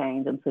national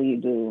change until you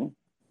do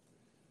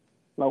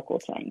local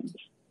change.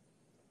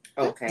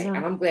 Okay, and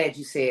I'm glad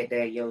you said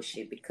that,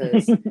 Yoshi,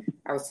 because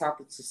I was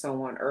talking to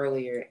someone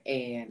earlier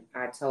and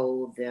I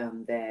told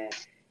them that,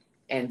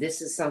 and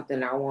this is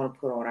something I want to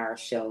put on our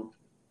show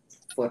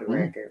for the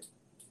record.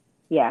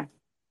 Yeah.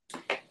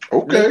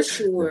 Okay. Make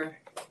sure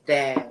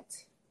that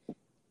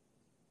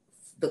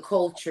the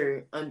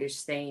culture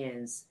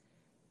understands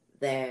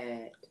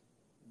that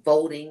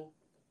voting,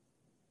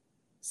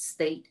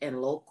 state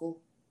and local,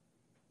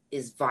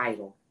 is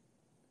vital.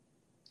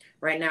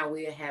 Right now,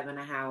 we are having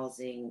a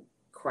housing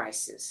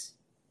crisis.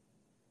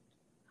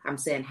 I'm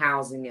saying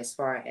housing as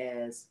far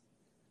as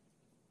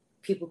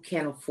people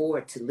can't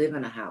afford to live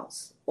in a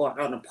house or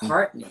an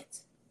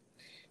apartment.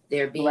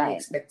 They're being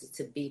expected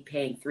to be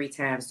paying 3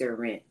 times their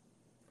rent,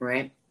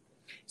 right?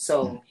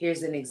 So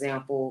here's an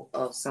example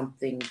of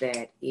something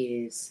that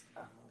is,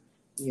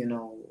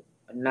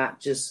 not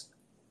just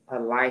a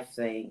life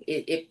thing.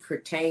 It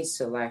pertains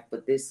to life,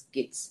 but this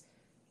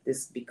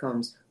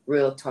becomes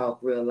real talk,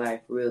 real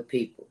life, real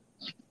people.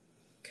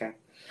 Okay.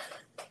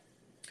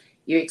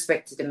 You're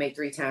expected to make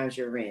 3 times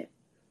your rent,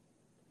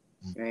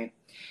 right?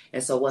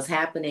 And so what's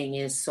happening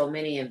is so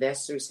many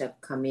investors have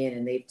come in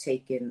and they've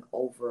taken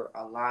over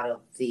a lot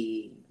of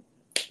the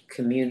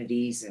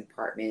communities and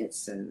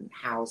apartments and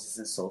houses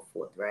and so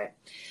forth, right?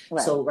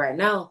 So right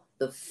now,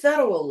 the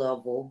federal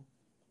level,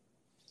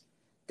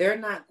 they're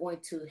not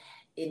going to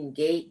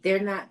engage. They're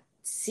not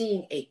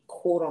seeing a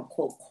quote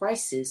unquote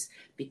crisis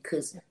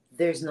because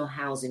there's no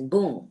housing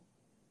boom.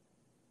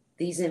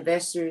 These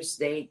investors,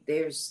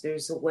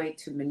 there's a way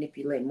to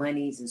manipulate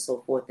monies and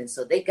so forth. And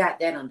so they got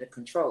that under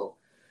control.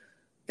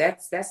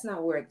 That's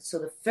not where, so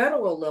the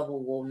federal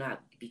level will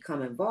not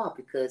become involved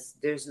because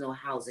there's no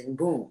housing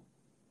boom.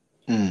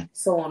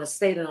 So on a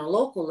state and a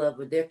local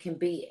level, there can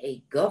be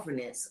a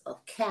governance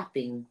of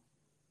capping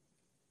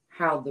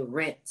how the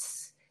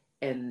rents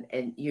and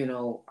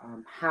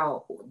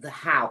how the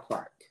how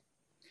part.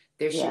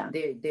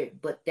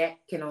 But that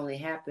can only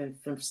happen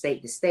from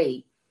state to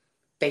state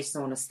based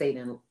on a state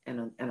and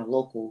a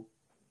local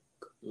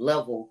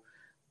level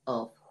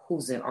of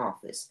who's in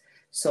office.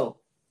 So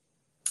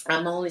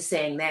I'm only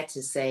saying that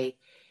to say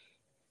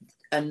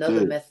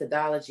another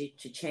methodology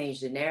to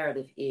change the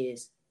narrative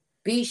is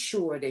be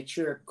sure that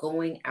you're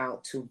going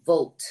out to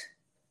vote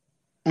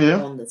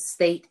on the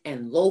state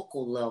and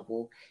local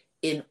level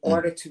in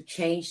order to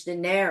change the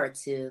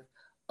narrative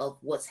of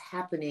what's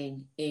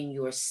happening in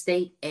your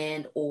state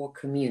and or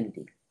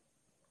community.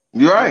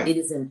 You're right. It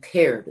is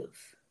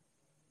imperative.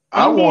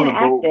 I want to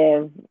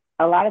active.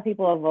 A lot of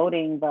people are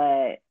voting,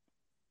 but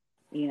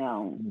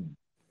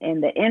in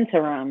the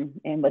interim,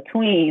 in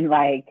between,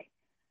 I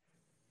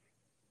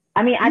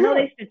know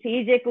they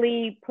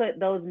strategically put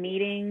those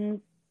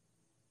meetings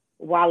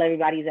while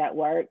everybody's at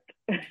work.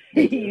 I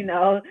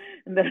know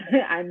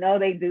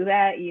they do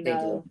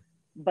that,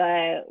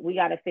 but we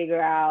got to figure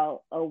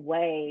out a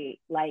way,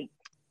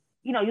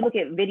 you look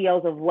at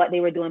videos of what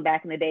they were doing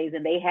back in the days,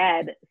 and they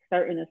had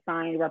certain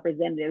assigned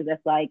representatives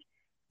that's like,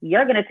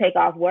 you're going to take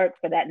off work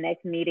for that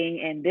next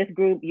meeting, and this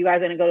group, you guys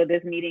are going to go to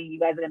this meeting, you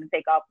guys are going to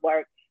take off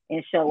work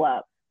and show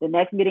up. The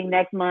next meeting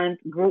next month,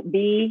 group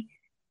B,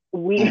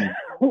 we're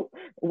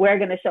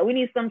going to show. We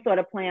need some sort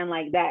of plan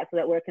like that so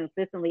that we're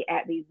consistently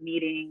at these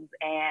meetings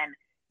and,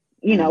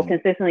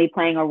 consistently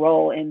playing a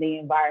role in the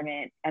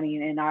environment.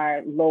 In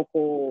our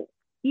local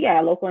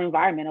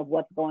environment of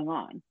what's going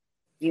on.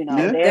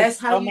 There's that's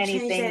how so many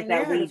things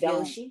that we don't.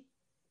 Yoshi.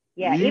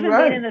 Yeah, even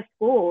being in the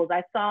schools,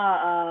 I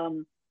saw,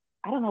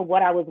 I don't know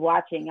what I was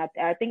watching.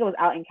 I think it was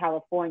out in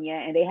California,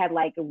 and they had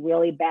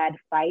really bad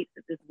fights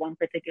at this one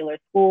particular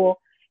school,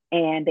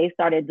 and they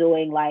started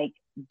doing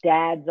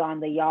dads on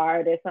the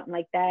yard or something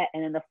like that,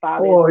 and then the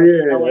fathers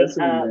were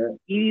showing up.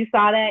 You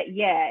saw that?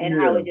 And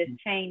how it just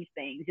changed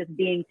things, just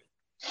being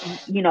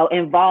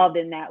involved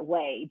in that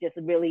way. Just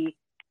really,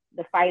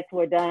 the fights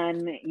were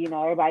done,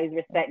 everybody's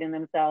respecting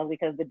themselves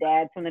because the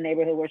dads from the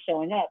neighborhood were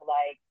showing up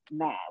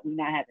nah, we're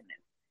not having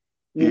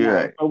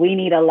this. So we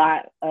need a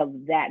lot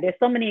of that. There's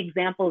so many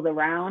examples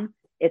around.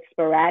 It's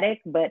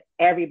sporadic, but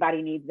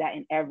everybody needs that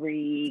in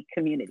every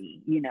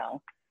community,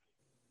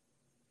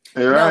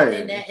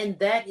 Right. No,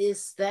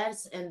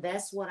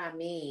 that's what I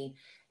mean.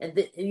 And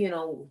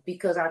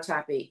because our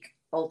topic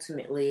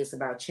ultimately is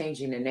about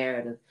changing the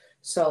narrative.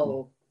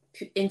 So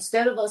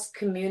instead of us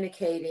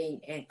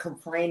communicating and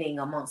complaining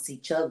amongst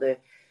each other,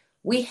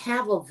 we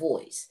have a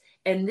voice.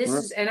 And this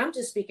is, and I'm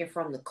just speaking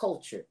from the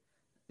culture.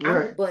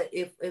 Right. But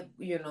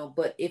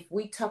if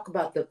we talk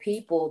about the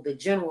people, the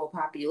general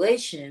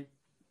population,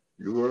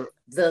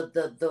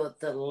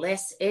 the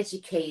less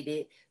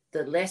educated,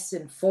 the less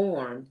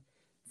informed,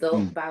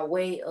 by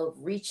way of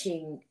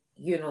reaching,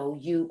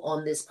 you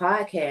on this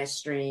podcast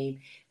stream,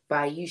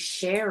 by you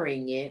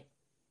sharing it,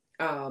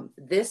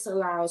 this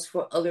allows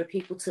for other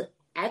people to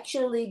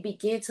actually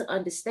begin to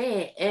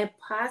understand, and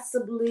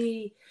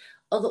possibly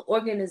other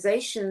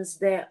organizations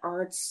that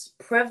are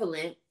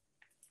prevalent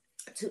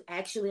to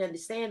actually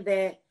understand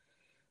that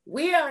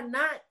we are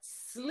not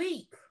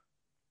asleep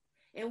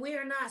and we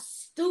are not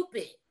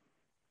stupid.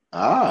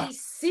 We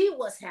see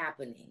what's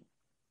happening.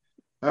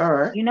 All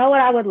right. You know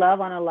what I would love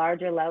on a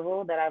larger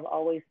level that I've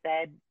always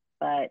said,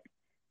 but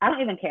I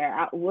don't even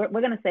care. We're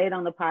going to say it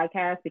on the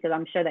podcast because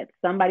I'm sure that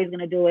somebody's going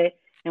to do it,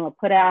 and we'll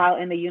put it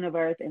out in the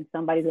universe and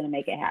somebody's going to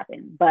make it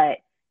happen. But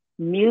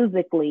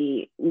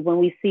musically, when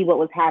we see what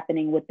was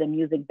happening with the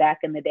music back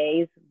in the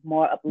days,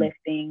 more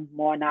uplifting,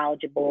 more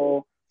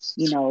knowledgeable,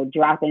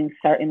 dropping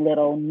certain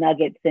little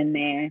nuggets in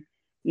there.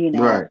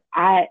 Right.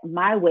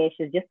 My wish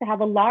is just to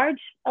have a large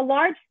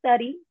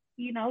study,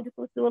 just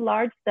let's do a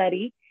large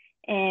study.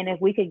 And if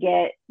we could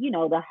get,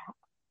 the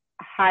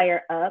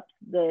higher ups,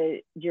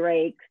 the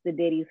Drakes, the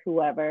Diddy's,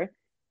 whoever,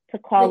 to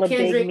call a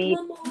big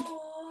meeting.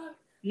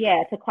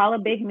 Yeah, to call a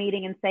big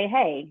meeting and say,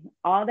 hey,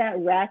 all that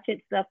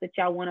ratchet stuff that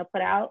y'all want to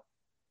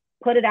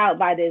put it out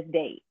by this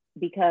date.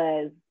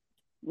 Because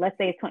let's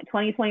say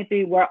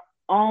 2023, we're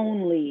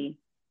only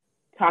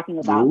talking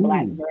about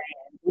Black brands.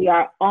 We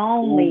are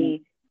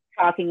only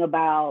talking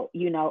about,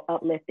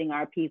 uplifting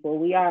our people.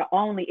 We are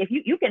only, if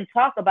you can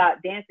talk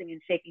about dancing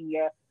and shaking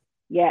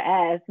your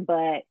ass,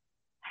 but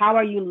how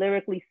are you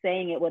lyrically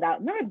saying it without,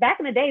 remember back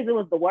in the days, it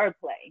was the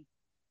wordplay.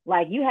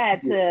 Like you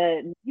had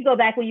to, you go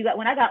back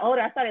when I got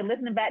older, I started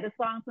listening back to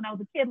songs when I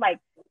was a kid, like,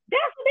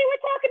 that's what they were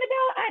talking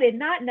about? I did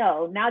not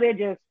know. Now they're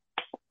just,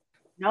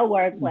 no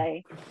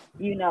wordplay, so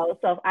if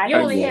you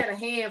only had a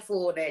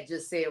handful that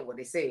just said what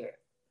they said.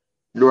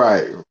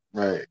 Right.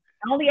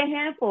 Only a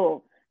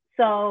handful.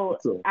 So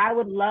I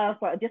would love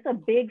for just a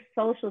big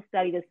social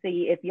study to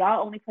see if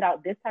y'all only put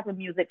out this type of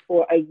music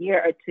for a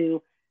year or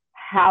two,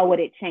 how would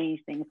it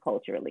change things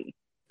culturally?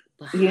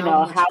 But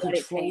how much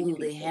control do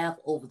they have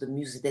over the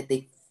music that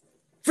they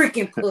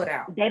freaking put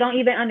out? They don't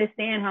even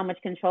understand how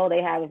much control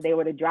they have if they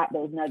were to drop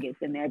those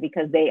nuggets in there,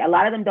 because a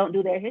lot of them don't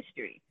do their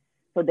history.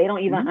 So they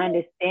don't even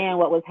understand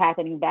what was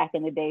happening back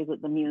in the days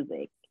with the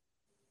music.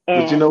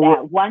 And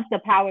once the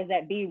powers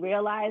that be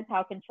realized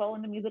how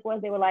controlling the music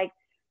was, they were like,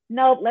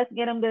 nope, let's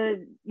get them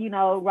to,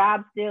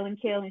 rob, steal, and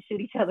kill and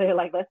shoot each other.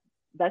 Like,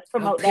 let's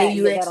promote that. Pay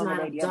you X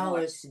amount of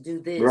dollars to do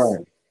this.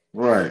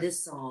 Right.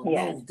 This song.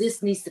 Yeah. No,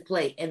 this needs to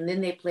play. And then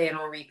they play it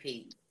on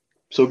repeat.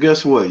 So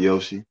guess what,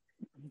 Yoshi?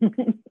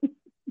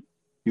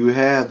 You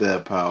have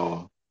that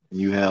power. And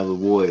you have the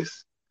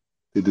voice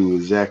to do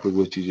exactly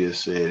what you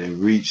just said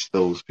and reach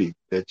those people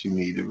that you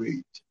need to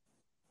reach.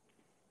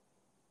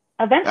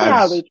 Eventually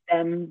I'll reach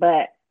them,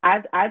 but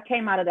I've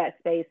came out of that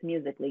space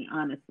musically,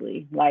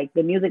 honestly. Like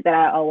the music that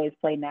I always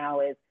play now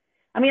is,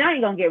 I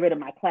ain't gonna get rid of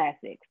my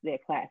classics. They're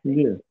classics.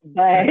 Yeah.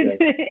 But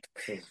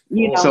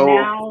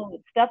now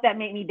stuff that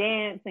make me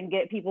dance and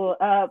get people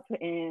up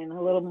and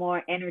a little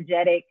more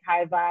energetic,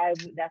 high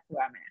vibe, that's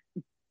where I'm at.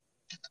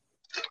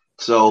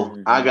 So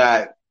I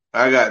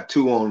got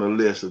two on the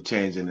list of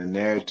changing the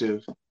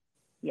narrative.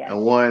 Yeah.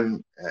 And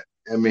one,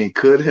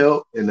 could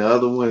help, and the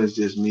other one is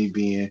just me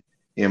being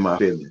in my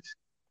feelings.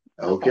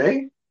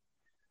 Okay?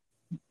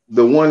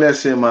 The one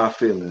that's in my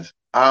feelings.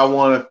 I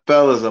want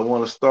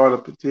to start a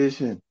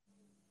petition.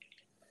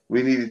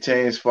 We need to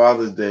change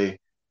Father's Day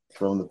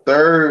from the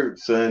third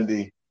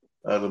Sunday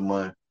of the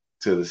month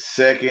to the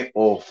second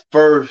or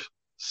first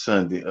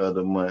Sunday of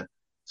the month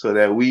so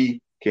that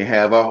we can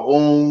have our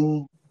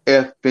own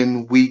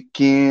effing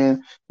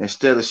weekend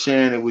instead of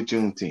sharing it with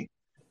Juneteenth.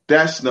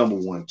 That's number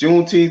one.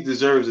 Juneteenth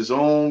deserves its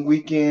own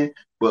weekend,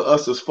 but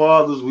us as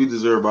fathers, we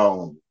deserve our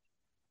own.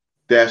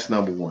 That's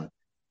number one.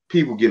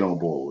 People get on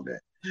board with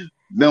that.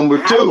 Number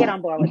two. I get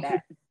on board with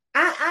that.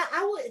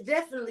 I would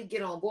definitely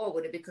get on board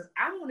with it because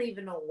I don't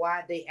even know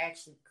why they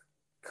actually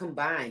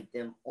combined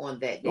them on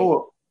that day.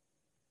 Oh,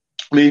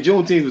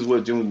 Juneteenth is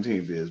what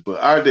Juneteenth is,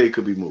 but our day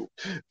could be moved.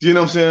 Do you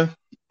know what I'm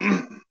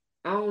saying?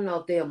 I don't know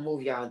if they'll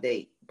move y'all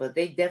date, but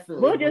they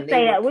definitely. We'll just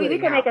say that we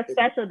can make a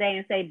special day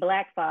and say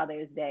Black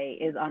Father's Day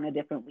is on a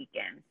different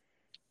weekend.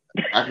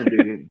 I can do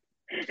it.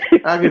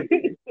 I can.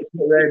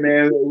 Right,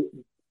 man.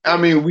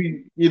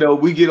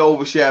 We get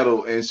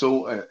overshadowed and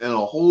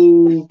a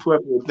whole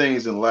plethora of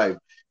things in life.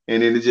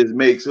 And then it just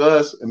makes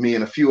us, me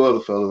and a few other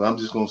fellas, I'm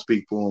just going to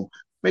speak for them,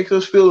 makes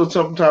us feel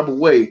some type of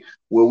way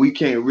where we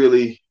can't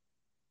really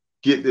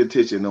get the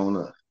attention on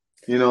us.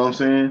 You know what I'm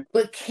saying?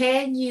 But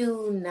can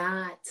you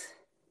not,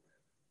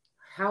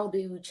 how do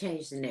you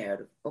change the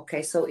narrative?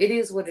 Okay, so it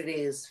is what it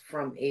is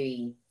from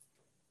a...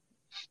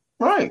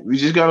 Right, we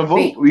just got to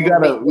vote. We got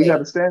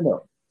to stand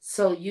up.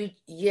 So you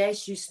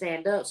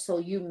stand up. So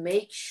you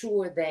make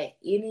sure that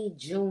any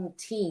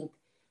Juneteenth,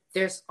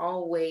 there's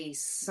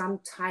always some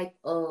type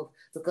of,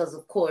 because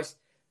of course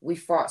we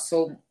fought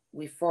so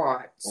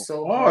hard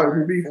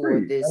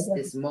for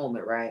this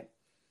moment, right?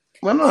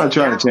 Well, I'm not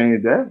trying to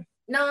change that.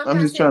 No,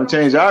 I'm just trying to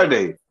change our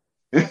day.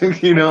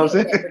 You know what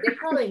I'm saying? But they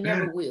probably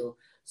never will.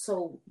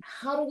 So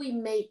how do we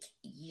make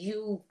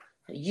not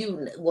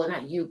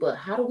you, but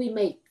how do we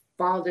make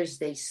Father's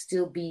Day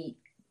still be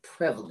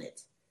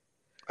prevalent?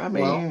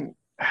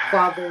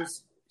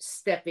 Fathers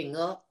stepping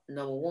up,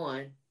 number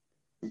one.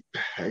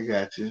 I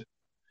got you.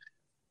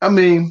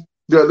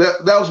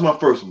 That was my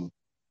first one.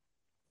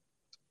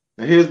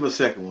 And here's my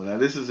second one. Now,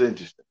 this is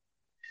interesting.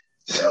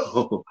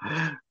 So,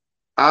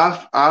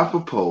 I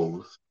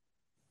propose,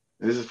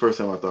 this is the first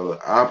time I thought of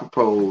it, I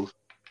propose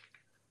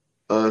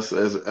us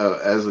as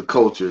a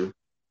culture,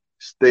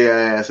 stay our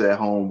ass at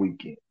home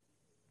weekend.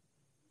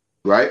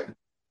 Right?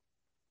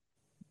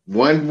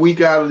 1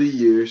 week out of the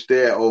year,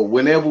 or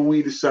whenever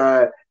we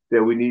decide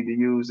that we need to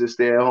use this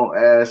stay at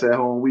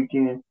home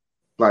weekend,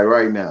 like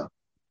right now.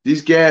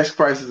 These gas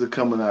prices are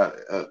coming out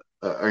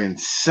are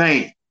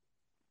insane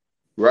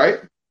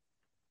right?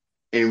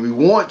 And we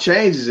want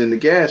changes in the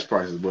gas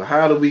prices, but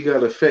how do we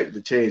gotta affect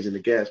the change in the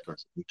gas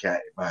prices? We can't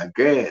buy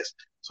gas.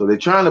 So they're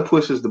trying to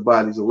push us to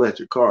buy these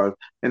electric cars,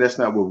 and that's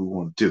not what we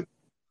want to do.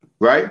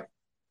 Right?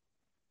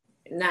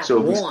 Not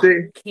so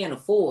want, can't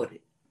afford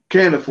it.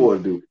 Can't afford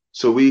to do it.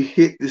 So we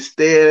hit the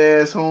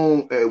stay-at-ass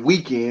home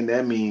weekend.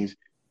 That means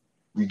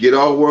we get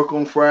off work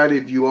on Friday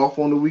if you off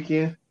on the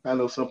weekend. I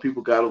know some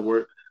people gotta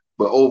work,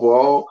 but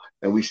overall,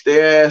 and we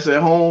stay ass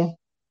at home,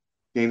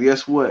 and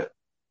guess what?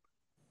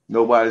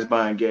 Nobody's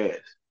buying gas.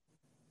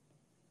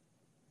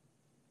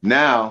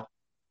 Now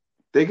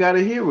they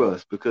gotta hear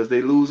us because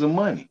they losing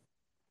money.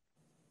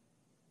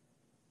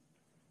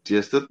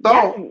 Just a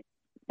thought.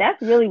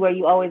 That's really where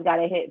you always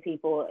gotta hit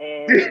people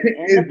in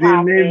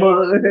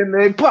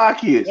their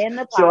pockets. In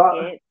the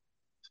pocket.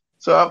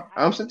 So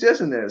I'm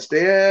suggesting that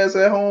stay ass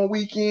at home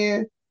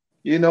weekend.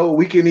 You know,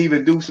 we can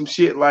even do some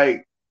shit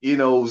like, you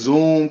know,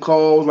 Zoom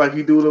calls, like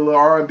we do the little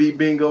R&B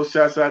bingo,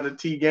 shouts out to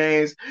T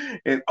Games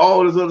and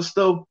all this other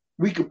stuff.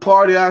 We could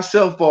party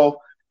ourselves off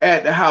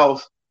at the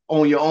house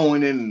on your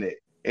own internet,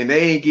 and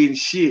they ain't getting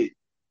shit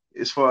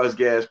as far as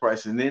gas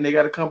prices. And then they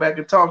got to come back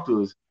and talk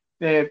to us.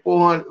 Man,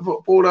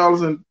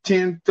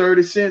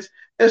 $4.10-$4.30.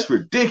 That's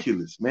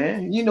ridiculous,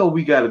 man. You know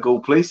we got to go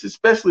places,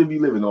 especially if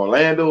you live in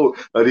Orlando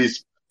or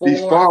these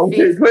far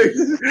away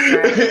places.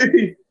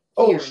 Right.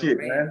 Oh shit,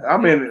 man!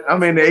 I'm in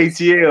the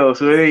ATL,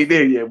 so it ain't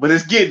there yet, but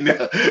it's getting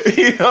there.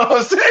 You know what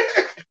I'm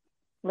saying?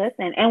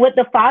 Listen, and with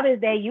the Father's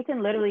Day, you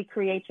can literally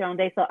create your own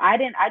day. So I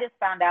just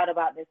found out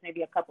about this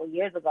maybe a couple of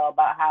years ago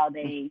about how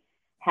they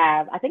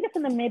have, I think it's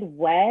in the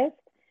Midwest,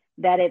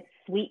 that it's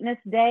Sweetness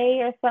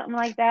Day or something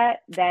like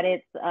that. That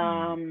it's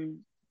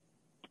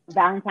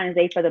Valentine's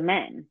Day for the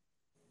men.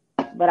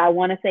 But I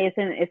want to say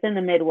it's in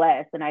the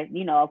Midwest, and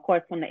of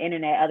course, from the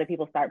internet, other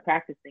people start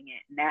practicing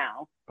it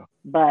now.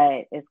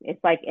 But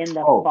it's like in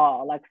the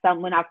fall, like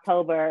in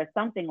October or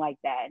something like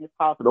that, and it's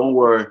called. Don't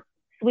worry.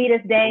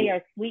 Sweetest Day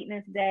or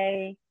Sweetness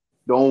Day.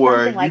 Don't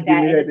worry. Something like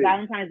that. And it's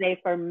Valentine's Day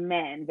for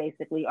men,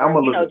 basically,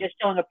 or just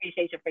showing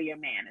appreciation for your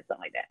man or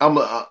something like that.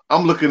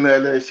 I'm looking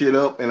at that shit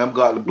up, and I'm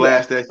going to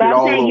blast that shit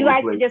all over the place. You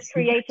actually just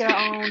create your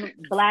own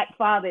Black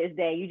Father's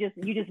Day. You just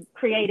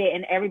create it,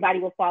 and everybody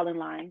will fall in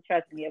line.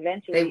 Trust me.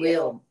 Eventually, they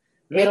will.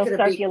 It'll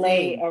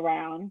circulate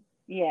around.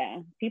 Yeah,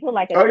 people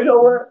like it.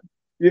 Oh,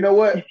 you know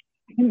what?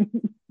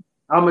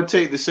 I'm gonna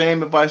take the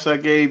same advice I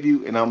gave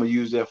you, and I'm gonna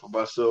use that for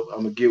myself.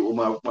 I'm gonna get with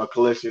my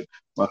collection,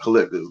 my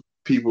collective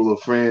people of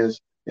friends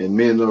and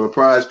men or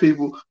prize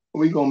people.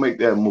 We're gonna make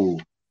that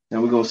move,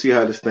 and we're gonna see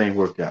how this thing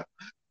work out.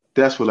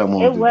 That's what I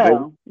want to do. It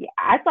will. Yeah,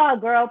 I saw a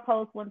girl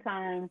post one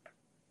time.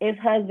 It's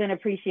Husband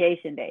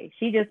Appreciation Day.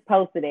 She just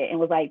posted it and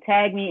was like,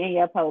 "Tag me in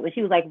your post," and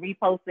she was like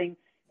reposting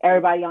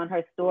everybody on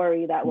her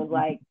story that was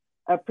like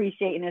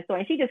appreciating her story.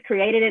 And she just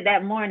created it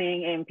that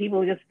morning, and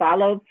people just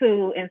followed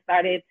too and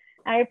started.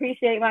 I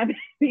appreciate my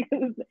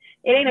because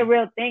it ain't a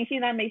real thing. She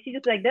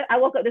just like, I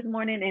woke up this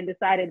morning and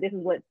decided this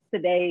is what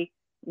today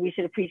we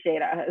should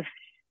appreciate our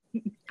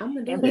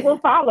husband. And people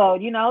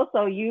followed,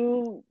 so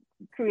you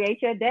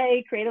create your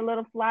day, create a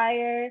little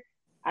flyer.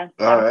 I'm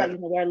trying to stop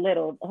using the word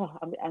little.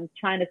 I'm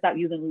trying to stop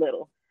using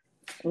little.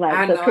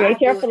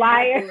 Create your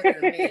flyer.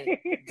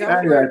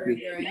 Don't worry,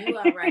 girl. You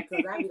all right?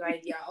 Because I be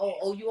like, yeah,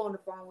 you on the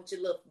phone with your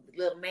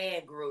little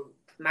man group.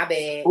 My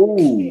bad.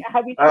 Ooh,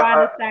 I be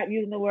trying to stop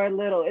using the word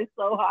little. It's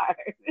so hard.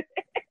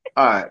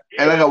 All right,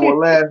 and I got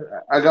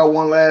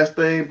one last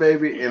thing,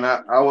 baby, and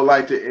I would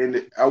like to end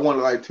it. I would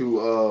like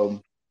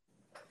to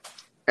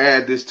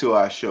add this to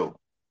our show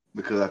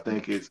because I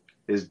think it's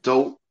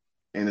dope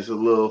and it's a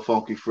little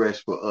funky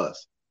fresh for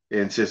us.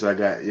 And since I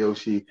got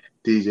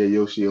DJ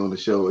Yoshi on the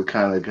show, it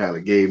kind of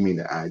gave me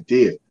the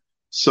idea.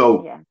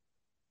 So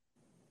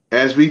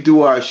as we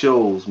do our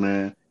shows,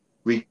 man,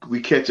 we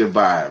catch a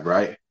vibe,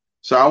 right?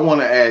 So I want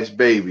to ask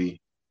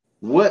Baby,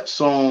 what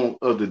song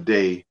of the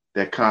day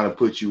that kind of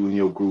puts you in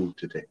your groove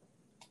today?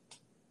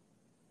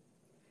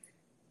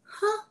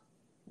 Huh?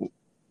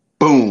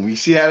 Boom. You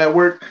see how that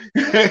worked?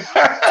 Well,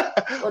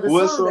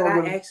 the song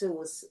that I actually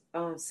was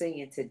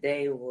singing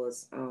today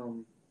was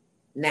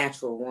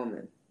Natural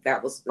Woman.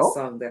 That was the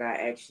song that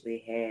I actually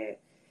had.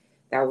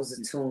 That was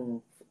a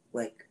tune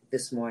like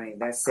this morning.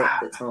 That set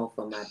the tone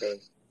for my day.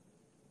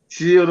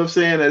 See what I'm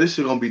saying? That this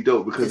is gonna be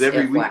dope because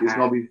every week is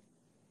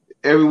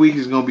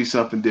gonna be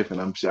something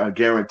different. I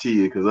guarantee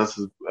you, because us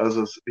as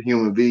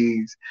human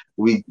beings,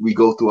 we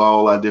go through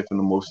all our different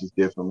emotions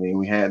differently,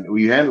 and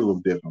we handle them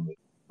differently.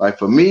 Like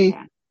for me,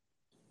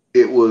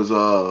 it was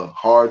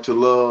 "Hard to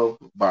Love"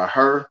 by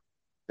her.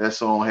 That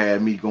song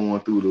had me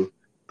going through the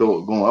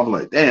thought. I'm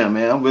like, damn,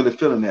 man, I'm really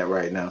feeling that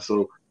right now.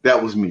 So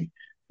that was me.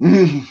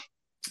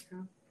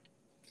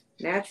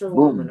 Natural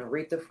Woman,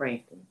 Aretha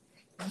Franklin.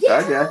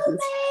 I got you.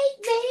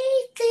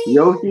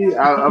 Yoshi,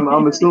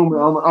 I'm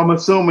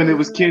assuming it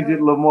was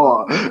Kendrick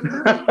Lamar.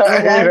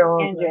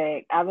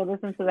 Kendrick. I would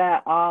listen to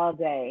that all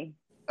day.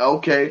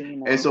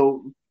 Okay, and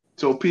so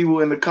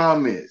people in the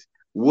comments,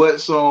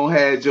 what song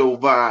had your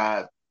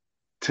vibe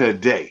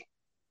today?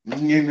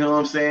 You know what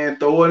I'm saying?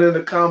 Throw it in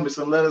the comments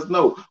and let us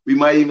know. We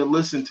might even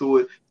listen to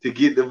it to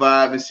get the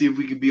vibe and see if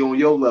we can be on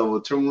your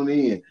level. Tune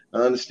in. I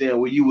understand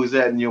where you was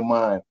at in your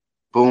mind.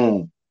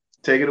 Boom.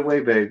 Take it away,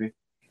 baby.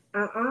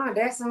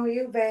 That's on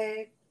you,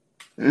 babe.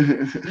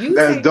 You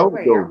That's take it dope,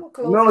 away. I'm though. gonna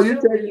close No, the you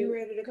show take when it. you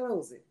ready to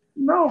close it.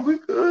 No, we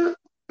good.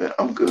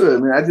 I'm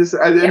good, man.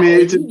 I Yeah, mean, well,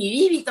 it just.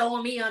 you be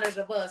throwing me under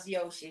the bus,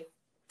 Yoshi.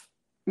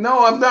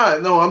 No, I'm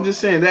not. No, I'm just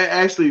saying that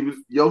actually,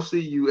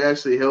 Yossi, you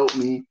actually helped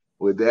me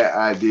with that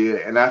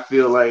idea, and I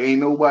feel like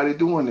ain't nobody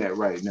doing that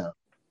right now.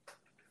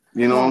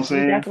 You know what I'm Well, we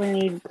saying?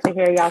 definitely need to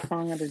hear y'all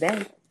song of the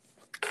day.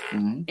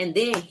 Mm-hmm. And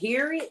then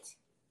hear it.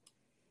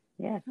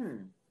 Yeah.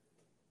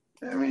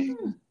 I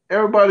mean,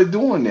 everybody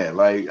doing that.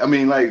 Like, I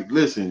mean, like,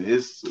 listen,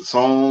 it's a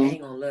song. They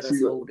ain't gonna let us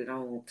hold it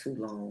on too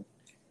long.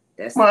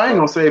 That's Well, the I ain't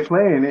gonna problem. say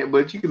playing it,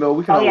 but you know,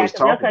 we can Oh yeah, always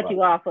because they'll talk cut about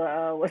you it.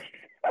 off.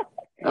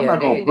 I'm Yeah,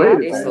 not gonna Cut play you off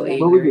the they so thing, early.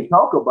 but we can ignorant.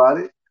 talk about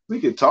it. We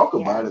can talk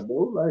about Yeah. it,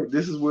 though. Like,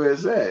 this is where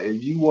it's at.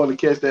 If you want to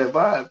catch that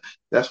vibe,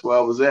 that's where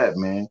I was at,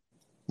 man.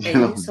 You And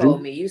you know,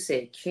 told me, you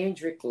said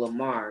Kendrick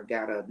Lamar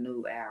got a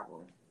new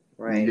album,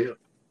 right? yeah.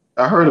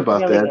 I heard It's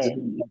about really that. good.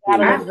 You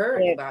gotta I listen heard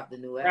to it about the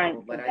new front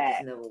album, to but I just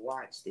back. never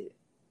watched it.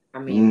 I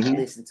mean, Mm-hmm. Yeah.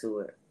 listened to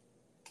it.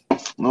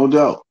 No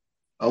doubt.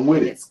 I'm with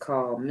And it. it's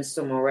called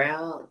Mr.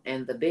 Morale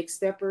and the Big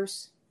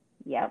Steppers.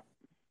 Yep.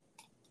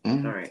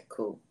 Mm-hmm. All right,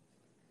 cool.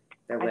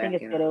 That I way think I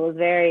it's can.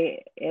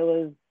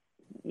 good.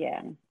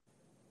 Yeah.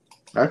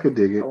 I could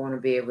dig I it. want to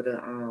be able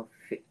to,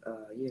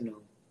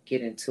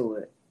 get into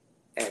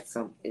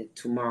it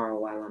tomorrow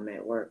while I'm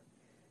at work.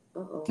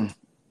 Mm-hmm.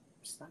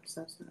 Stop.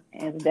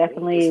 And it's Read this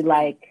definitely thing.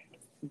 like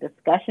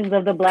discussions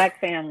of the Black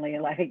family.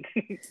 Like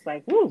it's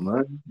like, woo,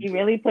 Right. he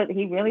really put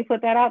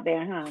that out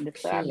there, huh?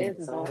 Just put our Pins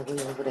business all out. the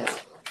way over there.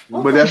 But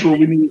Okay. that's what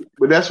we need.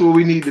 But that's what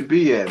we need to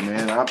be at,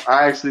 man.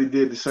 I actually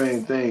did the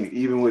same thing,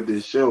 even with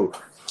this show.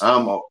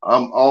 I'm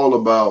all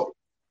about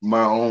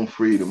my own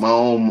freedom, my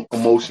own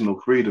emotional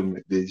freedom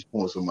at this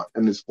point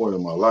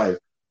of my life,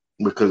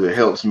 because it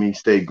helps me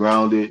stay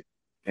grounded,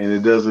 and it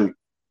doesn't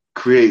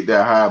create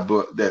that high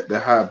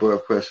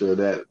blood pressure,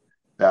 that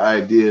the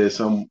idea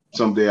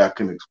someday I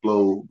can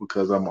explode,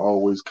 because I'm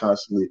always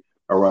constantly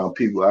around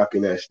people I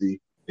can actually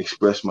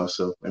express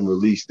myself and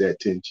release that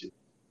tension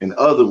in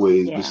other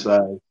ways Yeah.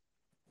 besides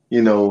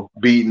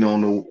beating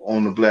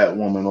on the black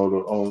woman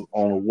or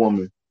on a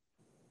woman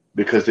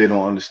because they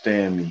don't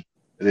understand me.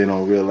 They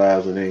don't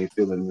realize that they ain't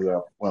feeling where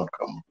I'm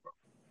coming from.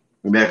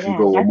 And that can Yeah.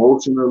 go That's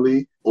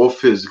emotionally or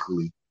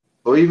physically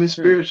or even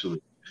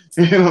spiritually.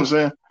 You know what I'm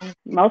saying?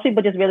 most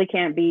people just really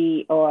can't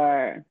be,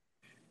 or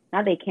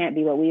not they can't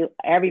be, but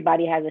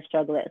everybody has a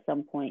struggle at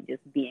some point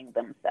just being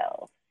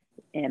themselves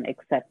and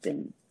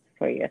accepting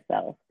for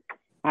yourself.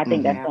 I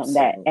think that's something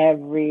that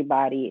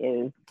everybody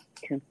is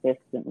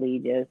consistently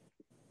just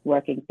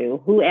working through.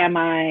 Who am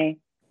I?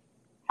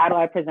 How do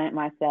I present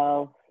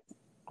myself?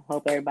 I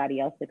hope everybody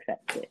else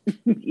accepts it,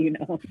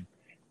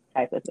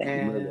 type of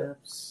thing.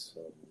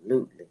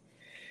 Absolutely.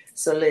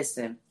 So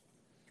listen,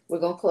 we're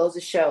going to close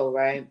the show,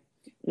 right?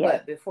 Yeah.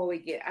 But before we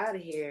get out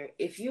of here,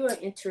 if you are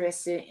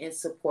interested in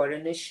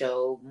supporting the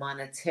show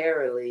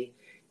monetarily,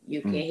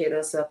 you can hit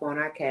us up on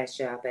our Cash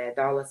App at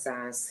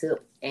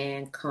 $Sip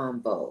and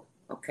Combo.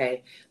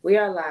 Okay. We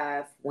are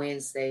live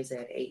Wednesdays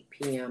at 8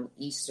 p.m.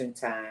 Eastern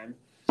Time.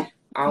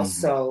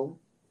 Also,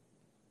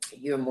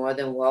 you're more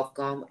than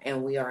welcome,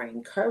 and we are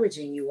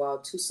encouraging you all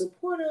to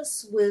support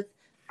us with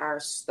our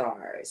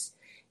stars.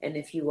 And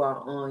if you are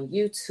on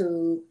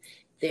YouTube,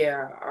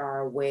 there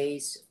are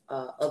ways,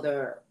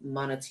 other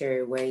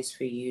monetary ways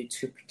for you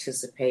to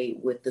participate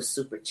with the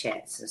super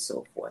chats and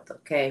so forth,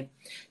 okay?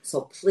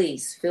 So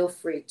please feel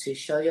free to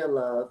show your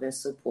love and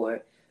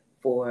support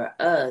for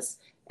us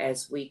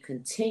as we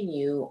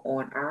continue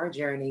on our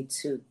journey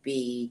to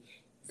be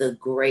the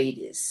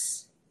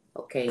greatest,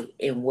 okay,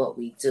 in what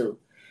we do.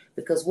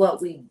 Because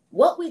what we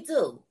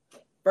do,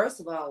 first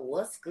of all,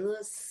 what's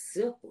good,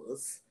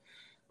 Sipples?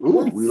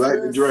 Ooh, we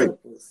like to drink.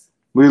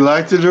 We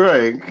like to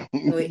drink.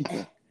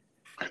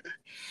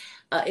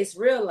 It's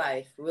real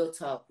life, real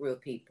talk, real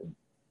people.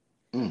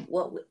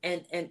 What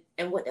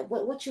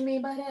you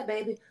mean by that,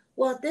 baby?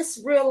 Well,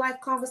 this real life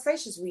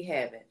conversations we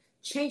having,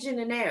 changing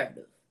the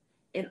narrative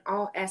in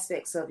all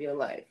aspects of your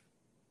life.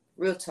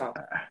 Real talk,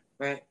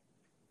 right?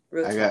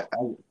 Real talk.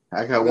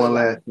 I got real one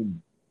life. Last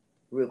thing.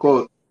 Real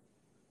quote,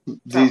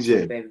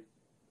 DJ. Me, baby.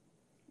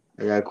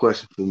 I got a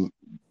question for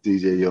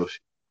DJ Yoshi.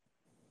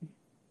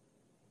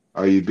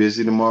 Are you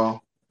busy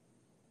tomorrow?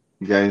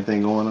 You got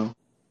anything going on?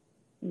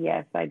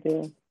 Yes, I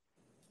do.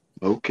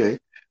 Okay.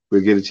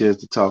 We'll get a chance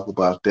to talk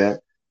about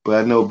that.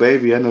 But I know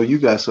you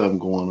got something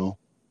going on.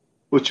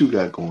 What you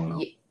got going on?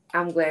 Yeah,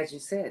 I'm glad you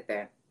said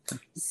that.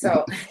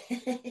 So,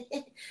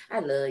 I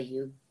love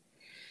you.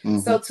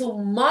 So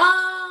tomorrow,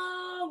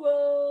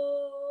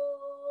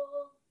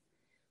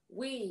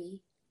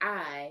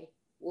 I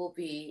will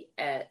be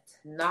at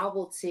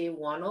Novelty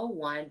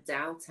 101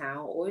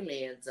 downtown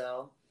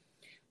Orlando.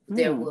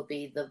 There will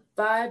be the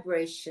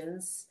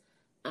Vibrations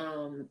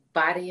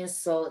Body and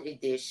Soul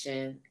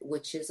edition,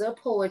 which is a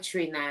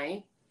poetry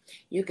night.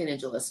 You can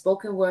enjoy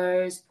spoken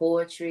words,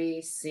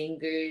 poetry,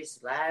 singers,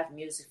 live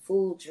music,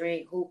 food,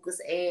 drink, hookahs,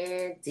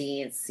 and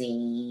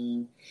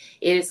dancing.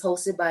 It is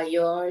hosted by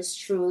yours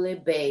truly,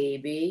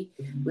 baby.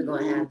 We're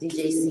going to have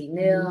DJ C.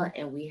 Neil,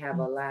 and we have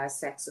a live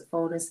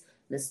saxophonist,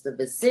 Mr.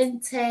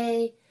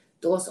 Vicente.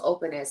 Doors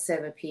open at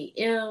 7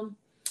 p.m.,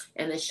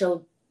 and the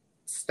show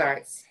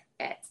starts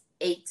at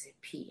 8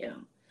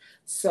 p.m.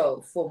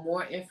 So for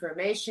more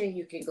information,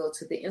 you can go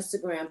to the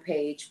Instagram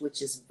page,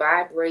 which is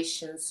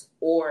Vibrations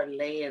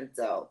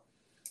Orlando.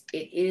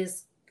 It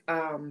is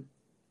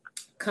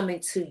coming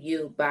to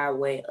you by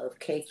way of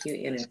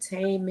KQ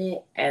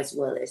Entertainment as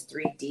well as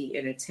 3D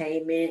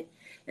Entertainment.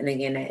 And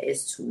again, that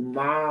is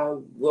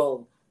tomorrow,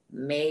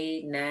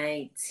 May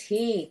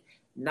 19th,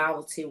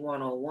 Novelty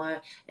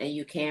 101. And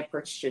you can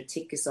purchase your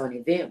tickets on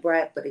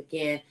Eventbrite. But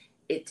again,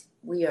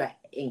 we are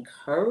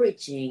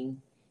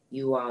encouraging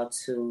you all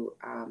to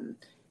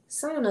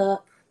sign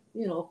up,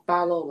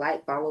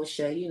 follow,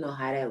 share. You know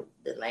how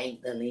the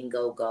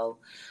lingo go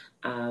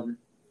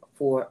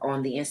for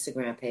on the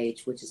Instagram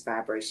page, which is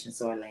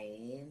Vibrations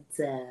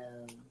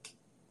Orlando.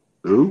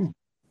 Ooh,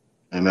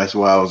 and that's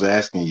why I was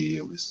asking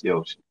you, Miss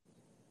Yoshi.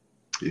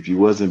 If you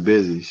wasn't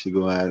busy, you should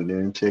go out there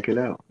and check it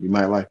out. You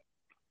might like it.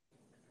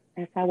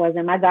 Yes, I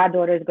wasn't. My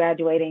goddaughter is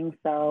graduating,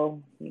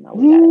 so we gotta.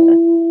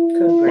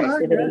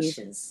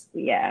 Congratulations.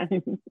 Yeah.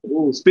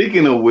 Ooh,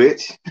 speaking of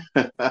which,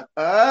 the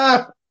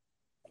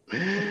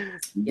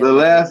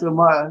last of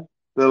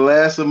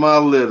my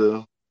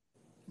litter,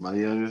 my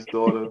youngest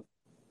daughter,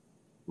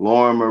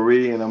 Lauren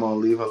Marie, and I'm gonna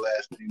leave her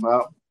last name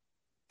out.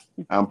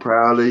 I'm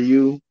proud of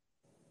you.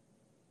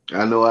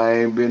 I know I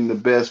ain't been the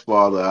best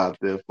father out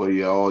there for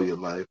you all your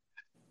life,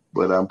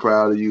 but I'm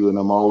proud of you, and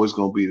I'm always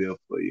gonna be there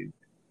for you.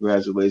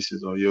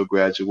 Congratulations on your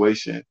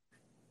graduation.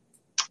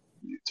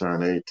 You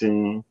turned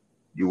 18.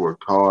 You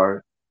worked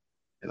hard,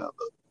 and I love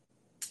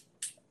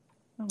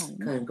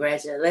you.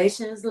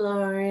 Congratulations,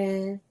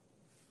 Lauren.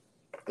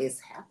 It's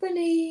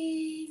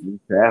happening.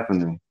 It's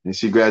happening. And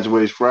she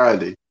graduates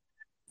Friday.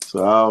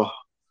 So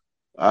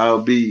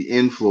I'll be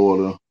in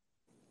Florida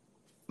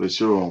for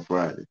sure on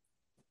Friday.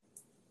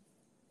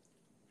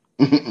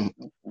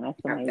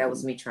 That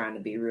was me trying to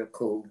be real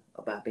cool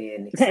about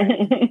being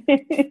excited.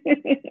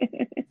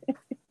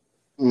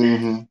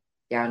 Mm-hmm.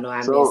 Y'all know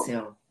I miss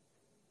him.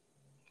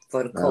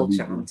 For the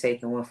culture, I'm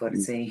taking one for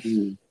the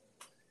team.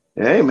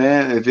 Hey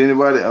man, if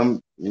anybody,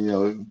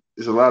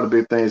 there's a lot of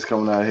big things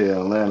coming out here in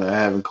Atlanta. I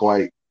haven't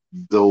quite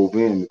dove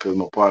in because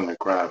my partner in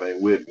crime ain't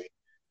with me,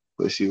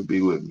 but she'll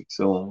be with me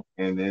soon.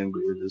 And then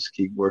we'll just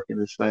keep working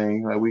this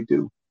thing like we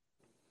do.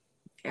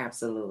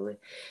 Absolutely.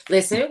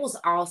 Listen, it was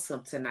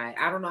awesome tonight.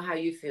 I don't know how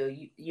you feel.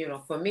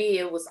 For me,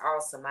 it was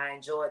awesome. I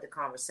enjoyed the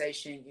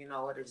conversation.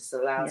 It just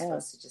allows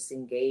us to just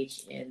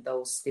engage in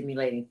those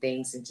stimulating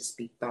things and just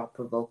be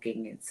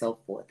thought-provoking and so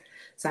forth.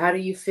 So how do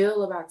you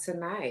feel about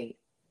tonight?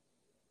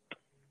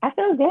 I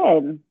feel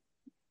good.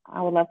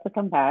 I would love to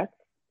come back,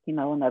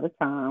 another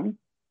time.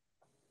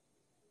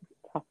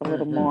 Talk a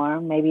little more.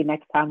 Maybe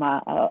next time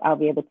I'll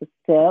be able to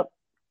sip,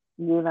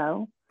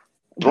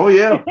 Oh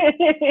yeah,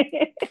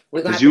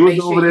 we're gonna have to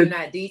make sure you're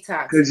not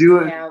detoxing.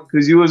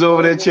 Because you was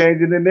over there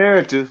changing the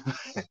narrative.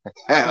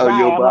 Your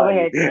body. I'm over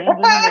here changing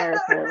the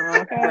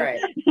narrative. Okay.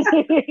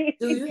 Right.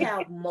 Do you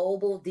have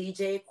mobile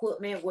DJ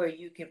equipment where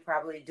you can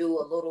probably do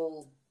a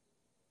little?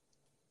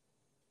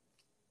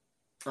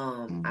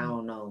 I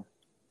don't know.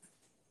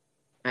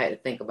 I had to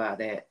think about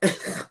that.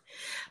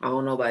 I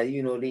don't know about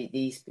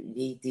these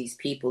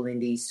people in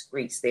these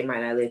streets. They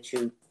might not let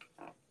you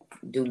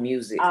do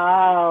music.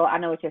 Oh, I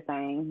know what you're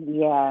saying.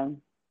 Yeah.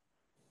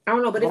 I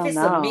don't know, but if it's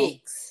a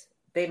mix,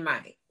 they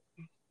might.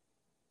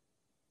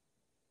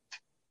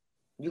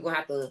 You're gonna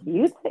have to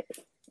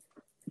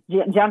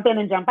jump in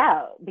and jump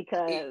out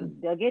because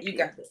they'll get you.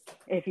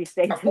 If you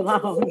stay too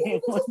long.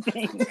 Boom,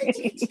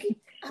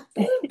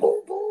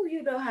 boom, boom.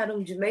 You know how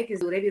them Jamaicans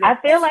do. They be like,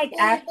 I feel like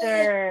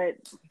after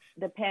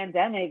the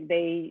pandemic,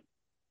 they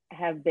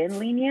have been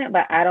lenient,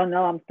 but I don't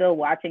know. I'm still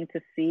watching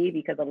to see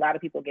because a lot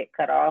of people get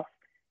cut off.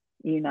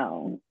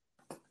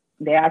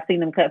 I've seen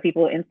them cut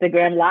people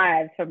Instagram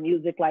lives for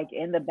music like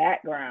in the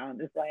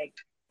background. It's like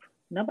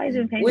nobody's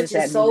been paying attention.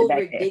 Which is so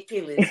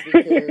ridiculous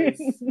because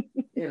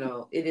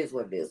it is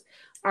what it is.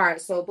 All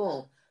right, so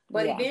boom.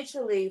 But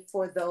eventually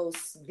for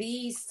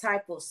these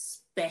type of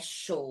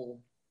special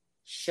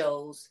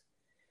shows,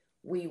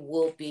 we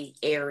will be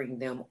airing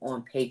them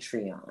on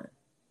Patreon.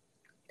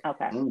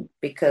 Okay.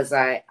 Because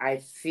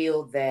I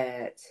feel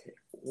that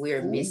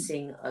we're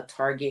missing a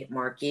target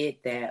market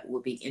that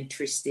would be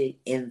interested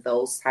in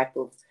those type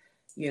of,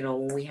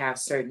 when we have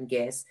certain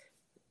guests.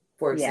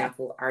 For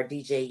example, our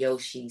DJ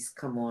Yoshis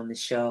come on the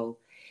show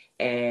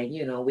and,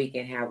 we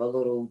can have a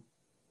little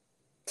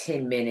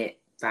 10-minute,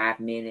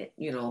 5-minute,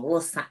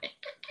 little something.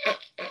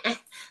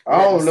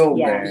 I don't know,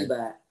 man.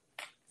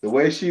 The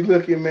way she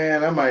looking,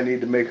 man, I might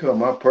need to make her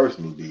my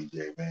personal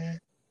DJ, man.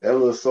 That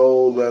little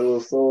soul.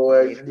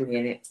 Wait a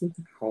minute.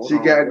 She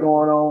got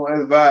going on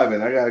as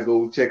vibing. I gotta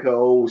go check her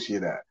old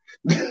shit out.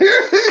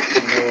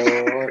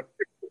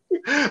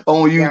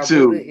 On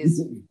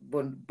YouTube.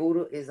 when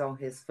Buddha is on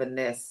his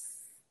finesse.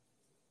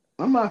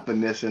 I'm not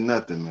finessing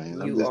nothing,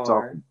 man. I'm You just are.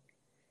 talking.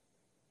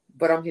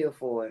 But I'm here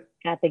for it.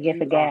 Got to get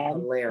the You are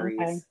gab.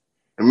 hilarious.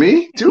 Okay.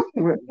 Me too?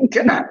 God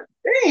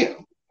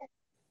damn.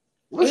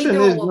 What's He in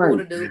know this what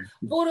drink? Buddha do.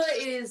 Buddha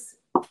is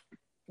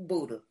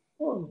Buddha.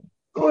 Go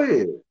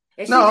ahead.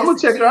 And No, I'm gonna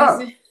just check her out.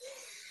 teasing.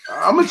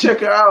 I'm gonna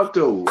check her out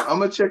though.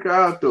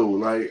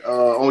 Like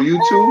on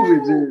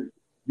YouTube, is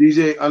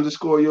it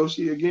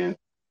DJ_Yoshi again?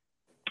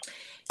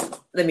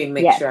 Let me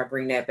make Yes. sure I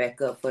bring that back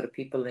up for the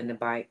people in the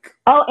bike.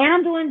 Oh, and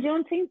I'm doing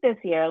Juneteenth this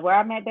year, where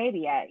I met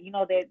Baby at. You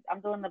know that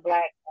I'm doing the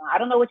black. I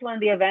don't know which one of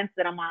the events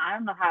that I'm on. I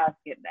don't know how I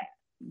skipped that.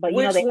 But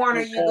Which they one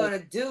are you gonna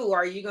do?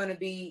 Are you gonna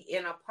be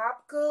in a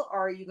Popka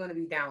or are you gonna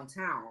be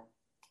downtown?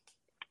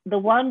 The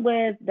one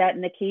with that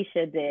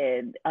Nikisha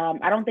did.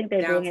 I don't think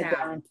they're doing it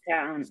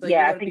downtown. So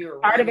yeah, I think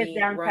part of it's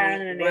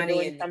downtown, and they're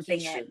doing something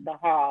Nikisha. at the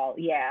hall.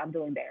 Yeah, I'm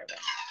doing their event.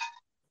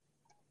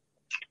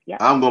 Yeah,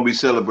 I'm gonna be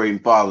celebrating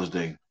Father's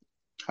Day.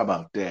 How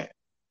about that?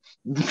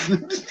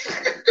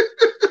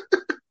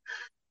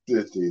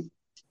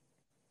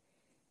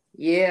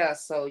 Yeah,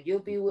 so you'll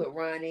be with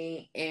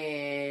Ronnie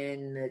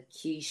and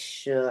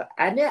Keisha.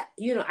 I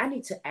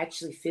need to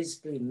actually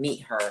physically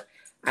meet her.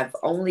 I've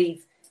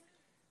only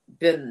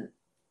been,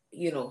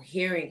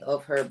 hearing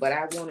of her, but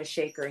I want to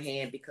shake her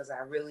hand because I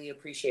really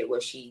appreciate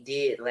what she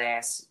did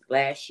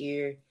last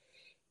year,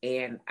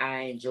 and I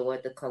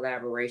enjoyed the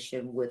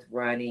collaboration with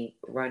Ronnie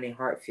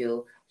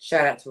Hartfield.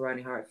 Shout out to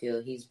Ronnie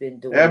Hartfield. He's been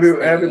doing happy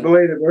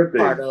belated birthday.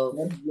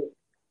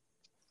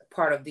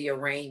 Part of the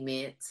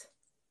arrangement.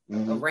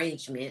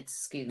 Arrangements,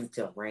 excuse me,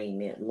 to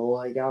arraignment.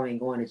 Lord, y'all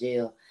ain't going to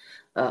jail.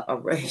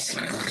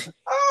 Arrangement.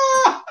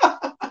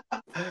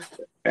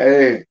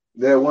 Hey,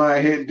 that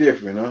wine hit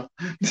different, huh?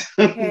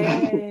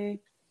 Hey.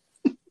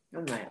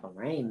 I'm like,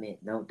 arraignment.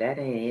 No, that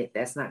ain't it.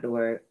 That's not the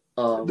word.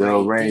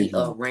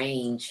 The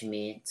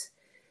arrangement.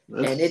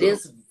 And it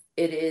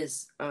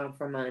is,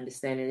 from my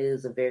understanding, it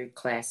is a very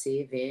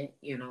classy event,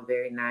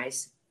 very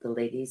nice. The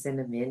ladies and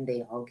the men,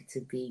 they all get to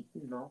be,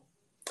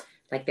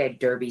 like that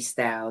derby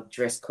style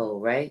dress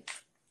code, right?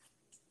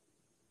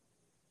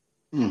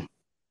 I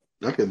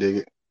could dig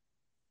it.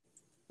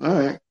 All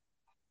right.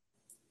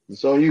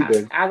 It's on you,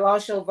 baby. I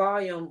lost your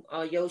volume,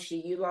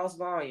 Yoshi. You lost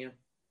volume.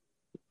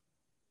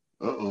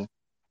 Uh-oh.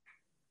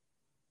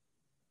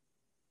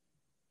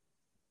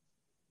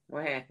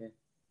 What happened?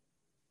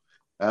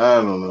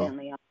 I don't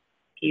know.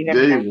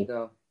 There you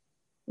go.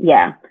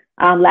 Yeah.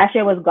 Last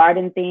year was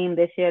garden theme.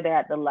 This year they're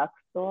at the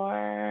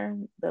Luxor,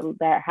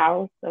 that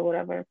house or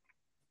whatever.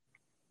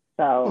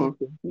 So,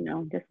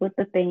 just with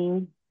the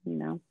theme,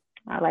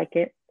 I like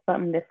it.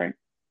 Something different.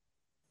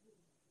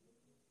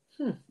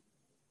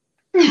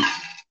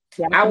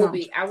 Yeah, I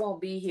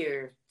won't be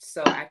here,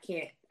 so I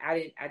can't.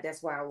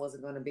 That's why I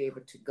wasn't going to be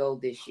able to go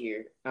this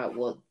year.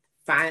 Well,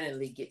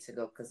 finally get to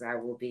go because I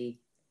will be.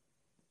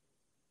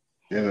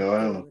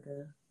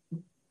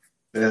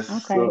 Yes.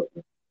 Okay.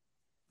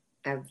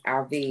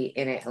 I'll be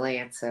in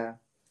Atlanta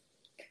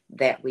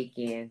that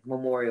weekend,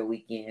 Memorial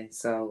Weekend.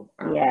 So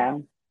yeah,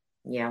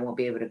 I won't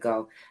be able to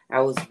go.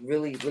 I was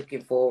really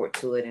looking forward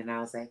to it, and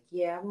I was like,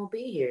 yeah, I won't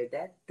be here.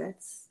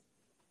 That's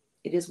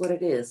it is what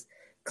it is.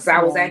 Because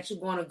I was actually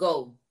going to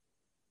go.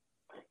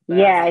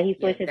 Yeah, he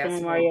switched it to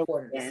Memorial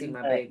Weekend to see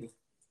my baby.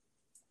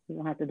 You're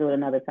gonna have to do it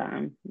another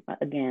time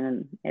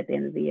again at the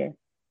end of the year.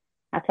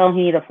 I told him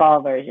he need a fall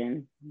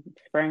version,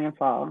 spring and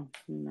fall.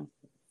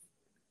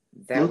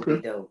 That would be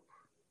dope.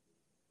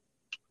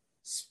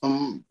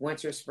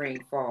 Winter,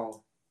 spring,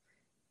 fall.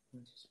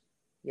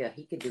 Yeah,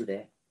 he could do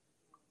that.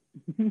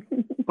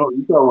 Oh,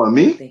 you talking about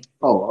me?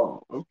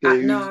 Oh,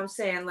 okay. I'm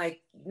saying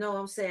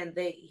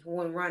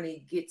when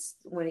Ronnie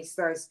when he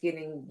starts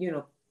getting,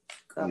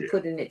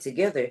 putting it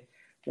together,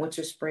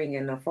 winter, spring,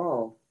 and the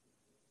fall.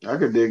 I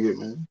could dig it,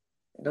 man.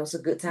 Those are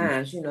good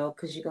times,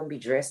 because you're going to be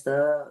dressed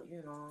up,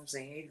 you know what I'm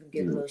saying? You can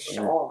get a little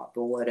sharp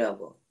or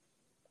whatever.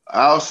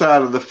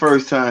 Outside of the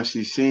first time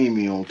she seen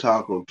me on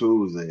Taco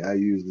Tuesday, I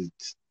usually,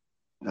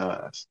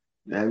 I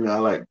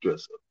like to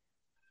dress up.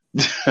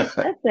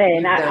 That's it.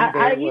 And I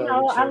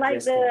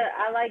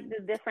like the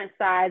different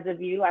sides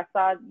of you. I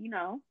saw,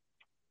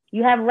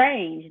 you have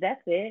range.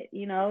 That's it.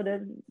 You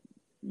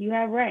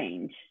have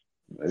range.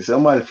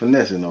 Somebody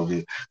finessing over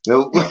here.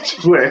 No,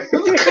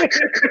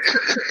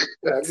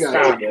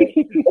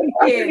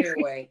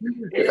 Anyway,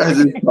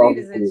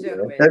 ladies and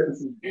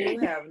gentlemen, you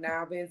have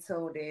now been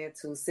tuned in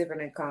to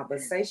Sipping and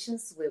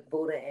Conversations with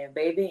Buddha and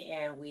Baby,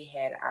 and we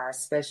had our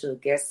special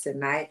guest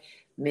tonight,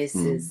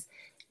 Mrs.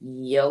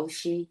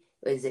 Yoshi.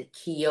 Is it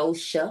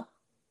Kiyosha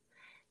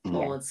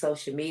on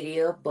social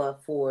media?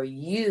 But for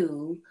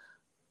you,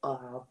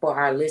 for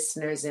our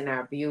listeners and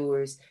our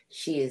viewers,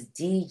 she is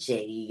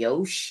DJ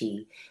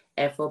Yoshi.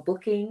 And for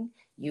booking,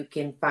 you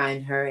can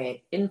find her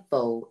at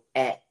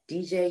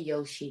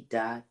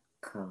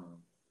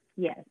info@djyoshi.com.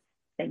 Yes,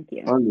 thank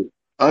you.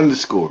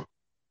 _.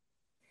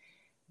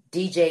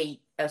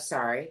 DJ, I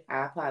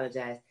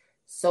apologize.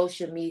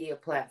 Social media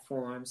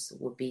platforms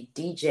would be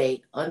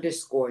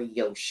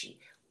DJ_Yoshi.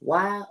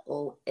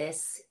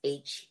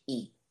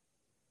 YOSHE.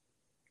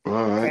 All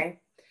right. Okay.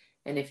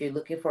 And if you're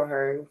looking for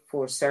her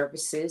for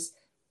services,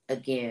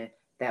 again,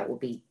 that will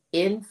be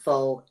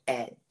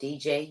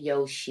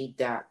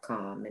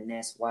info@djyoshi.com. And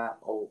that's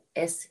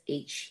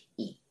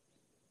YOSHE.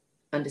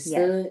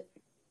 Understood?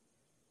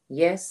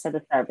 Yes. For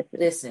the services.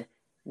 Listen,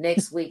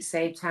 next week,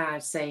 same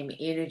time, same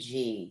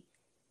energy.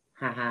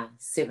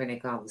 Sipping in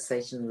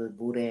conversation with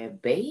Buddha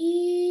and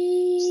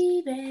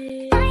baby.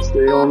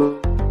 Stay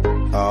on.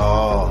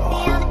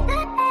 Oh,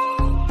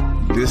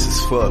 this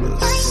is for the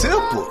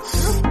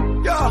simples.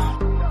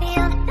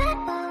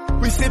 Yeah.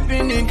 We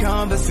sipping in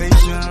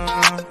conversation.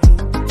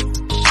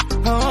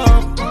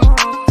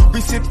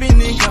 We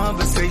sipping in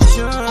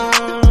conversation.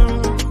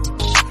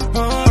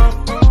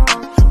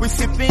 We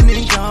sipping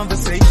in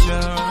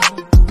conversation.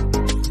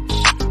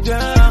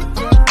 Yeah.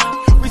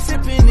 We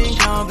sipping in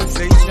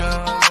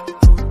conversation.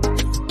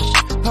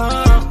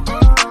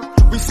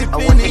 We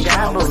sipping in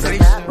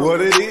conversation.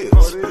 What it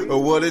is,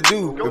 or what it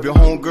do. If your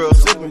homegirl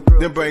sipping,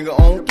 then bring her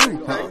on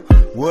through.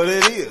 What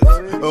it is,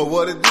 or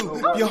what it do.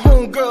 If your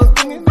homegirl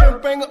singing, then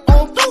bring her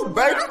on through,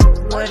 baby.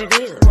 What it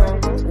is,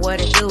 what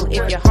it do.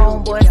 If your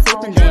homeboy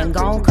sipping, then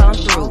gon' come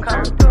through.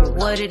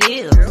 What it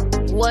is,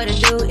 what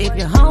it do. If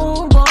your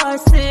homeboy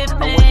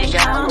sipping,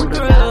 come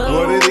through.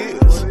 What it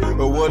is,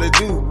 or what it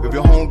do. If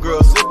your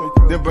homegirl sipping,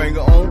 then bring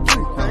her on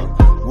through.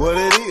 What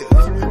it is,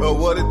 or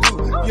what it do.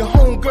 If your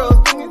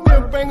homegirl singing,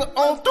 then bring her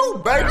on through,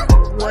 baby.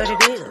 What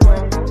it is,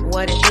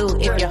 what it do.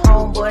 If your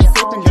homeboy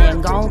sipping,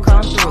 then gon'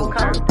 come through.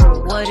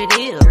 What it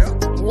is,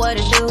 what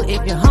it do.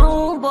 If your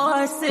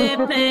homeboy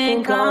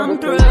sipping, come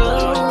through.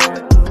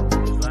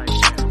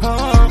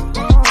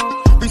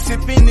 We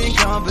sipping in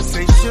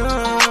conversation.